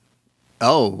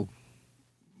 Oh.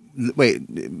 Wait,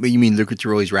 you mean Luca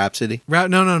Turilli's Rhapsody? No,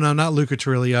 not Luca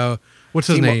Turilli. What's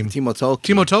his name? Timo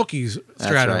Tolkki. Timo Tolkki's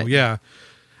Strato, right. Yeah.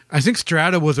 I think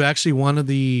Strato was actually one of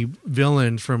the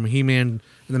villains from He-Man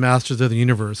and the Masters of the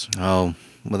Universe. Oh,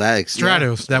 well,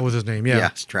 Stratos, that was his name, yeah. Yeah,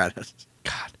 Stratos.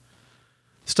 God.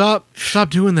 Stop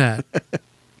doing that.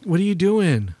 What are you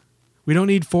doing? We don't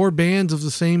need 4 bands of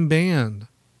the same band.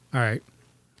 All right.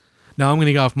 Now I'm going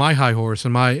to get off my high horse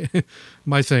and my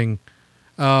thing.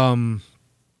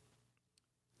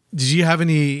 Did you have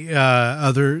any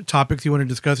other topics you want to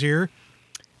discuss here?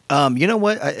 You know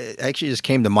what? I actually just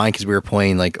came to mind because we were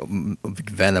playing like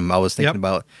Venom. I was thinking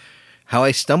about how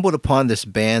I stumbled upon this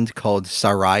band called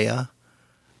Saraya.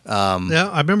 Yeah,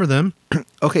 I remember them.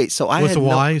 Okay, so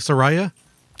Saraya?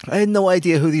 I had no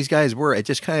idea who these guys were. It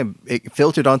just kind of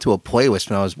filtered onto a playlist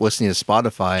when I was listening to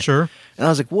Spotify. Sure. And I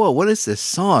was like, whoa, what is this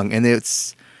song? And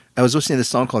I was listening to this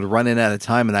song called Running Out of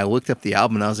Time, and I looked up the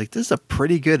album, and I was like, this is a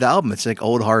pretty good album. It's like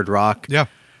old hard rock. Yeah.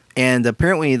 And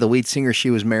apparently the lead singer, she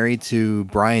was married to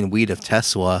Brian Weed of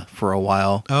Tesla for a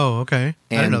while. Oh, okay.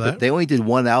 And I didn't know that. They only did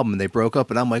one album, and they broke up,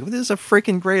 and I'm like, this is a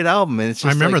freaking great album. And it's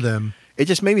just I remember them. It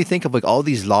just made me think of like all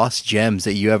these lost gems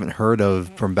that you haven't heard of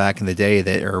from back in the day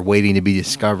that are waiting to be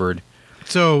discovered.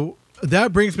 So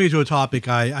that brings me to a topic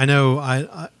I know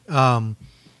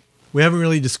we haven't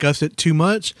really discussed it too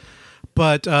much,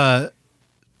 but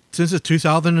since it's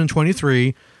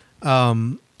 2023,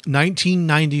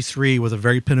 1993 was a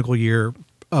very pinnacle year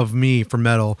of me for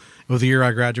metal. It was the year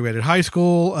I graduated high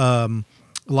school. A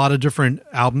lot of different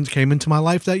albums came into my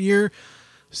life that year.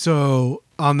 So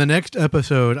on the next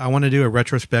episode, I want to do a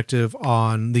retrospective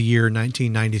on the year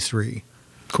 1993.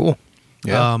 Cool.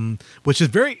 Yeah. Which is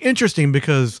very interesting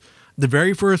because the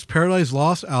very first Paradise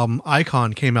Lost album,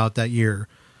 Icon, came out that year.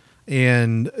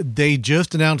 And they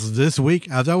just announced this week,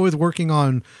 as I was working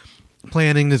on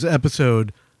planning this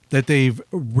episode, that they've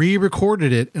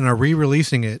re-recorded it and are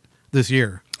re-releasing it this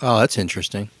year. Oh, that's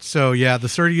interesting. So yeah, the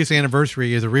 30th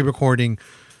anniversary is a re-recording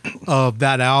of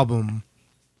that album.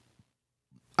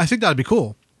 I think that'd be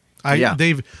cool.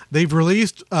 They've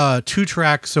released 2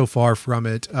 tracks so far from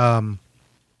it. I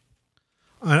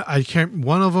can't.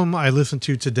 One of them I listened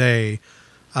to today.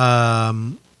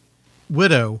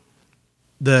 Widow,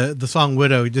 the song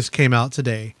 "Widow" just came out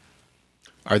today.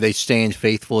 Are they staying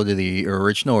faithful to the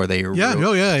original, or are they?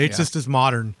 Yeah, It's just as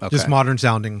modern, just modern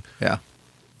sounding. Yeah.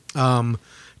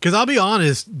 Because I'll be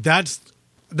honest, there's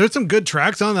some good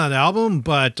tracks on that album,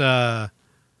 but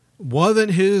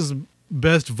wasn't his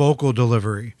best vocal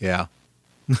delivery. Yeah.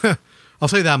 I'll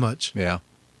say that much. Yeah.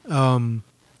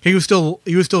 He was still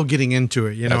getting into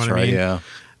it. You know That's what I right, mean? Yeah.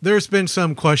 There's been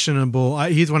some questionable.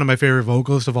 He's one of my favorite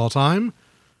vocalists of all time,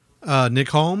 Nick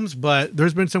Holmes. But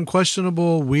there's been some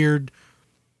questionable, weird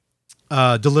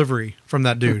delivery from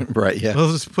that dude. Right. Yeah.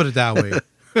 Let's just put it that way.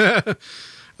 But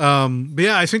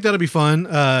yeah, I think that'll be fun.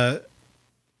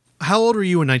 How old were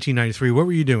you in 1993? What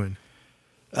were you doing?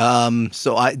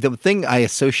 So the thing I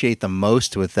associate the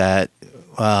most with that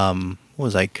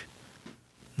was like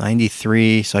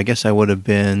 93. So I guess I would have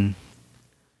been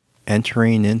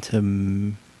entering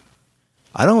into,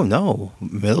 I don't know,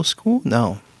 middle school?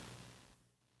 No.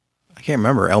 I can't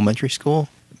remember. Elementary school?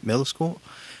 Middle school?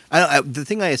 The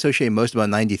thing I associate most about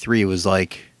 '93 was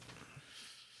like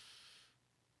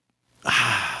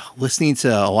listening to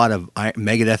a lot of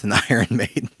Megadeth and Iron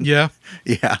Maiden. Yeah.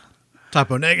 Yeah.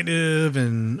 Typo Negative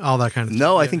and all that kind of stuff.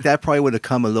 No, I Yeah. think that probably would have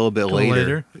come a little bit later.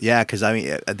 later? Yeah, because I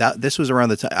mean, this was around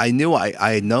the time I knew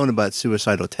I had known about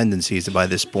suicidal tendencies by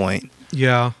this point,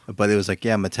 Yeah. but it was like,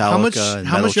 yeah, Metallica. And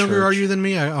How Metal much younger Church. are you than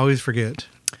me? I always forget.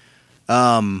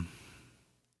 Well,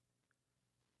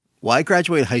 I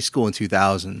graduated high school in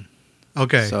 2000.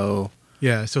 Okay. So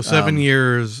Yeah. So 7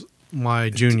 years my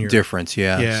junior. difference,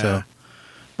 yeah. Yeah. So,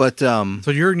 but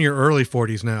So you're in your early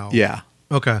 40s now. yeah,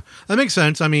 Okay. That makes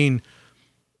sense. I mean,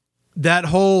 that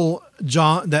whole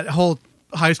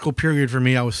high school period for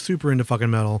me, I was super into fucking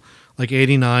metal, like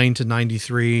 89 to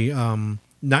 93.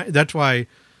 That's why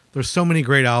there's so many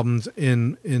great albums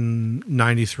in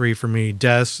 93 for me.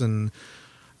 Death and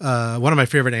one of my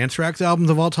favorite Anthrax albums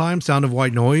of all time, Sound of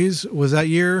White Noise, was that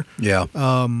year. yeah.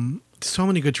 So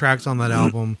many good tracks on that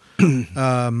album.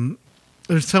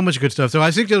 There's so much good stuff. So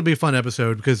I think it'll be a fun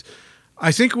episode because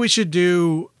I think we should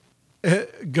do,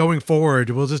 going forward,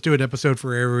 we'll just do an episode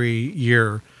for every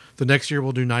year. The next year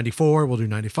we'll do 94, we'll do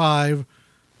 95.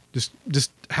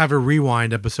 Just have a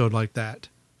rewind episode like that.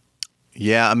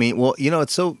 Yeah, I mean, well,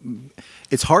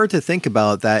 it's hard to think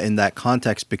about that in that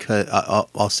context because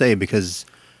I'll say because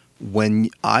when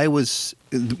I was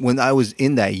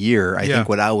in that year, I think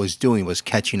what I was doing was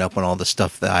catching up on all the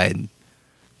stuff that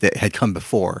had come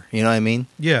before. You know what I mean?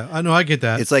 Yeah, I know. I get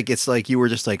that. It's like you were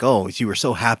just like, oh, you were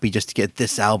so happy just to get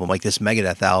this album, like this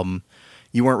Megadeth album.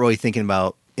 You weren't really thinking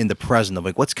about in the present of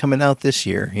like what's coming out this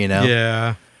year. You know?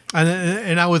 Yeah,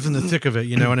 and I was in the thick of it.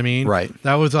 You know what I mean? Right.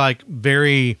 That was like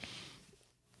very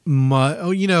much. Oh,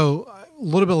 a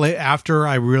little bit late after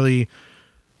I really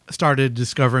started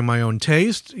discovering my own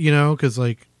taste. Because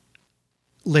like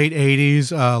late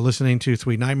 80s, listening to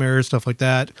Sweet Nightmares, stuff like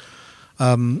that.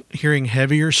 Hearing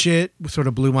heavier shit sort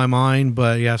of blew my mind,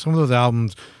 but yeah, some of those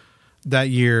albums that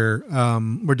year,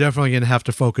 we're definitely going to have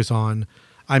to focus on.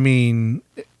 I mean,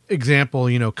 example,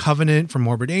 Covenant from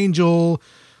Morbid Angel,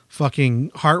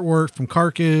 fucking Heartwork from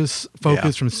Carcass,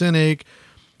 Focus from Cynic,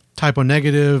 Typo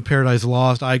Negative, Paradise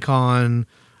Lost, Icon,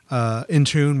 In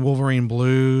Tune, Wolverine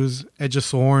Blues, Edge of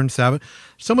Thorn, Sabbath.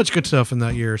 So much good stuff in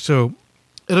that year. So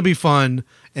it'll be fun.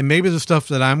 And maybe the stuff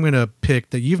that I'm going to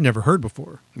pick that you've never heard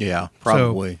before. Yeah,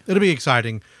 probably. So it'll be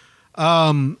exciting.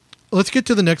 Let's get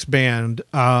to the next band.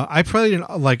 I probably didn't,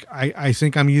 I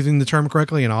think I'm using the term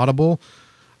correctly, Inaudible.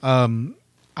 I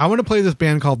want to play this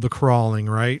band called The Crawling,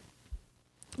 right?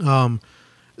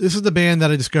 This is the band that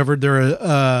I discovered.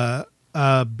 They're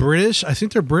British. I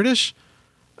think they're British.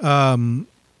 Death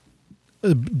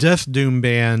Doom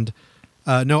band.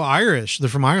 No, Irish. They're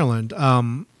from Ireland.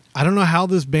 I don't know how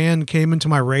this band came into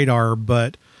my radar,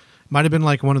 but it might have been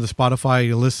like one of the Spotify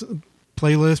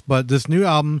playlists. But this new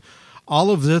album,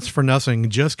 All of This for Nothing,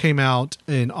 just came out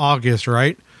in August,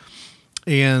 right?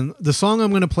 And the song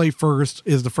I'm going to play first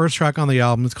is the first track on the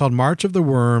album. It's called March of the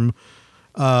Worm.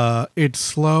 It's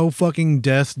slow fucking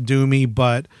death doomy,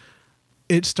 but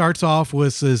it starts off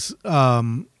with this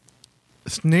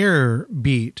snare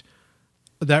beat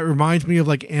that reminds me of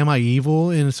like Am I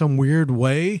Evil in some weird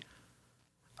way.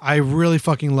 I really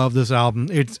fucking love this album.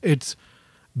 It's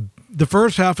the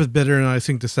first half is better than I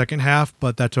think the second half,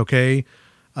 but that's okay.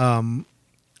 I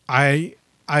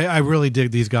really dig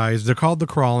these guys. They're called The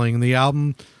Crawling. The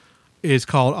album is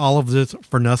called All of This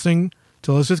for Nothing.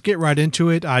 So let's just get right into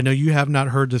it. I know you have not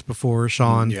heard this before,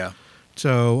 Sean. Yeah.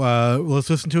 So let's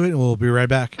listen to it and we'll be right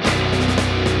back.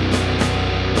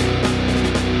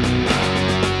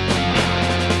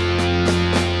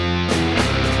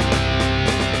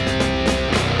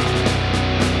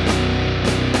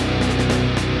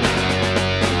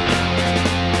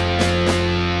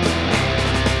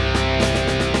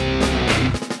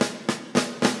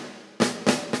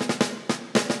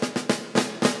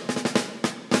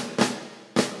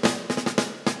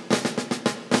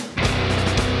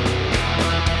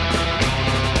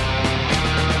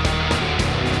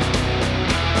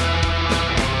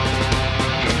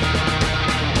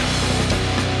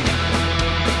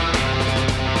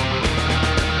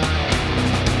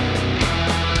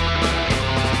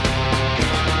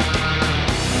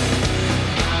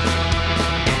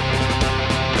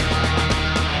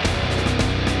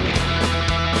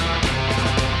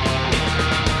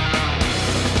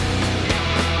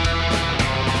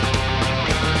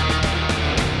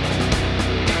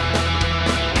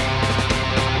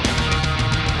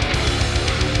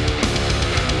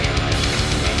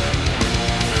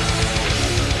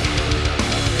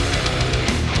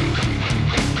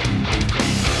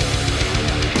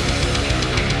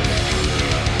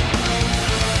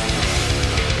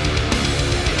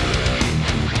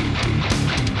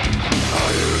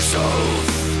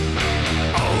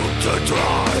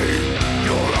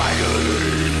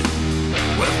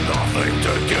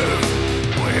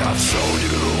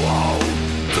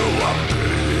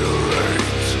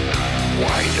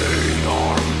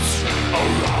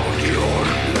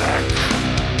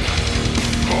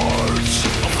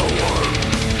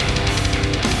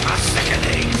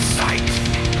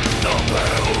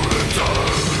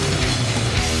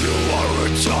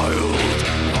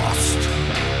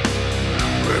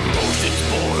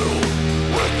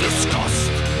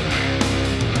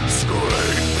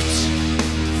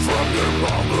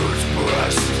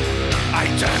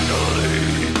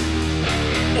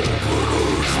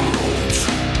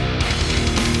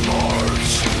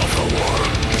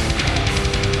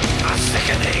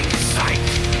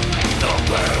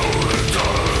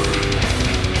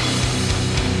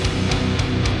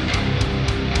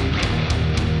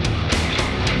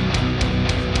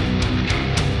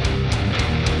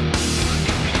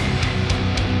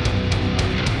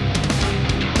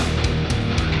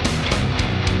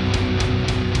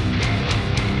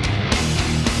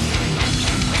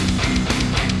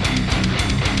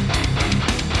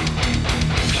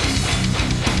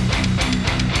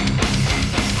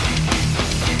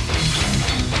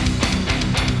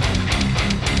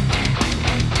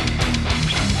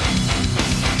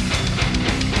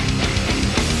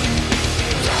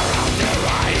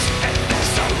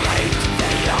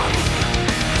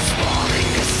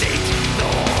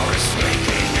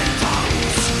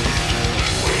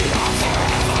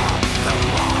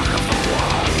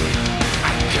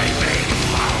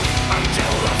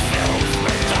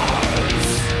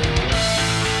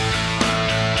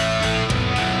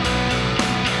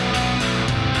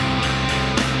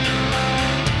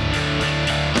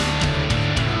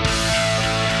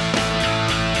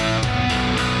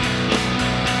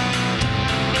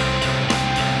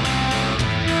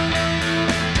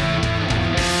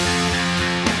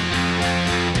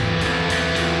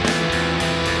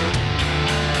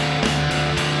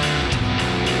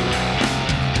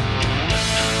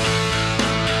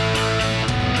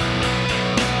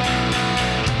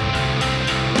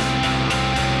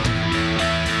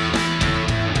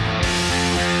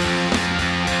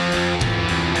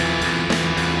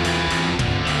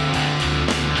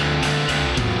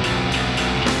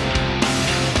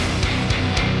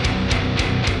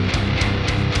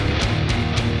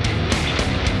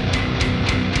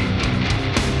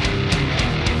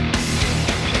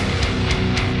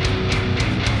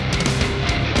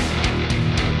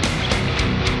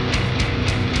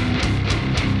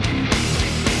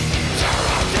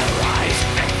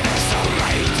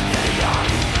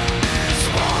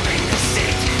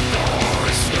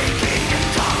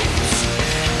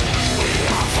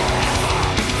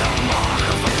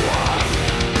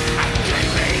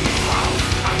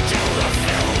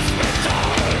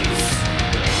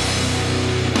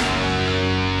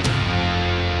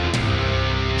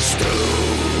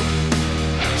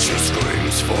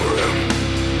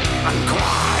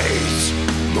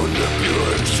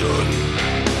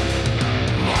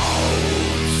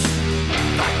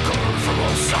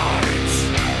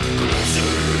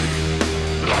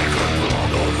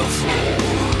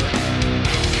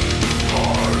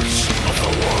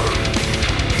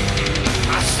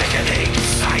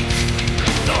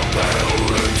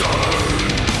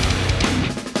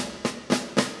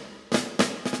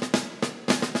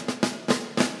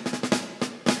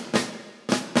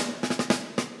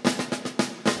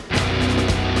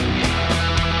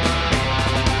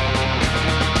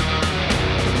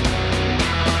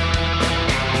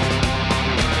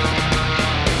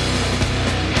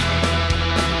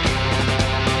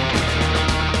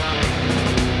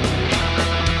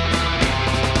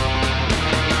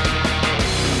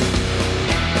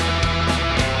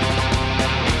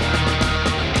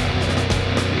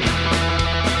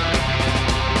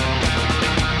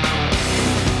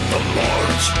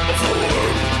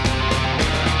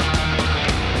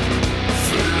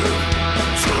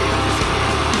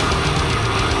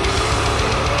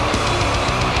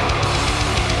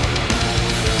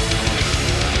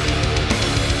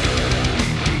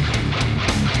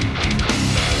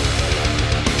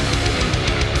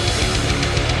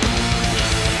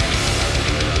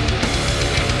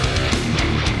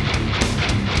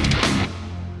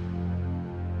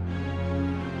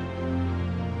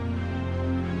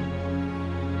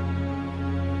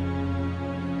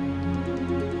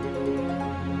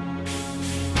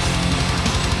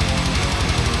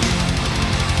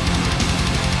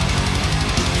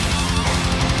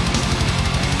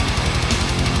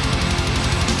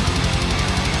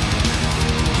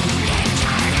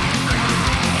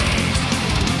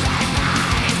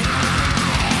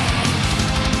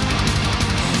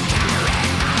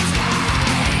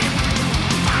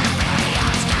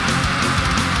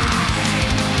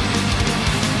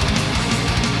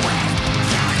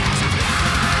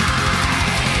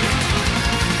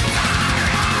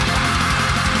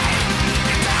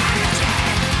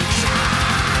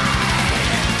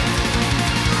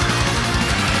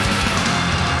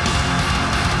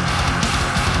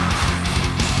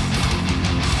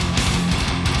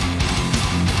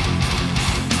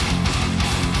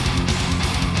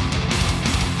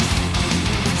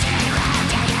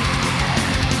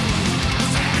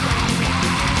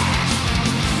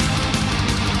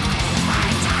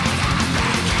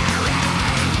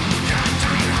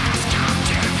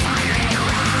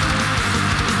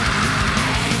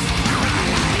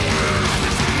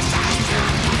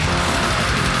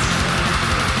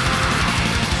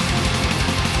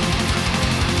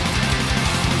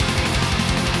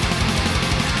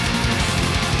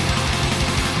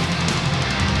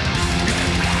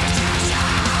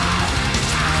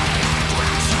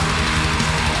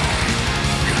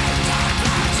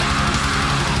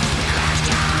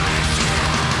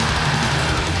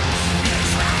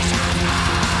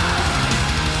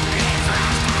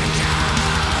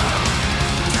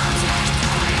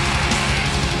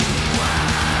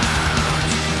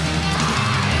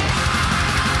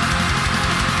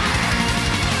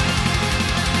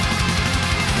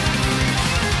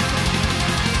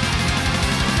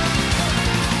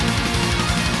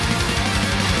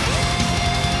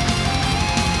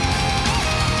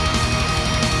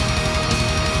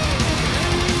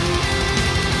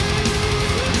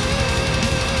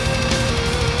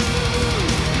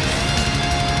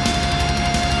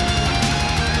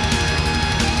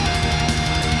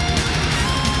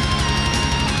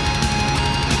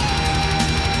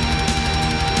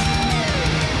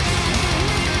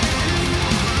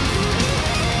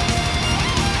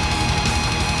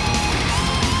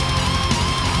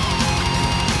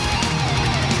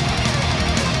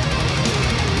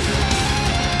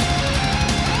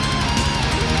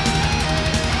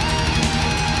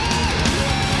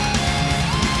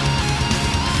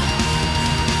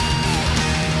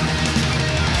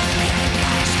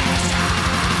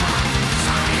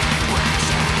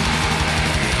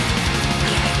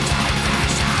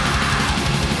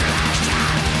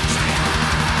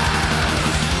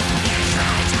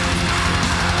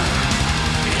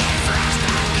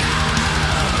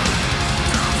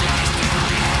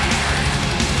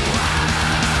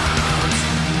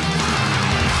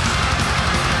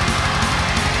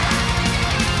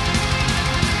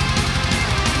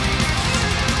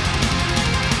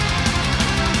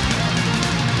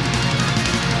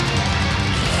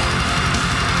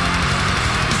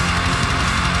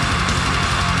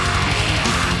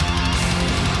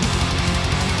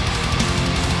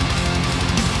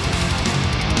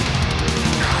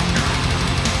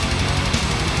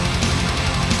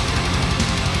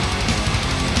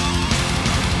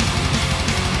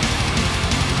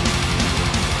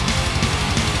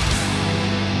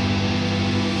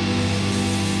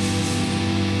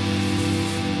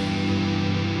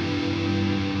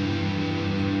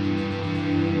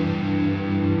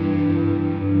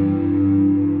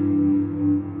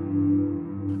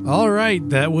 All right,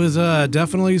 that was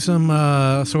definitely some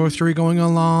sorcery going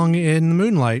along in the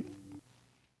moonlight.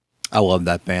 I love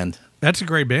that band. That's a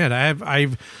great band. I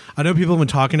know people have been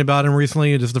talking about him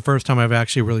recently. This is the first time I've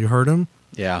actually really heard him.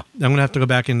 Yeah. I'm gonna have to go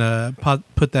back and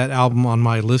put that album on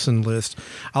my listen list.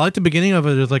 I like the beginning of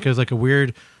it. It was like a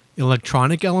weird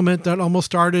electronic element that almost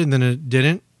started and then it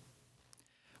didn't.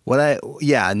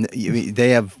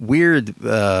 They have weird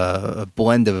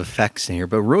blend of effects in here,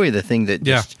 but really the thing that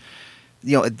just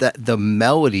the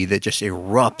melody that just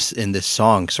erupts in this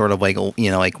song, sort of like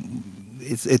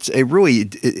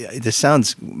this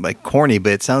sounds like corny,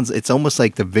 but it's almost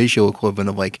like the visual equivalent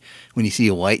of like when you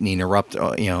see lightning erupt,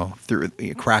 through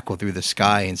crackle through the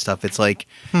sky and stuff. It's like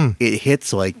it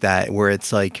hits like that, where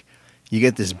it's like you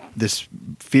get this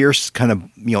fierce kind of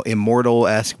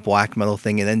immortal-esque black metal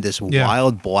thing, and then this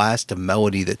wild blast of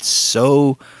melody that's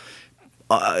so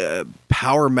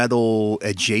power metal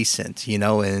adjacent,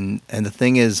 and the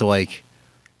thing is, like,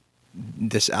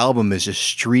 this album is just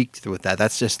streaked with that.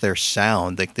 That's just their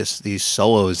sound, like these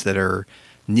solos that are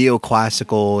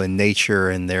neoclassical in nature,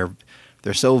 and they're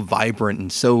so vibrant and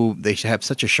so they have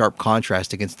such a sharp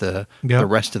contrast against the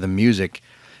rest of the music.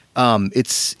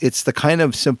 It's the kind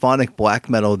of symphonic black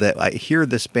metal that I hear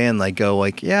this band like go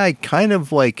like, yeah, I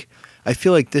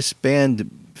feel like this band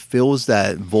fills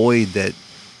that void that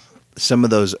some of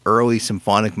those early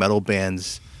symphonic metal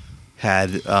bands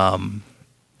had,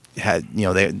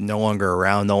 they're no longer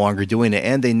around, no longer doing it,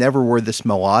 and they never were this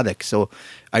melodic. So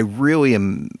I really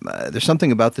am, there's something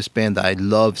about this band that I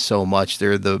love so much.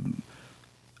 I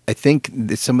think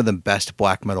it's some of the best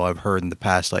black metal I've heard in the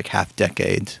past, like, half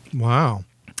decade. Wow.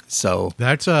 So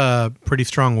that's pretty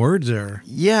strong words there.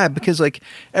 Yeah, because like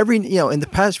in the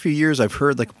past few years, I've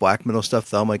heard like black metal stuff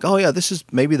that I'm like, oh yeah, this is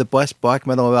maybe the best black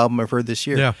metal album I've heard this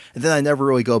year. Yeah. And then I never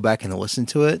really go back and listen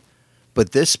to it.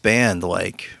 But this band,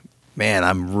 like, man,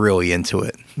 I'm really into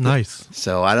it. Nice.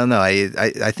 So I don't know.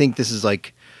 I think this is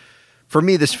like, for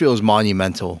me, this feels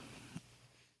monumental.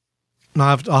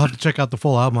 I'll have to check out the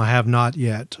full album. I have not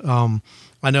yet.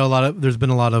 I know there's been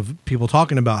a lot of people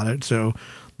talking about it. So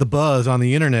the buzz on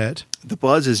the internet. The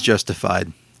buzz is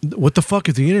justified. What the fuck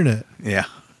is the internet? Yeah.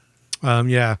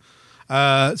 Yeah.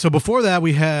 So before that,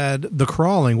 we had The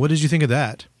Crawling. What did you think of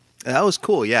that? That was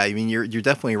cool. Yeah. I mean, you're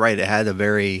definitely right. It had a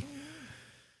very,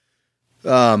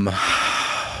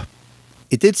 it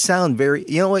did sound very,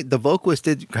 the vocalist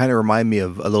did kind of remind me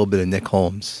of a little bit of Nick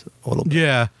Holmes. A little bit.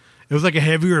 Yeah. It was like a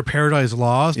heavier Paradise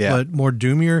Lost, but more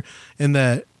doomier, in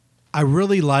that I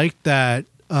really liked that,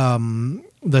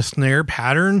 the snare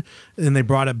pattern, and they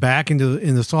brought it back in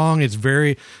the song. It's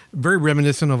very, very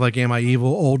reminiscent of like Am I Evil,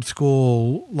 old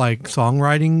school like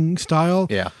songwriting style.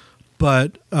 Yeah.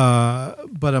 But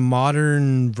a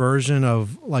modern version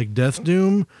of like Death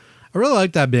Doom. I really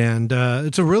like that band.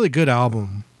 It's a really good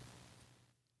album.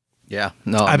 Yeah.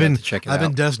 No, I've been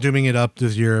Death Dooming it up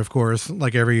this year, of course,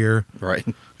 like every year. Right.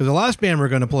 Because the last band we're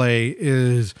going to play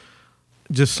is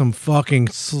just some fucking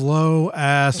slow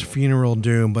ass funeral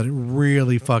doom, but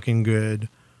really fucking good.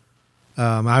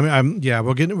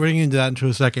 We're getting into that into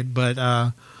a second, but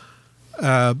I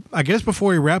guess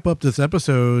before we wrap up this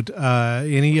episode,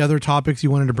 any other topics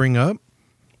you wanted to bring up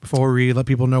before we let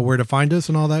people know where to find us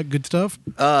and all that good stuff?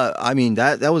 I mean,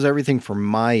 that was everything from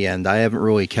my end. I haven't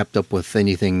really kept up with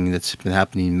anything that's been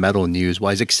happening metal news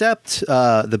wise, except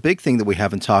the big thing that we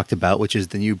haven't talked about, which is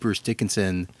the new Bruce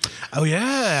Dickinson. Oh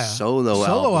yeah, solo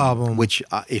album. Which,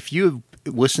 if you've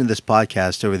listened to this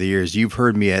podcast over the years, you've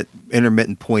heard me at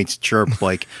intermittent points chirp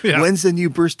like, "When's the new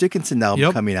Bruce Dickinson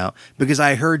album coming out?" Because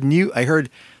I heard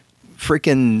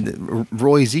freaking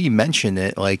Roy Z mentioned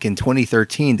it like in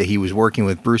 2013 that he was working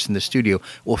with Bruce in the studio.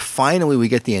 Well, finally we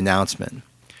get the announcement,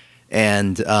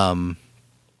 and I'm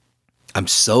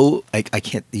so I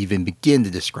can't even begin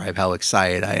to describe how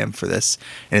excited I am for this.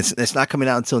 And it's not coming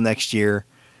out until next year,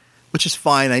 which is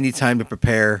fine. I need time to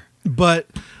prepare. But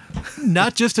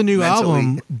not just a new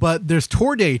album, but there's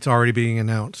tour dates already being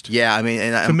announced. Yeah, I mean,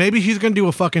 so maybe he's going to do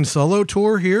a fucking solo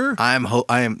tour here. I am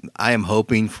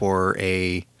hoping for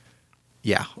a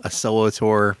solo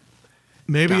tour.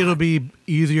 Maybe it'll be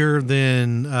easier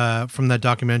than from that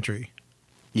documentary.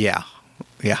 Yeah,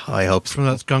 I hope so. From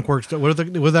that Skunkworks.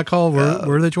 What was that called?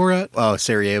 Where did they tour at? Oh,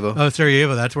 Sarajevo. Oh,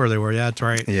 Sarajevo. That's where they were. Yeah, that's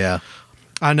right. Yeah.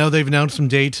 I know they've announced some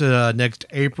dates next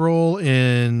April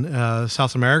in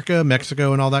South America,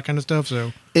 Mexico, and all that kind of stuff.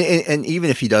 So, and even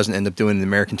if he doesn't end up doing an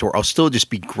American tour, I'll still just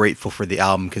be grateful for the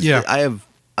album because I'm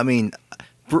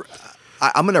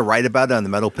going to write about it on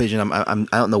the Metal Pigeon. I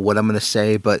don't know what I'm going to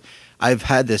say, but I've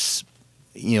had this,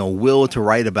 will to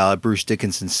write about Bruce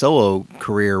Dickinson's solo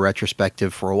career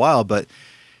retrospective for a while. But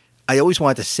I always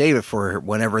wanted to save it for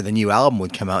whenever the new album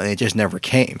would come out, and it just never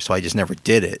came. So I just never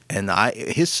did it. And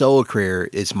his solo career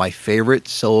is my favorite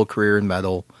solo career in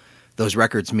metal. Those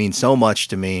records mean so much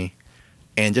to me.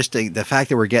 And just the fact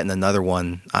that we're getting another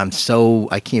one, I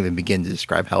can't even begin to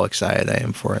describe how excited I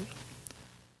am for it.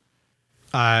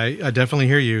 I definitely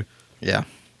hear you. Yeah.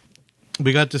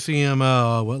 We got to see him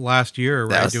last year,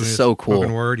 right? That was so cool.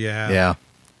 Spoken word, yeah. Yeah.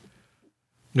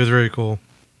 It was very cool.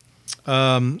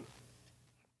 I'm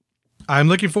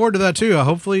looking forward to that too.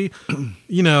 Hopefully,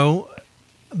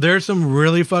 there's some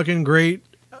really fucking great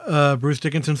Bruce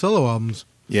Dickinson solo albums.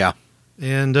 Yeah.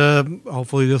 And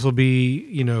hopefully this will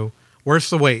be,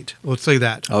 worth the wait. Let's say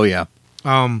that. Oh, yeah.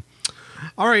 All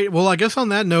right. Well, I guess on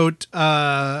that note,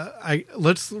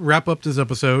 let's wrap up this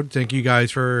episode. Thank you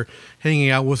guys for hanging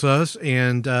out with us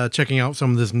and checking out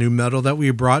some of this new metal that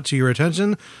we brought to your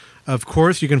attention. Of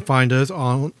course, you can find us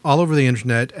all over the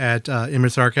internet at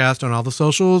MSRcast on all the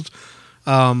socials,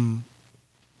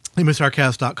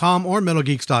 MSRcast.com or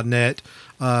MetalGeeks.net.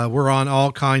 We're on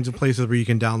all kinds of places where you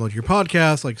can download your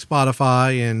podcasts, like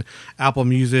Spotify and Apple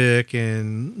Music,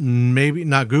 and maybe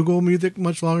not Google Music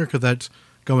much longer because that's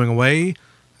going away.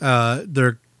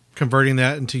 They're converting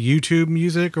that into YouTube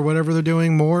Music or whatever they're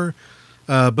doing more.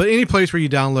 But any place where you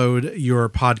download your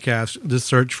podcast, just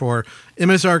search for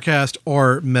MSRcast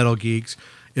or Metal Geeks.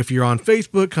 If you're on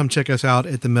Facebook, come check us out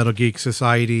at the Metal Geek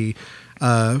Society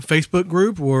Facebook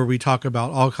group, where we talk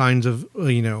about all kinds of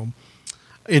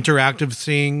interactive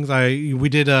things. We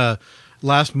did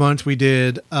last month. We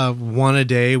did one a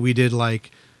day. We did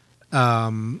like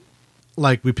we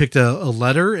picked a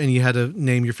letter, and you had to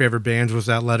name your favorite bands. Was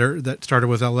that letter that started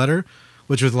with that letter?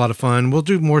 Which was a lot of fun. We'll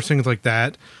do more things like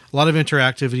that. A lot of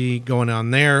interactivity going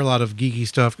on there. A lot of geeky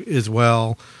stuff as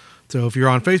well. So if you're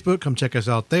on Facebook, come check us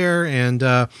out there. And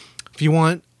if you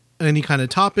want any kind of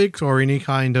topics or any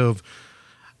kind of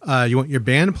you want your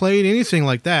band played, anything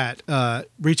like that,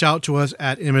 reach out to us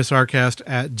at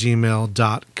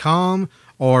msrcast@gmail.com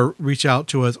or reach out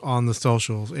to us on the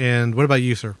socials. And what about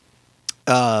you, sir?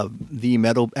 The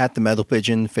Metal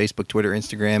Pigeon, Facebook, Twitter,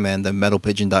 Instagram, and the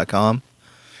metalpigeon.com.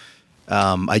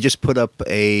 I just put up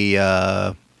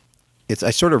I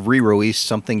sort of re-released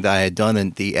something that I had done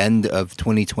at the end of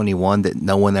 2021 that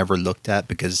no one ever looked at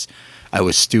because I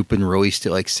was stupid and released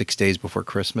it like 6 days before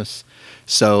Christmas.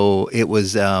 So it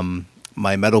was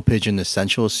my Metal Pigeon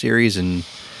Essentials series, and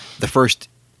the first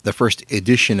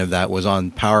edition of that was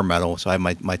on power metal. So I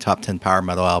have my top 10 power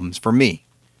metal albums for me,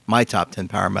 my top 10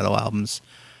 power metal albums.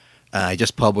 I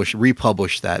just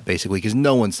republished that basically because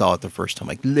no one saw it the first time.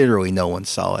 Like literally no one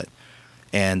saw it.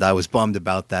 And I was bummed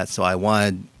about that. So I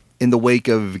wanted, in the wake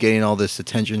of getting all this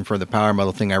attention for the power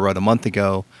metal thing I wrote a month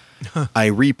ago, I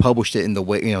republished it in the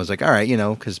way, I was like, all right,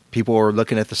 because people were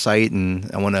looking at the site and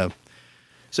I want to.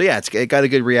 So yeah, it got a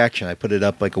good reaction. I put it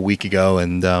up like a week ago,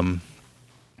 and I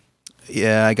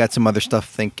got some other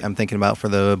stuff I'm thinking about for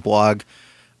the blog.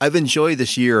 I've enjoyed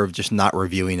this year of just not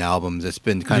reviewing albums. It's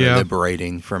been kind of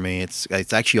liberating for me.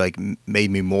 It's actually like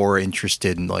made me more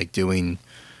interested in like doing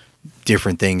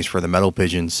different things for the Metal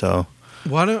Pigeon. So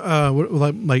why don't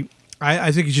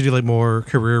I think you should do like more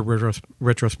career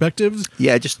retrospectives.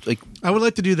 Yeah, just like I would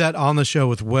like to do that on the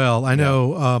show as well. I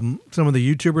know some of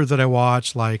the YouTubers that I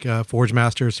watch, like Forge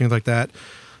Masters, things like that.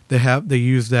 They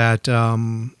use that.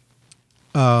 There's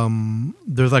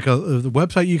like a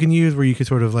website you can use where you can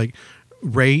sort of like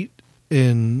rate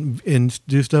and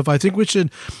do stuff. I think we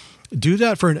should do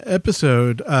that for an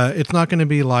episode. It's not going to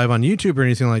be live on YouTube or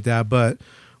anything like that, but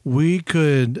we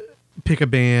could pick a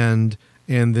band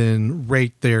and then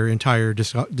rate their entire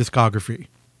discography.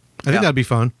 I think that'd be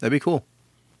fun. That'd be cool.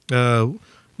 Let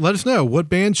us know, what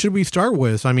band should we start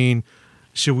with? I mean,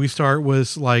 should we start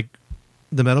with like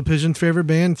the Metal Pigeon's favorite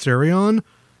band, Therion?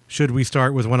 Should we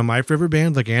start with one of my favorite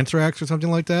bands, like Anthrax or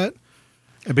something like that?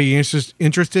 I'd be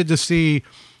interested to see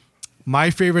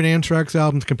my favorite Anthrax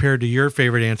albums compared to your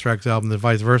favorite Anthrax album and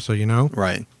vice versa,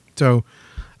 Right. So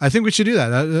I think we should do that.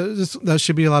 That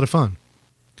should be a lot of fun.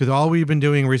 Because all we've been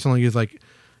doing recently is like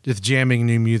just jamming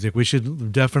new music. We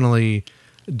should definitely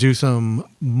do some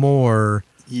more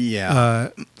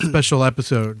special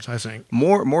episodes, I think.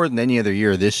 More than any other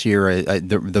year, this year,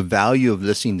 the value of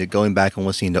going back and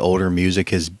listening to older music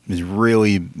has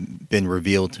really been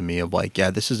revealed to me. Of like,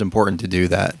 this is important to do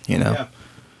that. Yeah.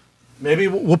 Maybe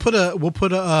we'll put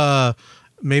a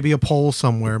maybe a poll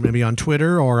somewhere, maybe on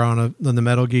Twitter or on the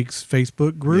Metal Geeks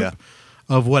Facebook group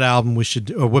of what album we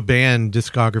should or what band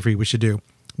discography we should do.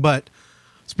 But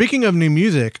speaking of new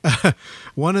music,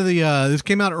 one of the this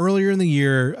came out earlier in the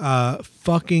year.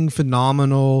 Fucking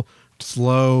phenomenal,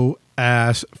 slow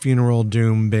ass funeral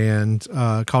doom band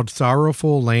called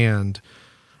Sorrowful Land.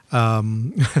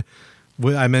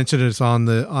 I mentioned it's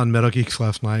on Metal Geeks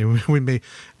last night.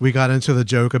 We got into the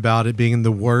joke about it being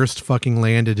the worst fucking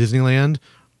land at Disneyland.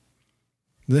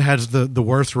 It has the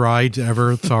worst rides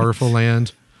ever, Sorrowful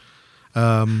Land.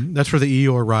 That's where the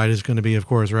Eeyore ride is going to be, of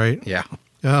course, right? Yeah.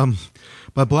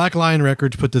 But Black Lion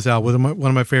Records put this out with one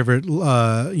of my favorite,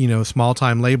 small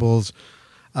time labels.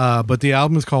 But the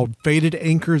album is called Faded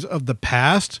Anchors of the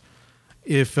Past.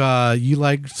 If you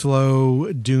like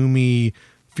slow, doomy,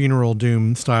 funeral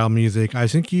doom style music, I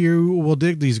think you will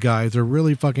dig these guys. They're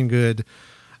really fucking good.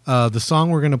 The song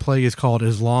we're going to play is called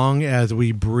As Long As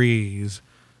We Breathe.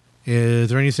 Is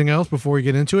there anything else before we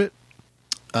get into it?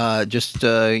 Just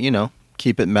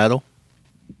keep it metal.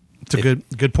 It's a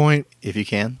good point. If you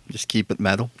can, just keep it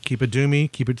metal. Keep it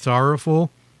doomy. Keep it sorrowful.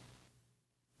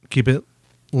 Keep it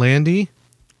landy.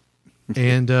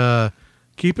 And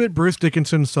keep it Bruce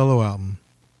Dickinson's solo album.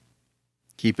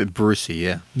 Keep it Brucey,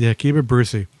 yeah. Yeah, keep it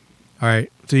Brucey. All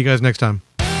right. See you guys next time.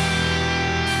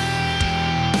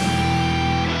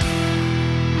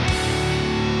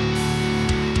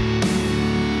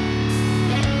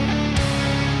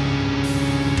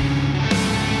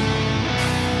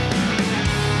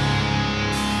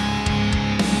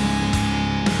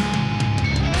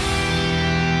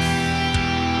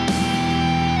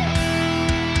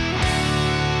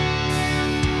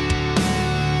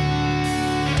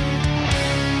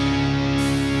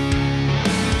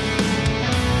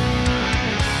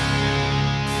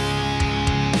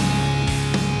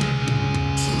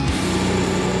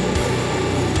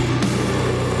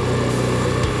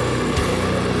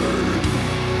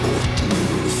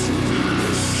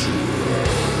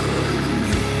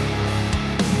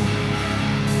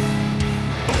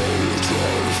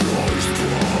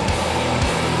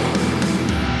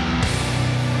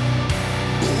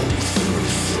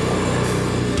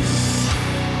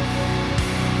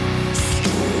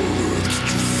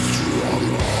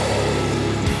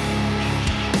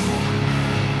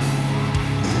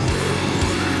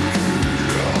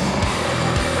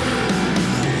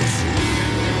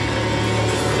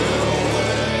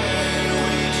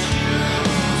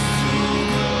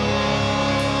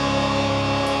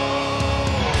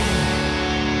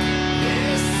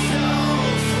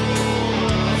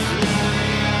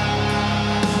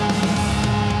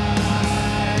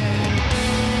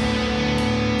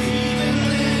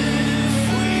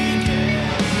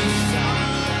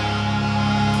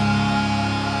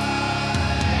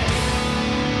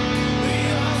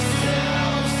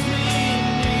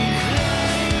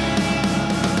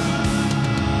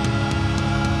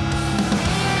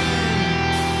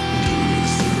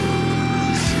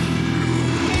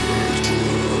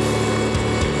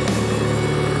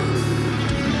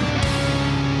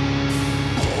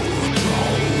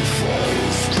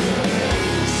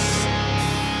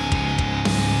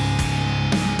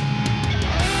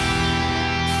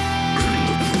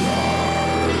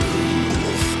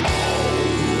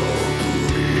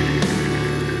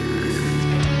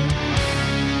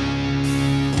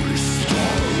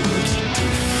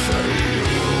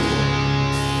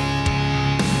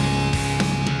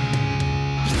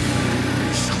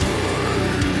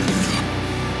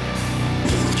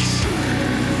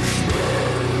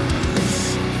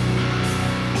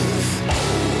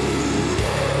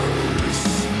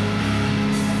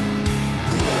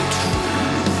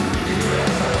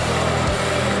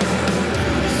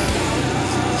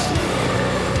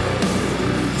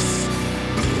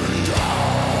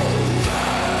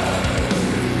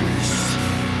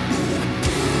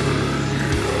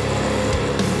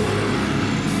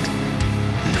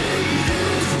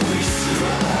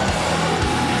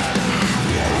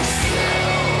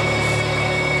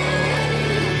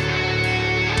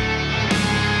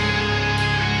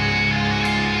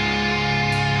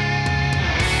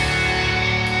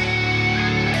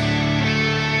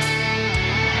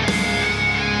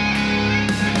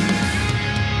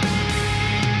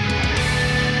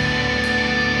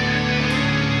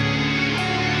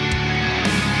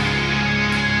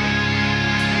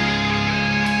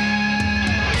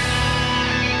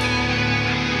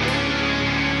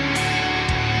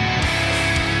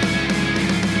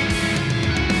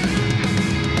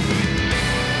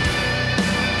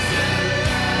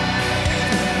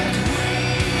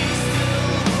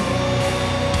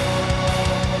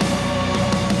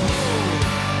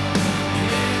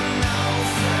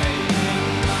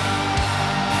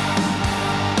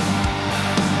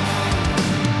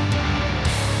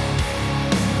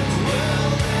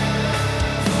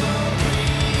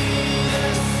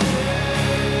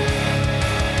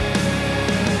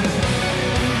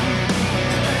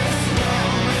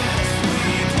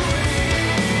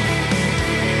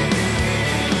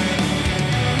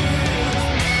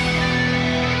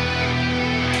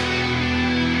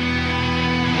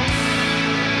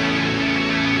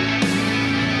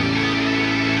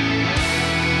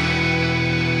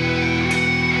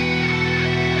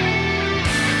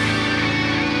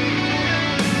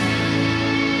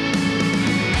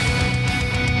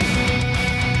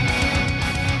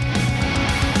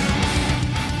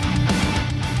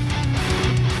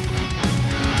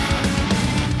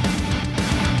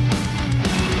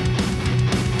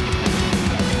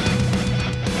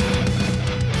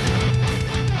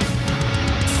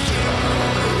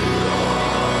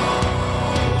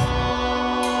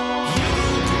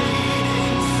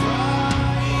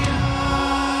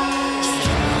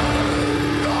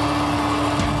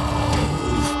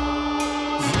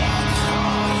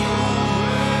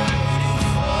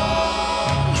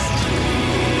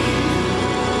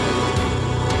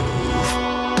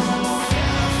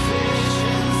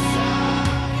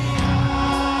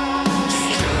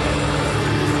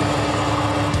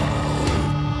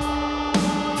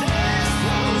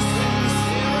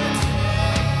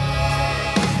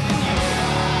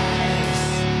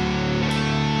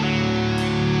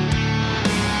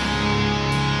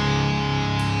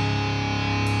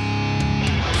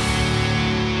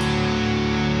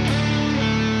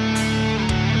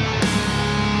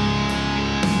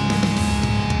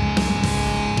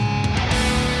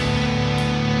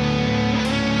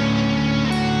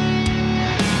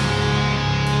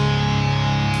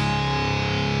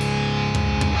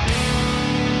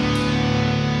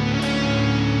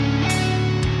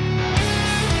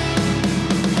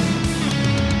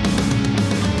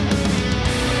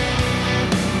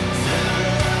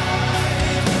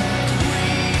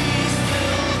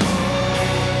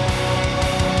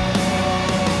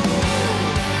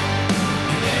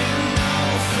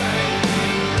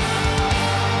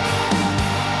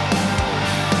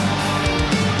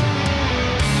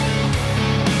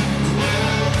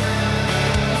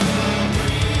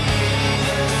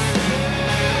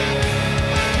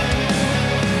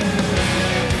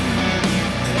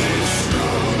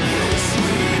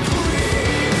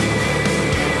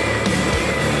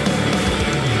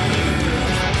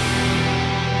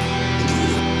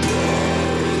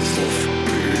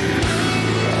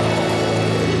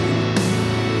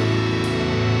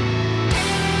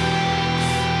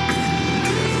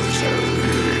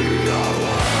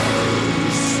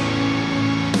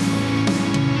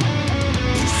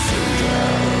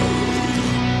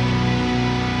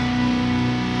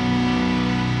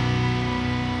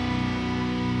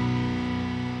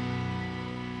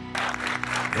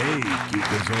 Hey,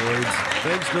 Geekazoids.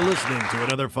 Thanks for listening to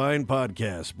another fine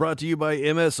podcast brought to you by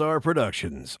MSR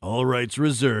Productions. All rights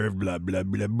reserved, blah, blah,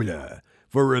 blah, blah.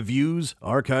 For reviews,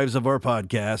 archives of our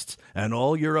podcasts, and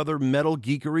all your other metal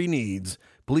geekery needs,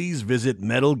 please visit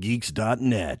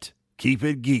metalgeeks.net. Keep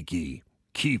it geeky.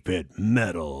 Keep it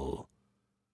metal.